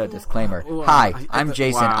me put a disclaimer. Hi, I'm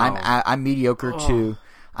Jason. Wow. I'm mediocre too.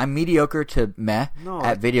 I'm mediocre to meh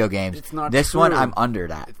at video games. It's not this true. one, I'm under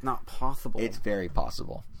that. It's not possible. It's very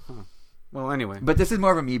possible. Huh. Well, anyway. But this is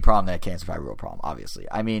more of a me problem than a Cadence of Hyrule problem, obviously.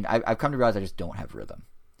 I mean, I've come to realize I just don't have rhythm.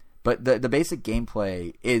 But the basic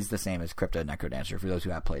gameplay is the same as Crypto Necrodancer for those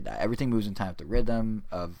who have played that. Everything moves in time with the rhythm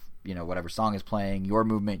of, whatever song is playing, your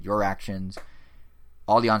movement, your actions.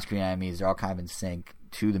 All the on-screen enemies, they're all kind of in sync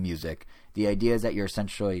to the music. The idea is that you're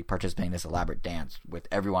essentially participating in this elaborate dance with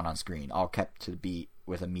everyone on screen, all kept to the beat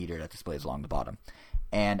with a meter that displays along the bottom.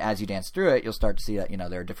 And as you dance through it, you'll start to see that,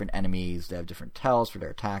 there are different enemies. They have different tells for their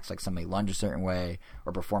attacks, like some may lunge a certain way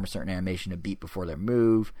or perform a certain animation a beat before their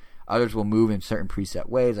move. Others will move in certain preset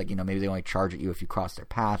ways, like, maybe they only charge at you if you cross their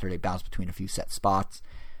path, or they bounce between a few set spots.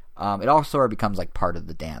 It all sort of becomes like part of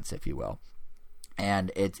the dance, if you will.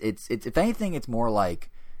 And it's if anything, it's more like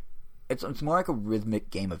it's more like a rhythmic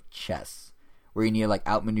game of chess, where you need to like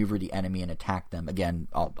outmaneuver the enemy and attack them, again,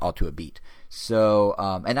 all to a beat. So,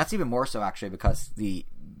 and that's even more so actually because the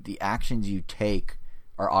actions you take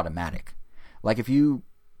are automatic. Like if you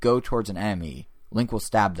go towards an enemy, Link will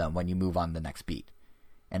stab them when you move on the next beat.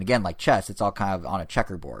 And again, like chess, it's all kind of on a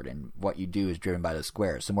checkerboard, and what you do is driven by the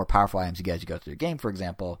squares. So more powerful items you get as you go through the game, for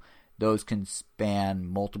example, those can span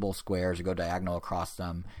multiple squares or go diagonal across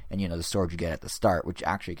them. And, the sword you get at the start, which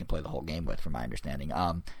actually you can play the whole game with, from my understanding,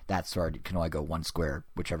 that sword can only go one square,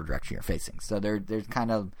 whichever direction you're facing. So there's kind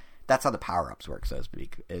of, that's how the power-ups work, so to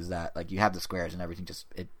speak, is that like you have the squares and everything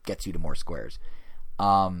it gets you to more squares.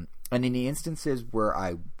 And in the instances where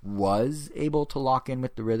I was able to lock in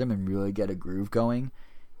with the rhythm and really get a groove going,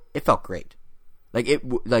 it felt great. Like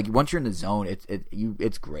once you're in the zone,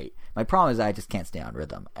 it's great. My problem is I just can't stay on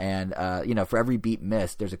rhythm, and for every beat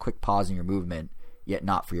missed, there's a quick pause in your movement, yet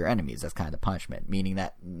not for your enemies. That's kind of the punishment, meaning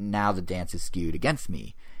that now the dance is skewed against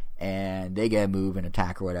me, and they get a move and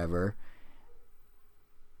attack or whatever,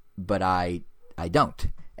 but I don't,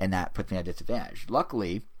 and that puts me at a disadvantage.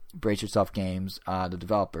 Luckily, Brace Yourself Games, the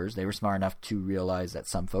developers, they were smart enough to realize that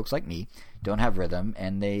some folks like me don't have rhythm,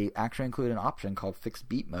 and they actually include an option called Fixed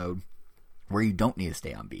Beat Mode, where you don't need to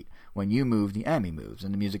stay on beat. When you move, the enemy moves,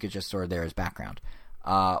 and the music is just sort of there as background.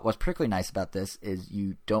 What's particularly nice about this is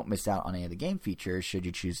you don't miss out on any of the game features should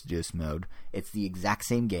you choose to do this mode. It's the exact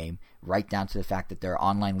same game, right down to the fact that there are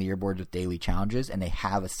online leaderboards with daily challenges, and they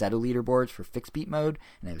have a set of leaderboards for Fixed Beat Mode,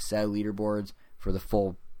 and they have a set of leaderboards for the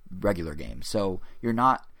full regular game. So you're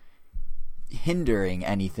not hindering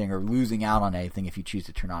anything or losing out on anything if you choose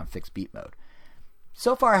to turn on Fixed Beat Mode.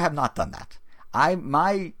 So far, I have not done that.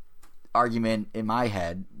 My argument in my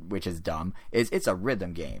head, which is dumb, is it's a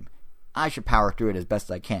rhythm game. I should power through it as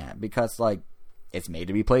best I can because, it's made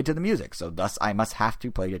to be played to the music, so thus I must have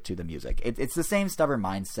to play it to the music. It's the same stubborn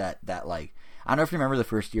mindset that, I don't know if you remember the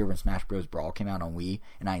first year when Smash Bros. Brawl came out on Wii,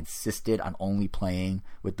 and I insisted on only playing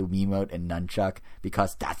with the Wiimote and Nunchuck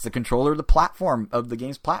because that's the controller of the platform, of the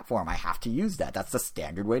game's platform. I have to use that. That's the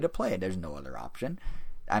standard way to play it. There's no other option.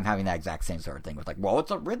 I'm having that exact same sort of thing with,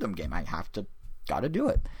 it's a rhythm game. I gotta do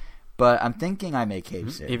it. But I'm thinking I may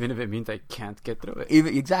cave soon. Even if it means I can't get through it.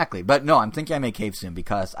 Exactly. But no, I'm thinking I may cave soon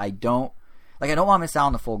because I don't... Like, I don't want to miss out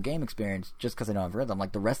on the full game experience just because I don't have rhythm.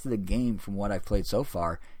 Like, the rest of the game, from what I've played so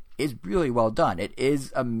far, is really well done. It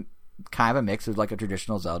is a kind of a mix of, like, a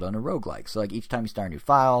traditional Zelda and a roguelike. So, like, each time you start a new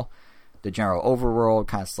file, the general overworld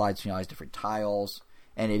kind of slides between all these different tiles.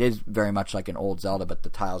 And it is very much like an old Zelda, but the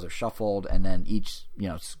tiles are shuffled, and then each,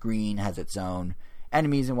 screen has its own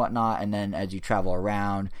enemies and whatnot, and then as you travel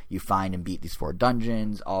around, you find and beat these 4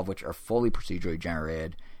 dungeons, all of which are fully procedurally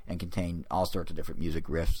generated and contain all sorts of different music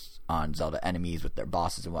riffs on Zelda enemies with their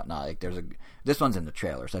bosses and whatnot. Like, this one's in the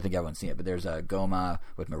trailer, so I think everyone's seen it, but there's a Goma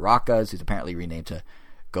with maracas, who's apparently renamed to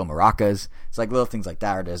Go Maracas. It's like little things like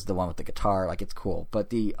that, or there's the one with the guitar, like, it's cool. But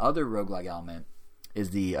the other roguelike element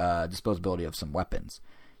is the disposability of some weapons.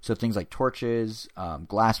 So things like torches,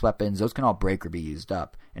 glass weapons, those can all break or be used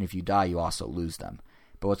up, and if you die, you also lose them.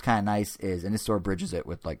 But what's kind of nice is, and this sort of bridges it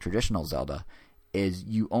with like traditional Zelda, is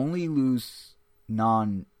you only lose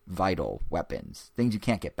non-vital weapons, things you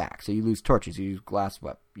can't get back. So you lose torches, you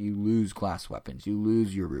lose glass weapons, you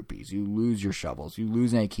lose your rupees, you lose your shovels, you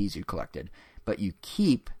lose any keys you collected, but you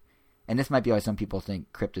keep, and this might be why some people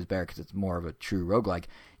think Crypt is better because it's more of a true roguelike,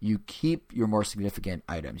 you keep your more significant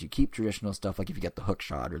items. You keep traditional stuff like if you get the hook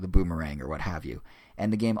shot or the boomerang or what have you.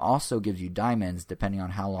 And the game also gives you diamonds depending on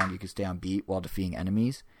how long you can stay on beat while defeating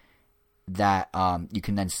enemies that you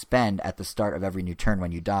can then spend at the start of every new turn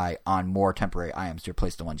when you die on more temporary items to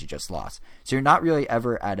replace the ones you just lost. So you're not really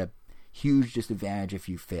ever at a huge disadvantage if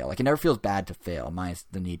you fail. Like, it never feels bad to fail, minus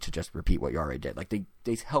the need to just repeat what you already did. Like,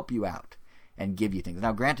 they help you out and give you things.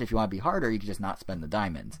 Now, granted, if you want to be harder, you can just not spend the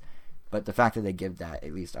diamonds. But the fact that they give that,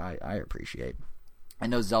 at least I appreciate.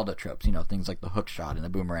 And those Zelda tropes, things like the hook shot and the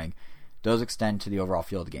boomerang, those extend to the overall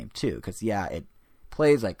feel of the game, too. Because, yeah, it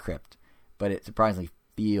plays like Crypt, but it surprisingly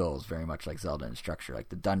feels very much like Zelda in structure. Like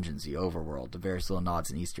the dungeons, the overworld, the various little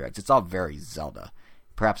nods and Easter eggs. It's all very Zelda.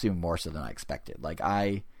 Perhaps even more so than I expected. Like,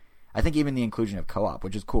 I think even the inclusion of co-op,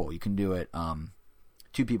 which is cool. You can do it...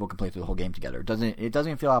 2 people can play through the whole game together. It doesn't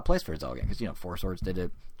even feel out of place for a Zelda game because Four Swords did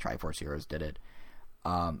it, Triforce Heroes did it.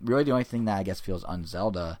 Really, the only thing that I guess feels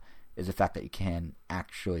un-Zelda is the fact that you can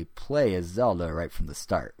actually play as Zelda right from the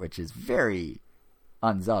start, which is very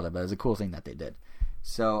un-Zelda, but it's a cool thing that they did.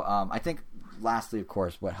 So I think, lastly, of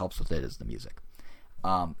course, what helps with it is the music.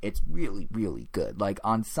 It's really, really good. Like,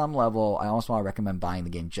 on some level, I almost want to recommend buying the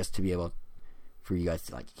game just to be able for you guys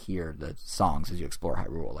to like hear the songs as you explore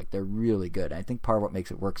Hyrule. Like, they're really good. And I think part of what makes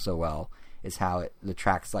it work so well is how the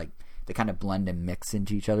tracks, like, they kind of blend and mix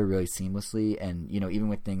into each other really seamlessly. And even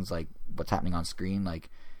with things like what's happening on screen, like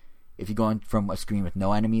if you go in from a screen with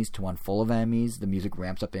no enemies to one full of enemies, the music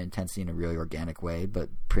ramps up in intensity in a really organic way, but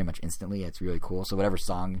pretty much instantly. It's really cool. So whatever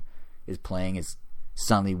song is playing is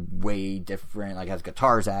suddenly way different, like has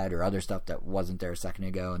guitars added or other stuff that wasn't there a second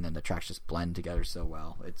ago, and then the tracks just blend together so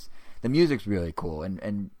well. The music's really cool,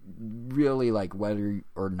 and really, like, whether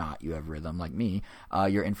or not you have rhythm like me,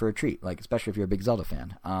 you're in for a treat, like, especially if you're a big Zelda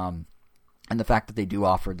fan. And the fact that they do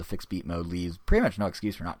offer the fixed beat mode leaves pretty much no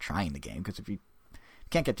excuse for not trying the game, because if you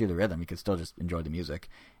can't get through the rhythm, you can still just enjoy the music.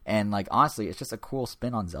 And, like, honestly, it's just a cool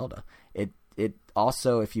spin on Zelda. It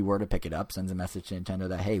also, if you were to pick it up, sends a message to Nintendo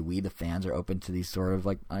that, hey, we, the fans, are open to these sort of,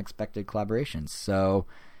 like, unexpected collaborations. So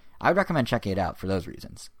I would recommend checking it out for those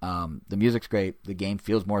reasons. The music's great. The game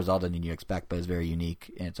feels more Zelda than you expect, but is very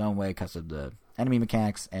unique in its own way because of the enemy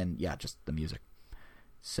mechanics and, yeah, just the music.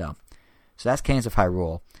 So that's Cadence of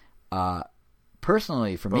Hyrule.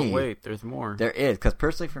 Personally, for me... But wait, there's more. There is, because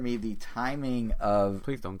personally for me, the timing of...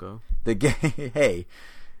 Please don't go. The game... Hey,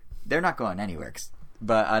 they're not going anywhere.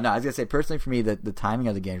 But, no, I was going to say, personally for me, the timing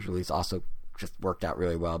of the game's release also just worked out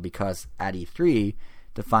really well, because at E3,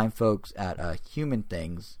 the fine folks at Human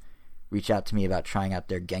Things reached out to me about trying out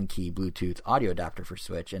their Genki Bluetooth audio adapter for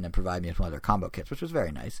Switch, and then provide me with one of their combo kits, which was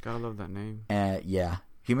very nice. Gotta love that name. Yeah.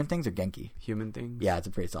 Human Things or Genki? Human Things? Yeah, it's a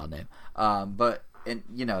pretty solid name. But, and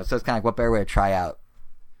so it's kind of like, what better way to try out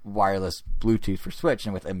wireless Bluetooth for Switch,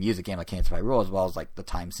 and with a music game like Cadence of Hyrule, as well as like the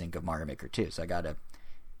time sync of Mario Maker 2. So I gotta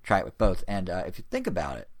try it with both. And if you think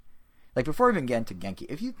about it, like, before we even get into Genki,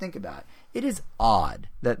 if you think about it, it is odd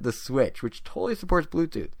that the Switch, which totally supports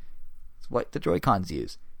Bluetooth, it's what the Joy-Cons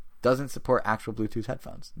use, doesn't support actual Bluetooth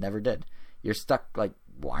headphones. Never did. You're stuck, like,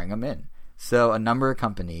 wiring them in. So a number of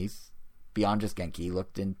companies, beyond just Genki,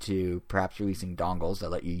 looked into perhaps releasing dongles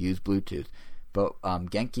that let you use Bluetooth. But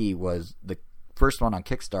Genki was the first one on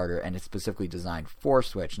Kickstarter, and it's specifically designed for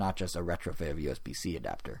Switch, not just a retrofit of USB-C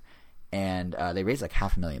adapter. And they raised like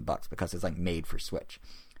 $500,000 because it's like made for Switch.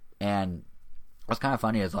 And what's kind of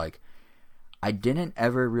funny is, like, I didn't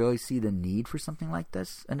ever really see the need for something like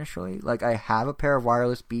this initially. Like, I have a pair of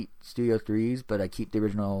wireless Beat Studio 3s, but I keep the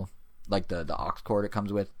original, like the aux cord it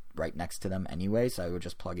comes with right next to them anyway, so I would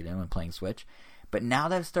just plug it in when playing Switch. But now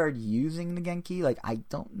that I've started using the Genki, like, I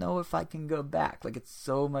don't know if I can go back. Like, it's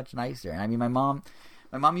so much nicer. And I mean, my mom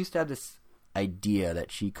used to have this idea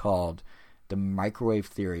that she called the microwave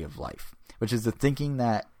theory of life, which is the thinking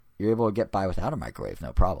that you're able to get by without a microwave,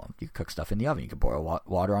 no problem. You can cook stuff in the oven. You can boil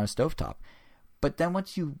water on a stovetop. But then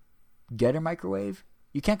once you get a microwave,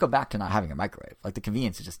 you can't go back to not having a microwave. Like, the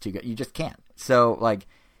convenience is just too good. You just can't. So, like,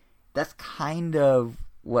 that's kind of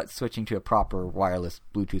what switching to a proper wireless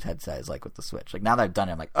Bluetooth headset is like with the Switch. Like, now that I've done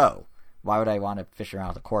it, I'm like, oh, why would I want to fish around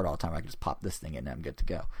with a cord all the time? I can just pop this thing in and I'm good to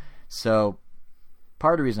go. So,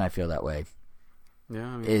 part of the reason I feel that way Yeah,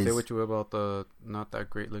 I mean, say what you will about the not that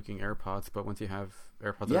great looking AirPods, but once you have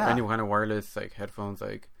AirPods or any kind of wireless, like, headphones,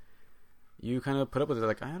 like, you kind of put up with it.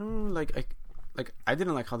 Like, I don't, I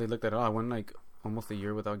didn't like how they looked at all. I went, like, almost a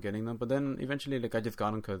year without getting them, but then eventually, like, I just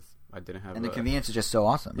got them because I didn't have. And the convenience is just so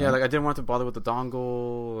awesome. Yeah, right? Like, I didn't want to bother with the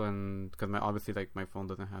dongle, and because obviously, like, my phone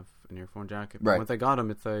doesn't have an earphone jack. But once I got them,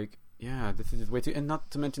 it's like, yeah, this is just way too. And not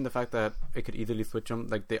to mention the fact that I could easily switch them.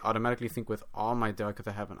 Like, they automatically sync with all my devices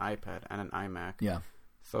because I have an iPad and an iMac. Yeah.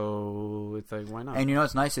 So it's like, why not? And you know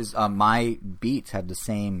what's nice is my Beats have the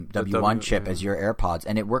same W1 chip as your AirPods,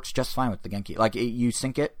 and it works just fine with the Genki. Like, you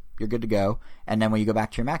sync it, you're good to go, and then when you go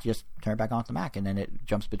back to your Mac, you just turn it back on with the Mac, and then it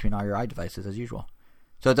jumps between all your iDevices as usual.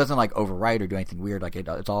 So it doesn't, like, overwrite or do anything weird. Like, it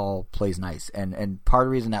all plays nice. And part of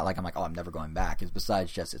the reason that, like, I'm like, oh, I'm never going back is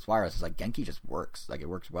besides just it's wireless. It's like Genki just works. Like, it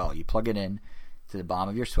works well. You plug it in to the bottom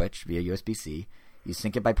of your Switch via USB-C. You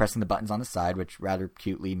sync it by pressing the buttons on the side, which rather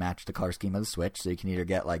cutely match the color scheme of the Switch. So you can either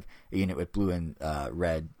get, like, a unit with blue and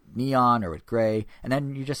red neon or with gray, and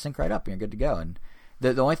then you just sync right up and you're good to go. And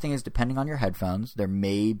the only thing is, depending on your headphones, there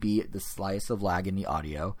may be the slightest of lag in the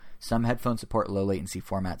audio. Some headphones support low latency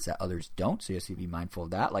formats that others don't, so you have to be mindful of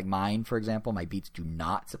that. Like mine, for example, my Beats do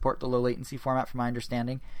not support the low latency format from my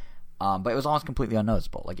understanding. But it was almost completely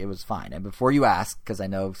unnoticeable. Like, it was fine. And before you ask, because I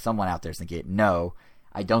know someone out there is thinking, no,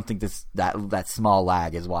 I don't think that small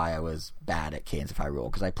lag is why I was bad at Cadence of Hyrule,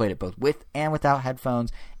 because I played it both with and without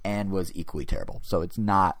headphones and was equally terrible. So it's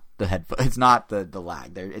not it's not the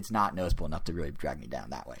lag. It's not noticeable enough to really drag me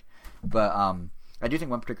down that way. But I do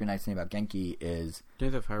think one particular nice thing about Genki is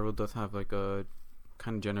Cadence of Hyrule does have, like, a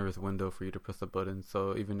kind of generous window for you to press the button,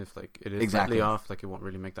 so even if, like, it is slightly off, like, it won't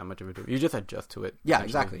really make that much of a difference. You just adjust to it. Yeah,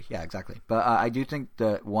 exactly. But I do think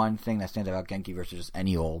the one thing that stands out about Genki versus just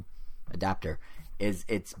any old adapter is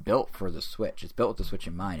it's built for the Switch. It's built with the Switch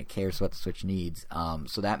in mind. It cares what the Switch needs.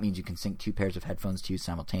 So that means you can sync two pairs of headphones to use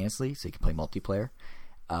simultaneously, so you can play multiplayer.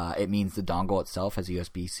 It means the dongle itself has a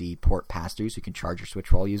USB-C port pass-through, so you can charge your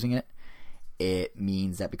Switch while using it. It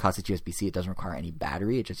means that because it's USB-C, it doesn't require any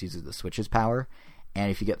battery. It just uses the Switch's power. And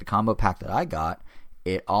if you get the combo pack that I got,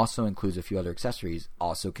 it also includes a few other accessories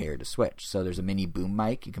also catered to Switch. So there's a mini boom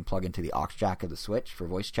mic you can plug into the aux jack of the Switch for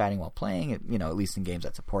voice chatting while playing it, at least in games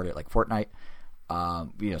that support it, like Fortnite.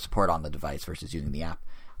 Support on the device versus using the app.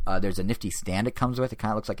 There's a nifty stand it comes with. It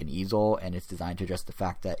kind of looks like an easel, and it's designed to address the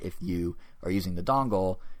fact that if you are using the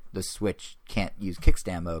dongle, the Switch can't use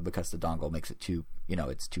kickstand mode because the dongle makes it too,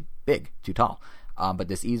 it's too big, too tall. But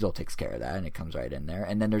this easel takes care of that, and it comes right in there.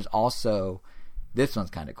 And then there's also, this one's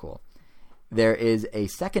kind of cool. There is a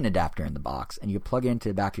second adapter in the box, and you plug it into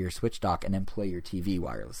the back of your Switch dock and then play your TV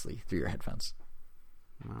wirelessly through your headphones.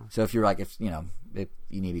 Wow. So if you're like, if you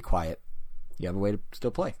need to be quiet, you have a way to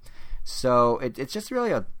still play. So it's just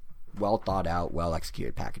really a well thought out, well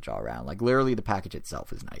executed package all around. Like, literally the package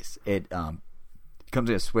itself is nice. It comes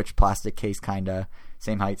in a Switch plastic case, kinda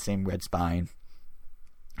same height, same red spine.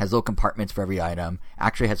 Has little compartments for every item.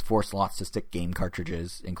 Actually has 4 slots to stick game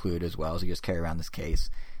cartridges included as well, so you just carry around this case.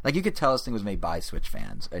 Like, you could tell this thing was made by Switch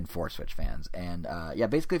fans and for Switch fans. And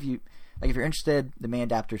basically if you're interested, the main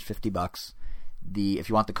adapter is $50. If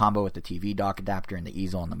you want the combo with the TV dock adapter and the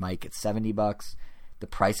easel and the mic, it's $70. The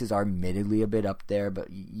prices are admittedly a bit up there, but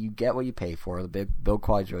you get what you pay for. The build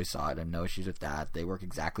quality is really solid. I have no issues with that. They work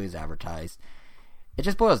exactly as advertised. It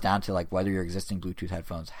just boils down to, like, whether your existing Bluetooth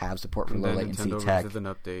headphones have support for low latency tech. Nintendo an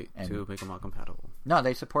update to make them all compatible. No,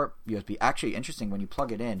 they support USB. Actually, interesting, when you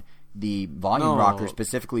plug it in, the volume rocker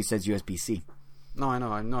specifically says USB-C. No, I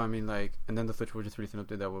know. I mean, like, and then the Switch will just release an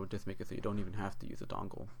update that will just make it so you don't even have to use a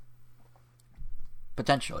dongle.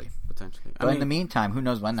 Potentially. But in the meantime, who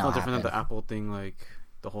knows when that'll happen. It's no different than the Apple thing, like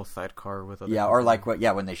the whole sidecar with other or like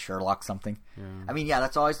when they Sherlock something. Yeah. I mean,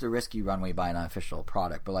 that's always the risk you run when you buy an unofficial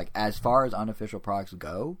product. But, like, as far as unofficial products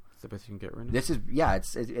go, it's the best you can get right now. This is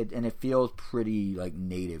and it feels pretty, like,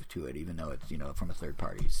 native to it, even though it's from a third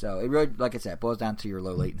party. So it really, like I said, it boils down to your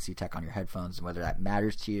low latency tech on your headphones and whether that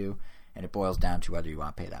matters to you, and it boils down to whether you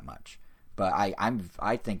want to pay that much. But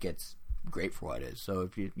I think it's great for what it is. So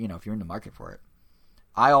if you're in the market for it,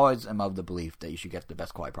 I always am of the belief that you should get the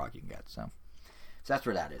best quality product you can get. So that's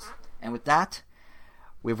where that is. And with that,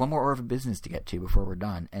 we have one more order of business to get to before we're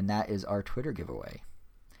done, and that is our Twitter giveaway.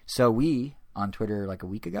 So we, on Twitter like a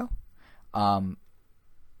week ago,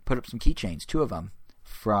 put up some keychains, 2 of them,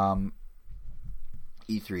 from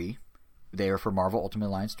E3. They are for Marvel Ultimate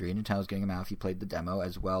Alliance 3. Nintendo's getting them out if you played the demo,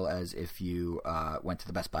 as well as if you went to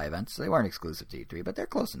the Best Buy events. So they weren't exclusive to E3, but they're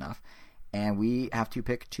close enough. And we have to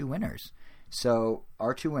pick 2 winners. So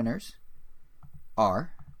our 2 winners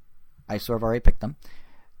are, I sort of already picked them.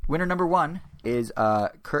 Winner number 1 is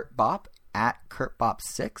Kurt Bop at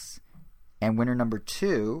KurtBop6. And winner number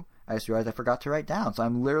 2, I just realized I forgot to write down. So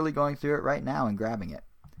I'm literally going through it right now and grabbing it.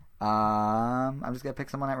 I'm just going to pick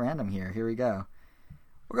someone at random here. Here we go.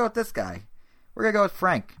 We'll go with this guy. We're going to go with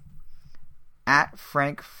Frank. At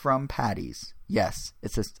Frank from Patty's. Yes,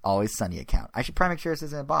 it's just Always Sunny account. I should probably make sure this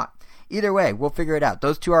isn't a bot. Either way, we'll figure it out.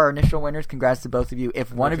 Those 2 are our initial winners. Congrats to both of you.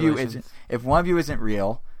 If one of you isn't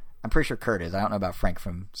real, I'm pretty sure Kurt is. I don't know about Frank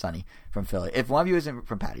from Sunny from Philly. If one of you isn't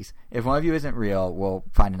from Patty's, if one of you isn't real, we'll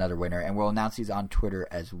find another winner, and we'll announce these on Twitter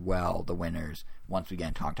as well, the winners, once we get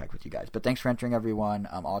in contact with you guys. But thanks for entering, everyone.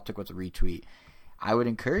 All it took was a retweet. I would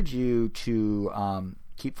encourage you to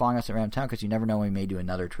keep following us around town, because you never know when we may do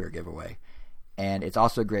another Twitter giveaway. And it's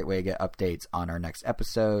also a great way to get updates on our next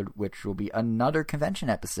episode, which will be another convention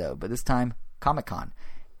episode, but this time Comic-Con.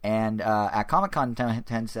 And at Comic-Con, Nintendo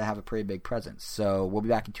tends to have a pretty big presence. So we'll be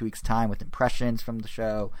back in 2 weeks' time with impressions from the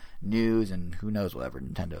show, news, and who knows whatever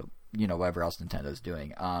else Nintendo's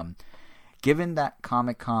doing. Given that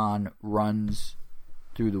Comic-Con runs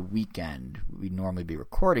through the weekend we'd normally be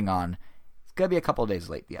recording on, it's going to be a couple of days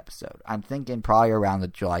late, the episode. I'm thinking probably around the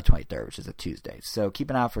July 23rd, which is a Tuesday. So keep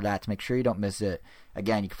an eye out for that to make sure you don't miss it.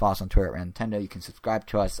 Again, you can follow us on Twitter at Nintendo. You can subscribe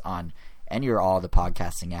to us on any or all the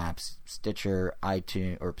podcasting apps, Stitcher,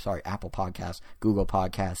 Apple Podcasts, Google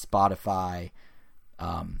Podcasts, Spotify.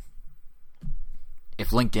 If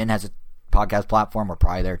LinkedIn has a podcast platform, we're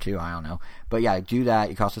probably there too. I don't know. But yeah, do that.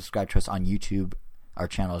 You can also subscribe to us on YouTube. Our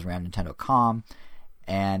channel is Around Nintendo.com.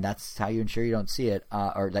 And that's how you ensure you don't see it,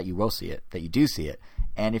 or that you will see it, that you do see it.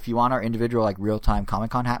 And if you want our individual, real-time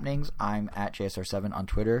Comic-Con happenings, I'm at JSR7 on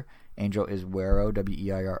Twitter. Angel is Weiro,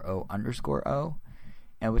 WEIRO_O.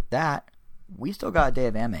 And with that, we still got a day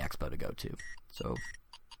of Anime Expo to go to. So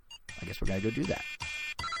I guess we're going to go do that.